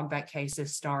 dog bite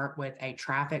cases start with a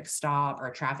traffic stop or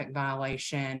a traffic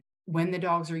violation. When the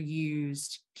dogs are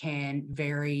used can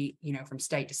vary, from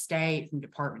state to state, from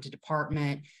department to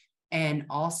department, and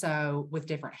also with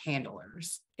different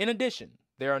handlers. In addition,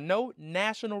 there are no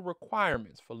national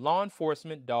requirements for law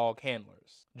enforcement dog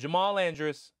handlers. Jamal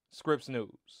Andres, Scripps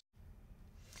News.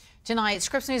 Tonight,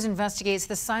 Scripps News investigates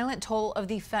the silent toll of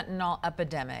the fentanyl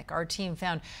epidemic. Our team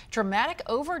found dramatic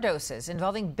overdoses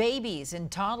involving babies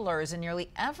and toddlers in nearly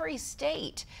every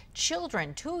state.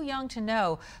 Children too young to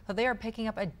know that they are picking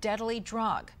up a deadly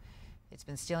drug. It's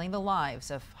been stealing the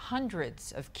lives of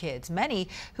hundreds of kids, many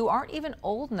who aren't even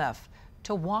old enough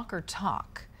to walk or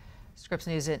talk. Scripps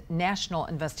News national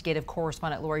investigative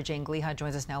correspondent Lori Jane Gliha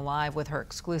joins us now live with her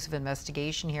exclusive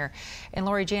investigation here. And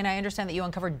Lori Jane, I understand that you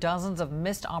uncovered dozens of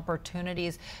missed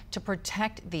opportunities to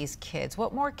protect these kids.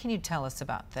 What more can you tell us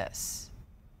about this?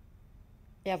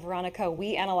 Yeah, Veronica,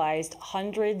 we analyzed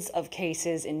hundreds of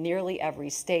cases in nearly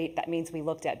every state. That means we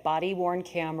looked at body-worn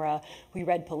camera, we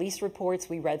read police reports,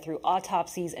 we read through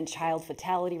autopsies and child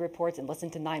fatality reports and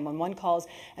listened to 911 calls,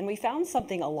 and we found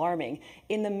something alarming.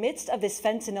 In the midst of this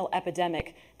fentanyl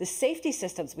epidemic, the safety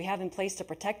systems we have in place to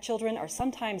protect children are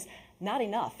sometimes not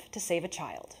enough to save a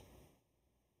child.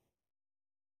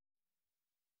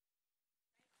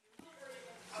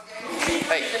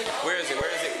 Hey, where is it?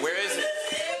 Where is it? Where is it?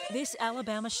 This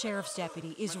Alabama sheriff's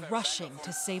deputy is rushing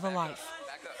to save a life.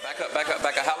 Back up, back up,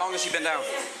 back up. How long has she been down?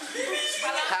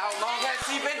 How long has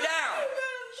she been down?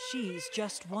 She's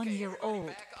just 1 year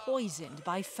old, poisoned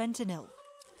by fentanyl.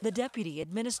 The deputy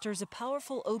administers a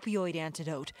powerful opioid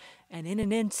antidote, and in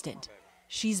an instant,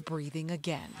 she's breathing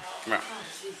again. Come here.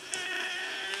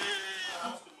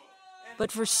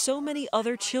 But for so many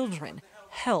other children,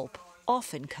 help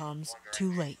often comes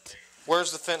too late.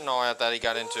 Where's the fentanyl at that he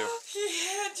got into? He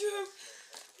had to.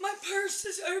 My purse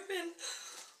is open.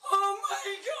 Oh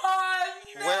my God!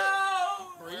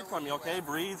 No! Breathe for me, okay?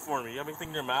 Breathe for me. You have anything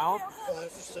in your mouth?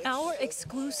 Our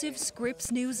exclusive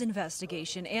Scripps News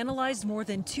investigation analyzed more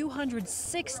than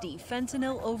 260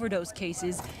 fentanyl overdose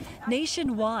cases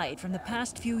nationwide from the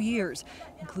past few years,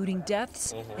 including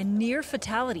deaths and near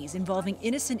fatalities involving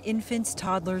innocent infants,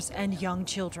 toddlers, and young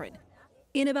children.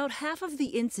 In about half of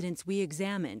the incidents we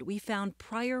examined, we found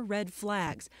prior red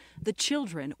flags. The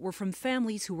children were from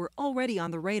families who were already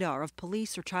on the radar of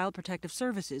police or child protective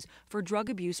services for drug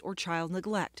abuse or child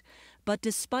neglect. But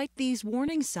despite these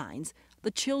warning signs,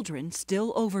 the children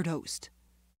still overdosed.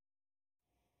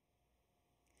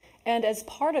 And as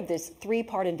part of this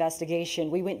three-part investigation,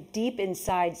 we went deep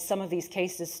inside some of these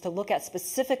cases to look at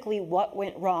specifically what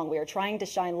went wrong. We are trying to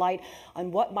shine light on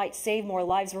what might save more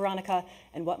lives, Veronica,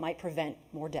 and what might prevent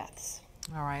more deaths.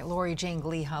 All right, Lori Jane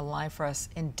Gliha live for us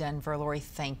in Denver. Lori,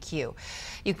 thank you.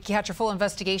 You can catch a full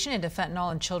investigation into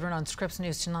fentanyl in children on Scripps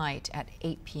News tonight at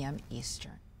 8 p.m.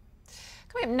 Eastern.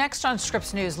 Coming up next on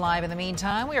Scripps News Live, in the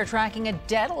meantime, we are tracking a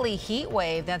deadly heat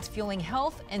wave that's fueling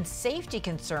health and safety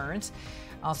concerns.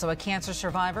 Also, a cancer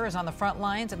survivor is on the front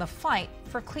lines in the fight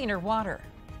for cleaner water.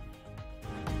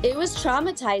 It was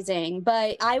traumatizing,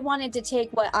 but I wanted to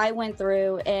take what I went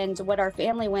through and what our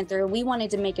family went through. We wanted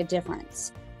to make a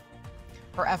difference.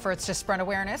 Her efforts to spread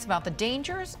awareness about the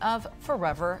dangers of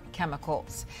forever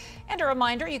chemicals. And a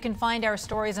reminder, you can find our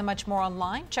stories and much more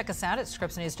online. Check us out at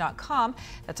scripsnews.com.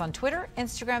 That's on Twitter,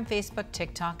 Instagram, Facebook,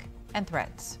 TikTok, and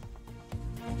Threads.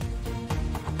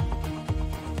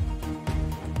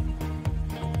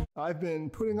 I've been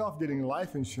putting off getting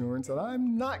life insurance, and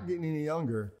I'm not getting any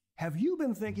younger. Have you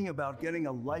been thinking about getting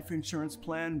a life insurance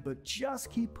plan but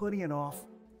just keep putting it off?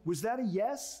 Was that a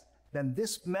yes? Then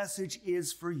this message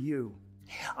is for you.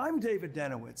 I'm David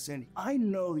Denowitz, and I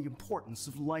know the importance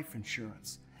of life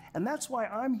insurance. And that's why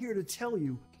I'm here to tell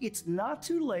you it's not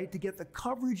too late to get the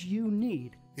coverage you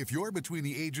need. If you're between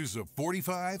the ages of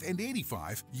 45 and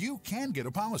 85, you can get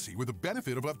a policy with a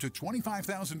benefit of up to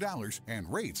 $25,000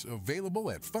 and rates available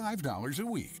at $5 a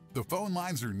week. The phone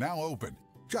lines are now open.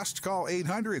 Just call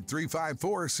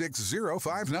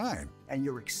 800-354-6059. And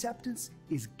your acceptance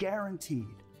is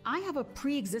guaranteed. I have a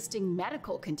pre-existing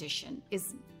medical condition.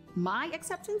 Is my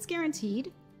acceptance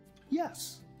guaranteed?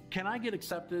 Yes. Can I get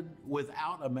accepted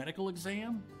without a medical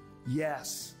exam?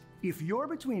 Yes. If you're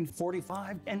between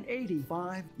 45 and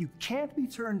 85, you can't be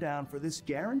turned down for this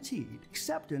guaranteed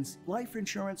acceptance life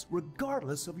insurance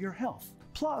regardless of your health.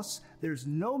 Plus, there's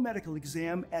no medical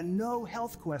exam and no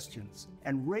health questions.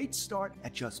 And rates start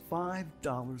at just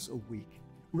 $5 a week.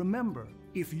 Remember,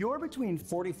 if you're between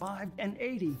 45 and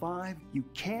 85, you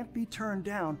can't be turned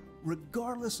down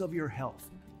regardless of your health.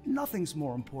 Nothing's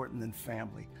more important than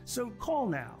family. So call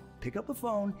now, pick up the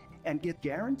phone, and get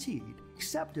guaranteed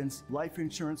acceptance life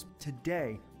insurance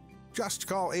today. Just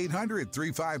call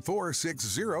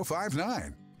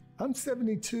 800-354-6059. I'm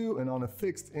 72 and on a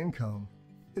fixed income.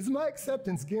 Is my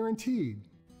acceptance guaranteed?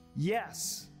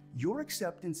 Yes, your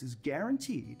acceptance is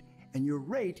guaranteed and your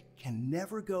rate can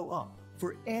never go up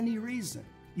for any reason.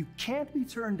 You can't be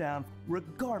turned down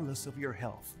regardless of your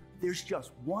health. There's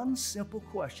just one simple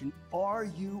question. Are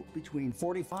you between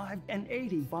 45 and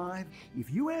 85?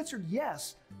 If you answered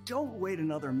yes, don't wait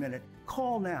another minute.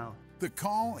 Call now. The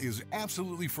call is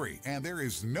absolutely free and there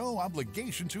is no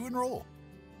obligation to enroll.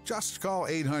 Just call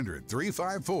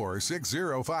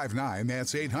 800-354-6059.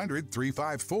 That's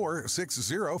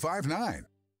 800-354-6059.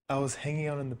 I was hanging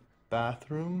out in the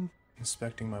bathroom,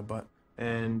 inspecting my butt,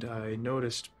 and I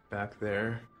noticed back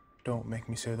there, don't make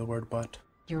me say the word butt.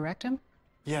 Your rectum?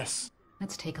 Yes.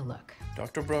 Let's take a look.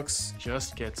 Dr. Brooks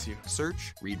just gets you.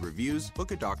 Search, read reviews, book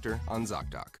a doctor on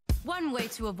ZocDoc. One way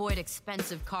to avoid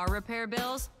expensive car repair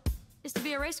bills is to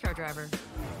be a race car driver.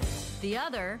 The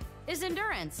other is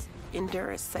Endurance.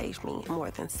 Endurance saved me more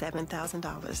than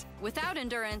 $7,000. Without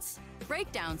Endurance,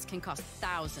 breakdowns can cost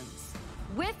thousands.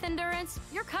 With Endurance,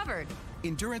 you're covered.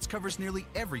 Endurance covers nearly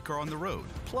every car on the road.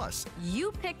 Plus,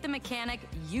 you pick the mechanic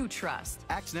you trust.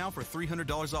 Act now for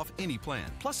 $300 off any plan,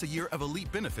 plus a year of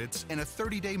elite benefits and a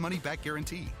 30-day money-back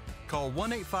guarantee. Call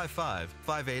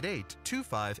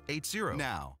 1-855-588-2580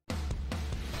 now.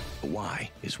 The why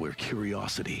is where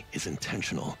curiosity is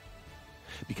intentional.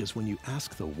 Because when you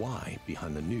ask the why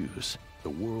behind the news, the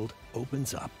world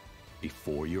opens up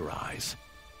before your eyes.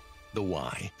 The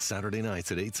Why, Saturday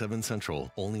nights at 8, 7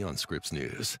 Central, only on Scripps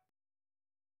News.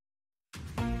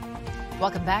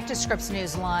 Welcome back to Scripps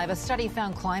News Live. A study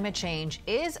found climate change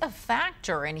is a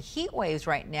factor in heat waves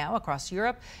right now across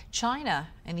Europe, China,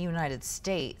 and the United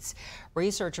States.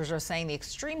 Researchers are saying the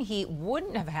extreme heat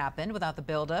wouldn't have happened without the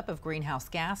buildup of greenhouse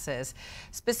gases,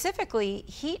 specifically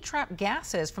heat-trapped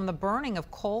gases from the burning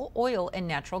of coal, oil, and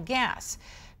natural gas.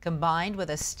 Combined with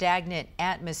a stagnant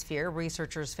atmosphere,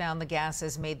 researchers found the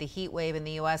gases made the heat wave in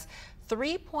the U.S.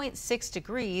 3.6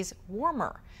 degrees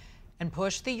warmer and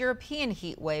pushed the European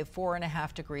heat wave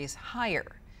 4.5 degrees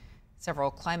higher.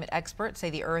 Several climate experts say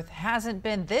the Earth hasn't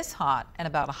been this hot in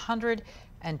about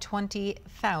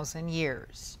 120,000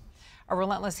 years. A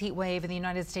relentless heat wave in the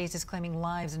United States is claiming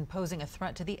lives and posing a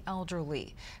threat to the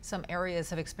elderly. Some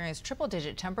areas have experienced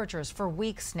triple-digit temperatures for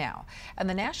weeks now, and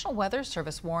the National Weather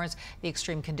Service warns the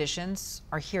extreme conditions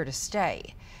are here to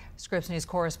stay. Scripps News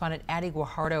correspondent Addie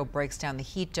Guajardo breaks down the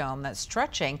heat dome that's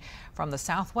stretching from the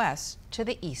southwest to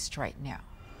the east right now.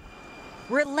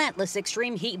 Relentless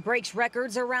extreme heat breaks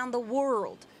records around the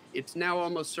world. It's now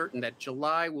almost certain that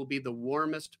July will be the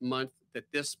warmest month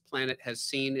that this planet has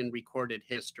seen in recorded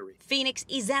history. Phoenix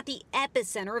is at the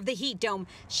epicenter of the heat dome,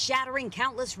 shattering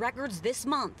countless records this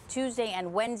month. Tuesday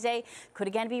and Wednesday could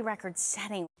again be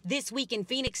record-setting. This week in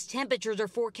Phoenix, temperatures are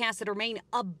forecasted to remain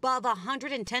above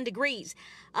 110 degrees,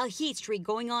 a heat streak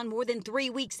going on more than 3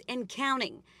 weeks and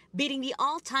counting, beating the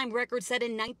all-time record set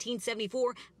in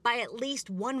 1974 by at least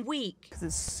 1 week. Because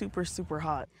it's super, super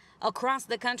hot. Across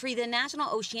the country, the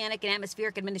National Oceanic and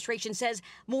Atmospheric Administration says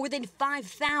more than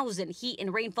 5,000 heat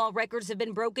and rainfall records have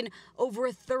been broken over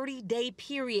a 30-day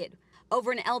period.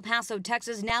 Over in El Paso,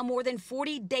 Texas, now more than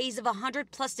 40 days of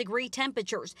 100-plus degree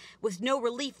temperatures, with no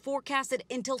relief forecasted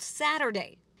until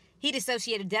Saturday.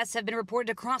 Heat-associated deaths have been reported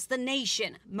across the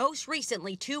nation. Most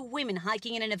recently, 2 women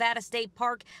hiking in a Nevada state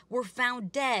park were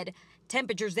found dead.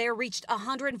 Temperatures there reached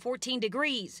 114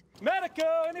 degrees.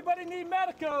 Medico! Anybody need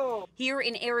medico? Here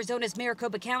in Arizona's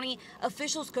Maricopa County,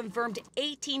 officials confirmed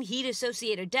 18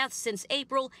 heat-associated deaths since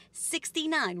April.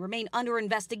 69 remain under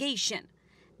investigation.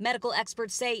 Medical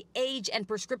experts say age and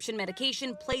prescription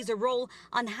medication plays a role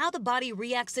on how the body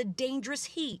reacts to dangerous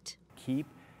heat. Keep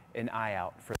an eye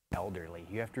out for the elderly.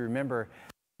 You have to remember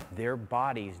their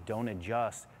bodies don't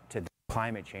adjust to the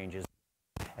climate changes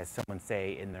as someone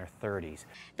say in their 30s.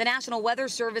 The National Weather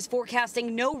Service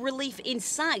forecasting no relief in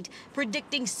sight,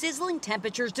 predicting sizzling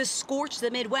temperatures to scorch the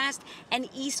Midwest and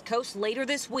East Coast later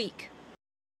this week.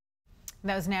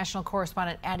 That was national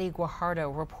correspondent Addie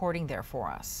Guajardo reporting there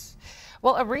for us.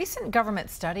 Well, a recent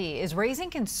government study is raising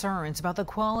concerns about the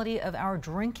quality of our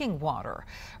drinking water.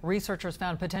 Researchers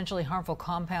found potentially harmful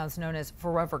compounds known as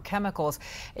forever chemicals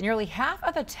in nearly half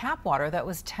of the tap water that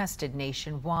was tested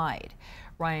nationwide.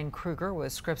 Ryan Kruger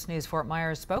with Scripps News Fort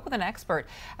Myers spoke with an expert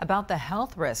about the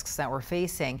health risks that we're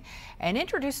facing and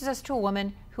introduces us to a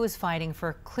woman who is fighting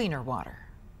for cleaner water.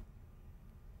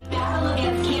 Battle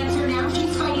against cancer, now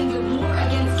she's fighting the war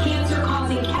against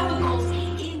cancer-causing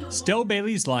chemicals. Stell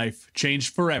Bailey's life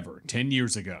changed forever 10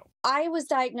 years ago. I was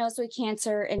diagnosed with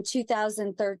cancer in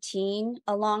 2013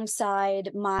 alongside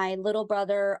my little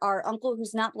brother, our uncle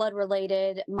who's not blood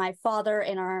related, my father,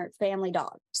 and our family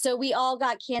dog. So we all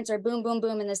got cancer, boom, boom,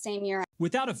 boom, in the same year.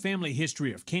 Without a family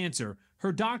history of cancer,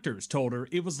 her doctors told her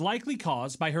it was likely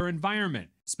caused by her environment,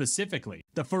 specifically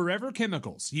the forever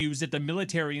chemicals used at the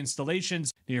military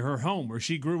installations near her home where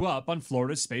she grew up on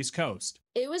Florida's Space Coast.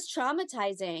 It was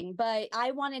traumatizing, but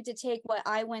I wanted to take what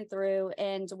I went through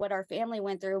and what our family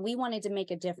went through. We wanted to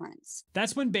make a difference.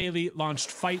 That's when Bailey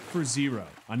launched Fight for Zero,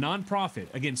 a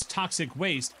nonprofit against toxic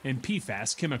waste and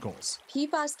PFAS chemicals.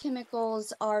 PFAS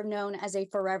chemicals are known as a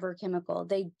forever chemical.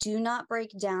 They do not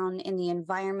break down in the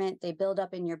environment. They build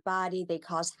up in your body. They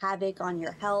cause havoc on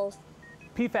your health.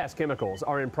 PFAS chemicals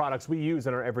are in products we use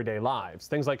in our everyday lives.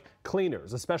 Things like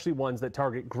cleaners, especially ones that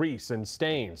target grease and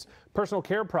stains. Personal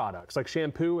care products like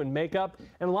shampoo and makeup,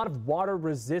 and a lot of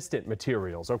water-resistant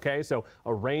materials, okay? So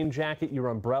a rain jacket, your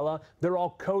umbrella, they're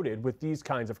all coated with these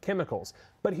kinds of chemicals.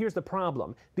 But here's the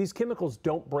problem. These chemicals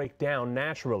don't break down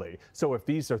naturally. So if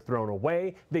these are thrown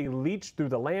away, they leach through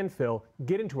the landfill,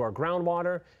 get into our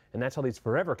groundwater, and that's how these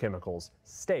forever chemicals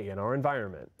stay in our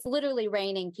environment. It's literally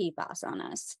raining PFAS on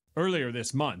us. Earlier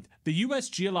this month, the U.S.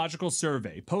 Geological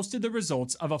Survey posted the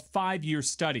results of a 5-year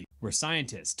study where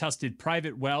scientists tested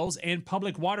private wells and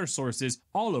public water sources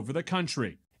all over the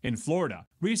country. In Florida,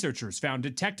 researchers found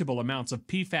detectable amounts of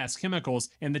PFAS chemicals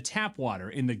in the tap water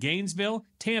in the Gainesville,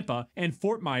 Tampa, and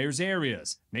Fort Myers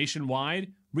areas.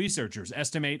 Nationwide, researchers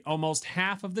estimate almost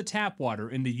half of the tap water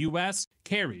in the U.S.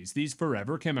 carries these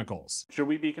forever chemicals. Should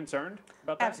we be concerned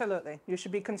about that? Absolutely. You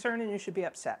should be concerned and you should be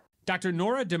upset. Dr.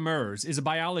 Nora Demers is a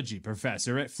biology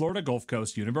professor at Florida Gulf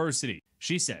Coast University.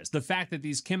 She says the fact that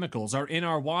these chemicals are in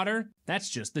our water,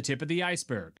 that's just the tip of the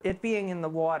iceberg. It being in the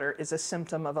water is a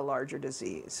symptom of a larger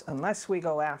disease. Unless we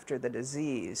go after the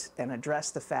disease and address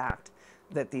the fact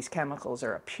that these chemicals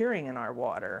are appearing in our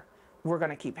water, we're going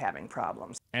to keep having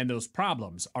problems. And those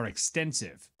problems are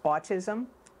extensive. Autism,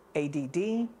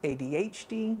 ADD,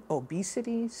 ADHD,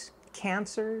 obesities,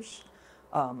 cancers,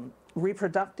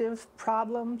 reproductive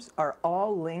problems are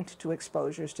all linked to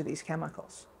exposures to these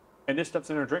chemicals. And this stuff's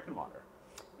in our drinking water.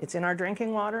 It's in our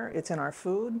drinking water, it's in our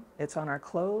food, it's on our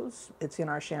clothes, it's in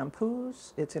our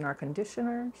shampoos, it's in our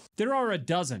conditioners. There are a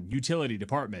dozen utility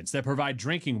departments that provide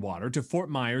drinking water to Fort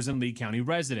Myers and Lee County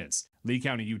residents. Lee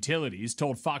County Utilities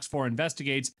told Fox 4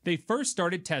 Investigates they first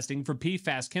started testing for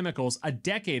PFAS chemicals a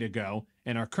decade ago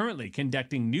and are currently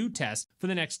conducting new tests for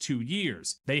the next 2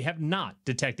 years. They have not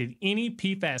detected any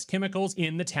PFAS chemicals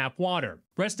in the tap water.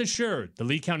 Rest assured, the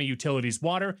Lee County Utilities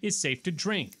water is safe to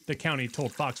drink, the county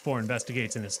told Fox 4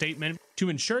 Investigates in a statement. To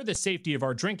ensure the safety of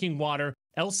our drinking water,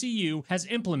 LCU has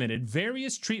implemented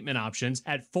various treatment options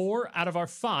at 4 out of our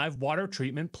 5 water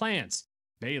treatment plants.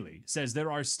 Bailey says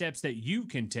there are steps that you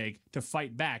can take to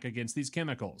fight back against these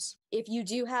chemicals. If you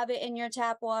do have it in your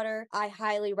tap water, I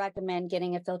highly recommend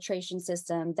getting a filtration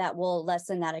system that will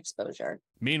lessen that exposure.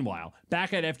 Meanwhile,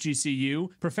 back at FGCU,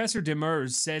 Professor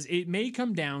Demers says it may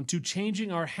come down to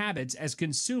changing our habits as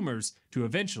consumers to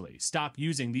eventually stop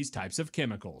using these types of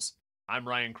chemicals. I'm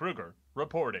Ryan Kruger,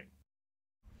 reporting.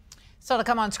 So to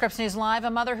come on Scripps News Live, a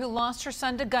mother who lost her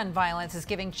son to gun violence is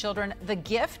giving children the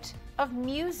gift of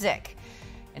music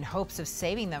in hopes of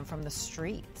saving them from the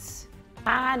streets.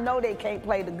 I know they can't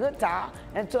play the guitar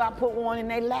until I put one in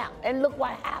their lap. And look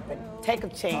what happened. Take a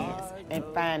chance and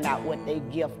find out what their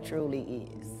gift truly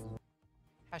is.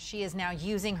 How she is now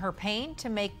using her pain to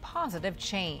make positive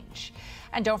change.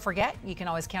 And don't forget, you can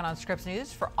always count on Scripps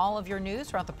News for all of your news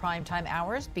throughout the primetime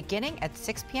hours beginning at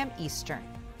 6 p.m. Eastern.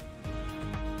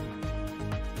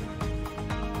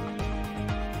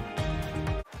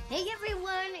 Hey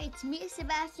everyone, it's me,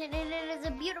 Sebastian, and it is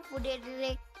a beautiful day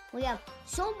today. We have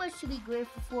so much to be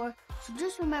grateful for, so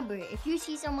just remember, if you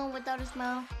see someone without a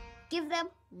smile, give them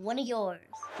one of yours.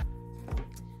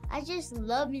 I just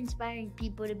love inspiring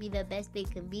people to be the best they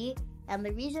can be, and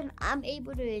the reason I'm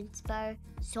able to inspire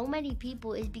so many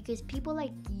people is because people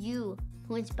like you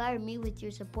who inspire me with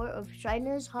your support of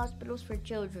Shriners Hospitals for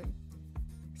Children.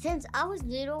 Since I was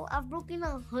little, I've broken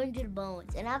 100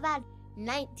 bones, and I've had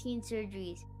 19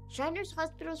 surgeries. Shriners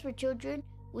Hospitals for Children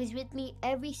was with me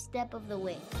every step of the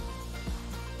way.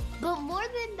 But more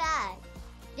than that,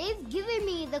 they've given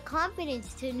me the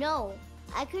confidence to know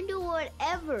I can do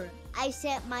whatever I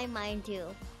set my mind to.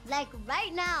 Like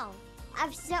right now,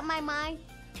 I've set my mind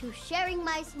to sharing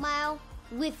my smile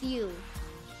with you.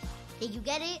 Did you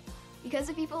get it? Because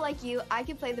of people like you, I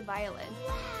can play the violin.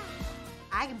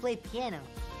 I can play piano.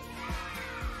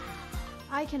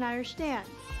 I can understand.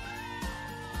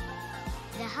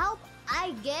 The help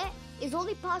I get is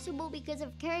only possible because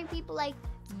of caring people like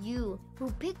you who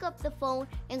pick up the phone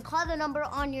and call the number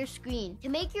on your screen to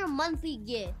make your monthly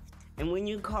gift. And when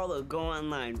you call or go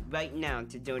online right now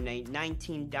to donate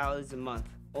 $19 a month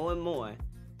or more,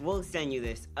 we'll send you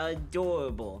this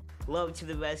adorable Love to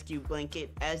the Rescue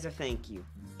blanket as a thank you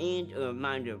and a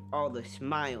reminder of all the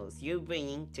smiles you're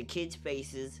bringing to kids'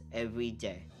 faces every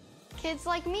day. Kids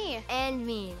like me. And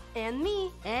me. And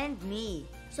me. And me.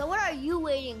 So what are you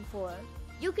waiting for?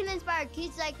 You can inspire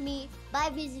kids like me by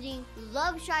visiting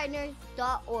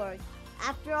loveshriners.org.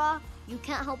 After all, you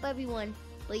can't help everyone,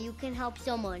 but you can help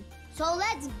someone. So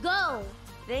let's go!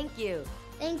 Thank you.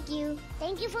 Thank you.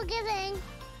 Thank you for giving.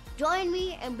 Join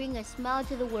me and bring a smile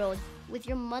to the world with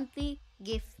your monthly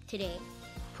gift today.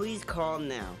 Please call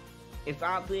now. If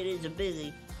operators are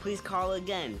busy, please call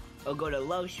again or go to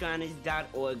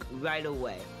loveshriners.org right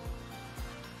away.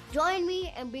 Join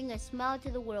me and bring a smile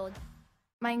to the world.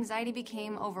 My anxiety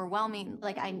became overwhelming.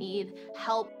 Like, I need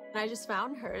help. And I just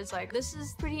found hers. Like, this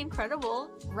is pretty incredible.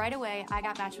 Right away, I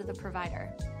got matched with a provider.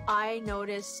 I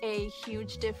noticed a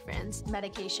huge difference.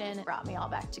 Medication brought me all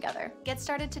back together. Get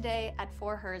started today at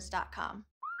forhers.com.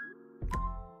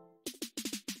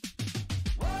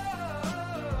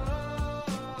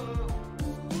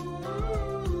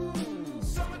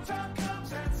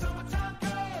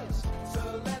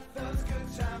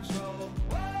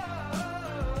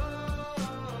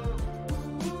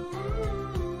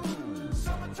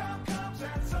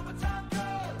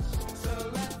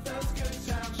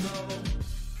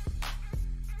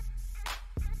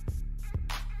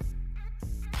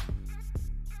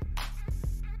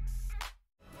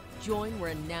 Join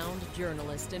renowned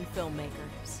journalists and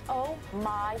filmmakers. Oh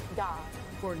my God.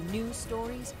 For news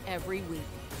stories every week.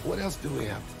 What else do we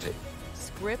have to take?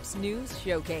 Scripps News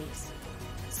Showcase.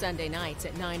 Sunday nights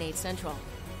at 9/8 Central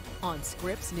on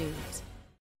Scripps News.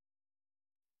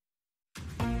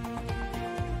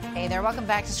 Hey there, welcome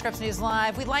back to Scripps News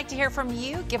Live. We'd like to hear from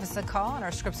you. Give us a call on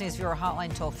our Scripps News viewer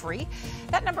hotline toll free.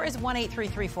 That number is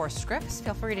 1-833-4-SCRIPPS.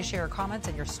 Feel free to share your comments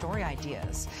and your story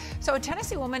ideas. So a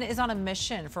Tennessee woman is on a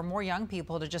mission for more young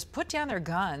people to just put down their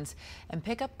guns and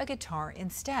pick up a guitar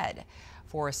instead.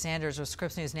 Forrest Sanders with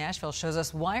Scripps News Nashville shows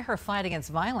us why her fight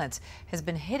against violence has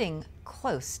been hitting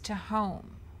close to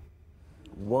home.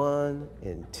 1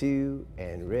 and 2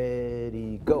 and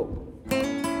ready, go.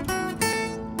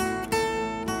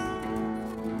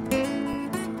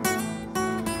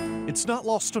 It's not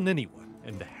lost on anyone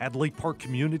in the Hadley Park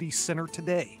Community Center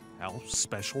today how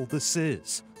special this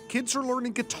is. Kids are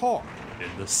learning guitar in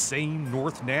the same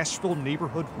North Nashville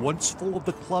neighborhood once full of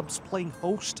the clubs playing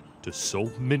host to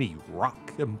so many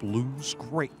rock and blues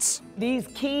greats. These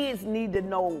kids need to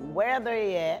know where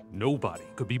they're at. Nobody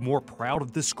could be more proud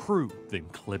of this crew than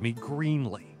Clemmy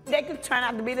Greenlee. They can turn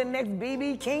out to be the next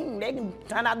B.B. King. They can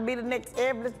turn out to be the next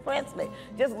Elvis Presley.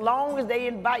 Just long as they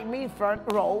invite me front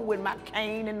row with my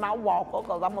cane and my walker,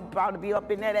 because I'm proud to be up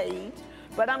in that age.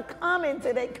 But I'm coming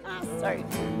to their concert,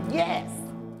 yes.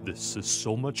 This is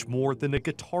so much more than a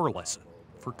guitar lesson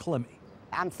for Clemmy.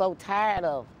 I'm so tired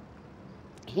of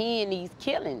hearing these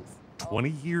killings. 20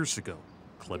 years ago,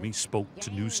 Clemmy spoke to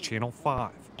News Channel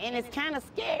 5. And it's kind of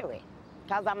scary.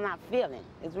 Because I'm not feeling.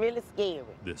 It's really scary.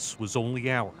 This was only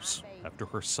hours after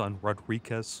her son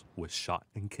Rodriguez was shot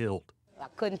and killed. I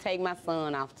couldn't take my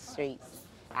son off the streets.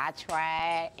 I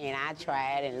tried,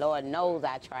 and Lord knows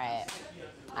I tried.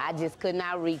 I just could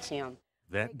not reach him.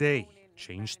 That day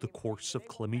changed the course of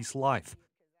Clemmy's life.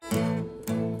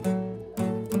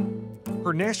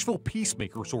 Her Nashville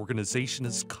Peacemakers organization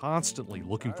is constantly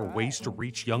looking for ways to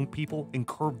reach young people and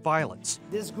curb violence.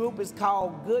 This group is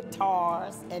called Good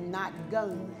Tars and Not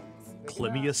Guns.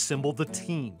 Clemmy assembled the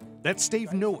team. That's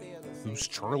Dave Noe, whose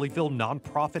Charlieville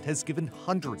nonprofit has given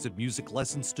hundreds of music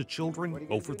lessons to children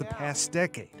over the past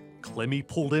decade. Clemmy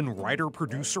pulled in writer,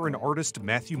 producer, and artist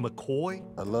Matthew McCoy.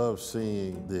 I love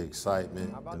seeing the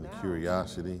excitement and the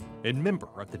curiosity. And member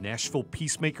of the Nashville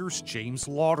Peacemakers, James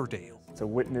Lauderdale. To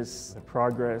witness the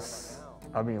progress,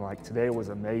 I mean, like today was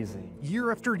amazing. Year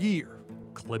after year,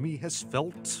 Clemmy has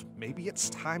felt maybe it's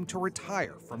time to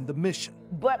retire from the mission.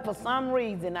 But for some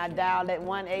reason, I dialed that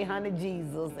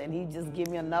 1-800-JESUS, and he just gave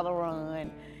me another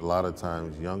run. A lot of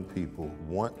times, young people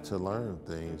want to learn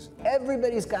things.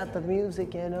 Everybody's got the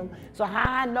music in them. So how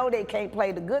I know they can't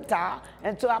play the guitar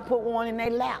until I put one in their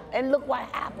lap. And look what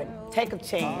happened. Take a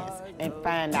chance and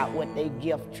find out what their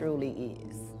gift truly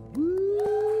is.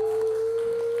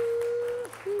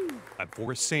 I'm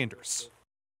Forrest Sanders.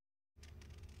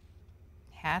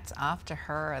 Hats off to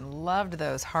her, and loved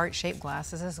those heart-shaped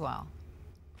glasses as well.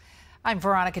 I'm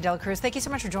Veronica Cruz. Thank you so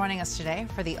much for joining us today.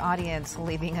 For the audience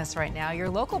leaving us right now, your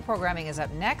local programming is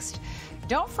up next.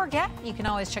 Don't forget, you can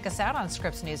always check us out on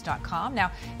ScrippsNews.com.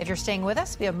 Now, if you're staying with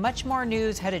us, we have much more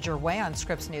news headed your way on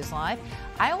Scripps News Live.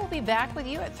 I will be back with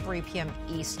you at 3 p.m.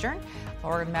 Eastern.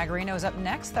 Laura Magarino is up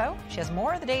next, though. She has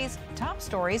more of the day's top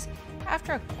stories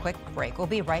after a quick break. We'll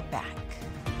be right back.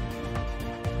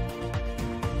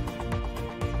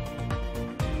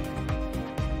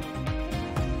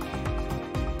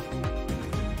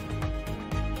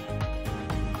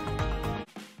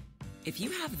 If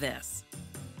you have this,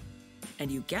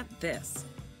 and you get this,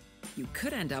 you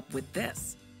could end up with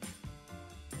this.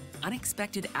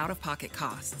 Unexpected out-of-pocket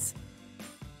costs,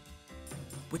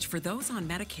 which for those on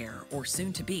Medicare or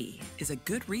soon to be, is a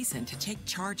good reason to take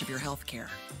charge of your health care.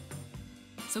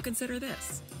 So consider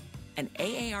this, an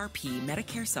AARP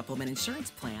Medicare Supplement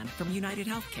Insurance Plan from United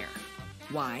Healthcare.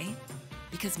 Why?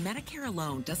 Because Medicare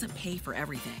alone doesn't pay for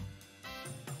everything.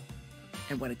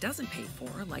 And what it doesn't pay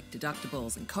for, like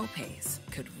deductibles and copays,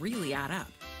 could really add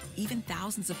up, even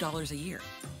thousands of dollars a year.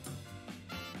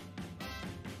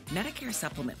 Medicare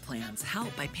supplement plans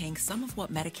help by paying some of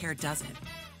what Medicare doesn't,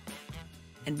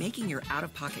 and making your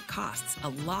out-of-pocket costs a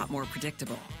lot more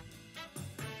predictable.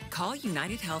 Call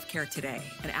United Healthcare today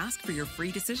and ask for your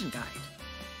free decision guide.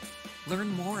 Learn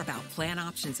more about plan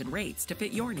options and rates to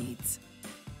fit your needs.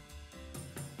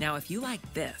 Now, if you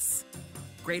like this,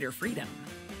 greater freedom,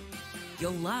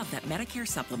 you'll love that Medicare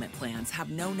supplement plans have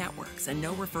no networks and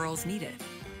no referrals needed.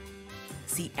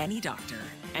 See any doctor,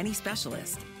 any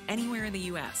specialist, anywhere in the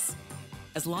U.S.,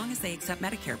 as long as they accept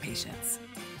Medicare patients.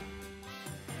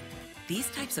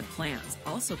 These types of plans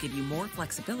also give you more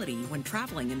flexibility when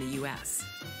traveling in the U.S.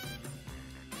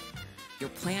 Your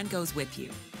plan goes with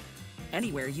you,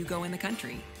 anywhere you go in the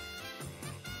country.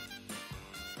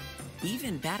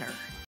 Even better,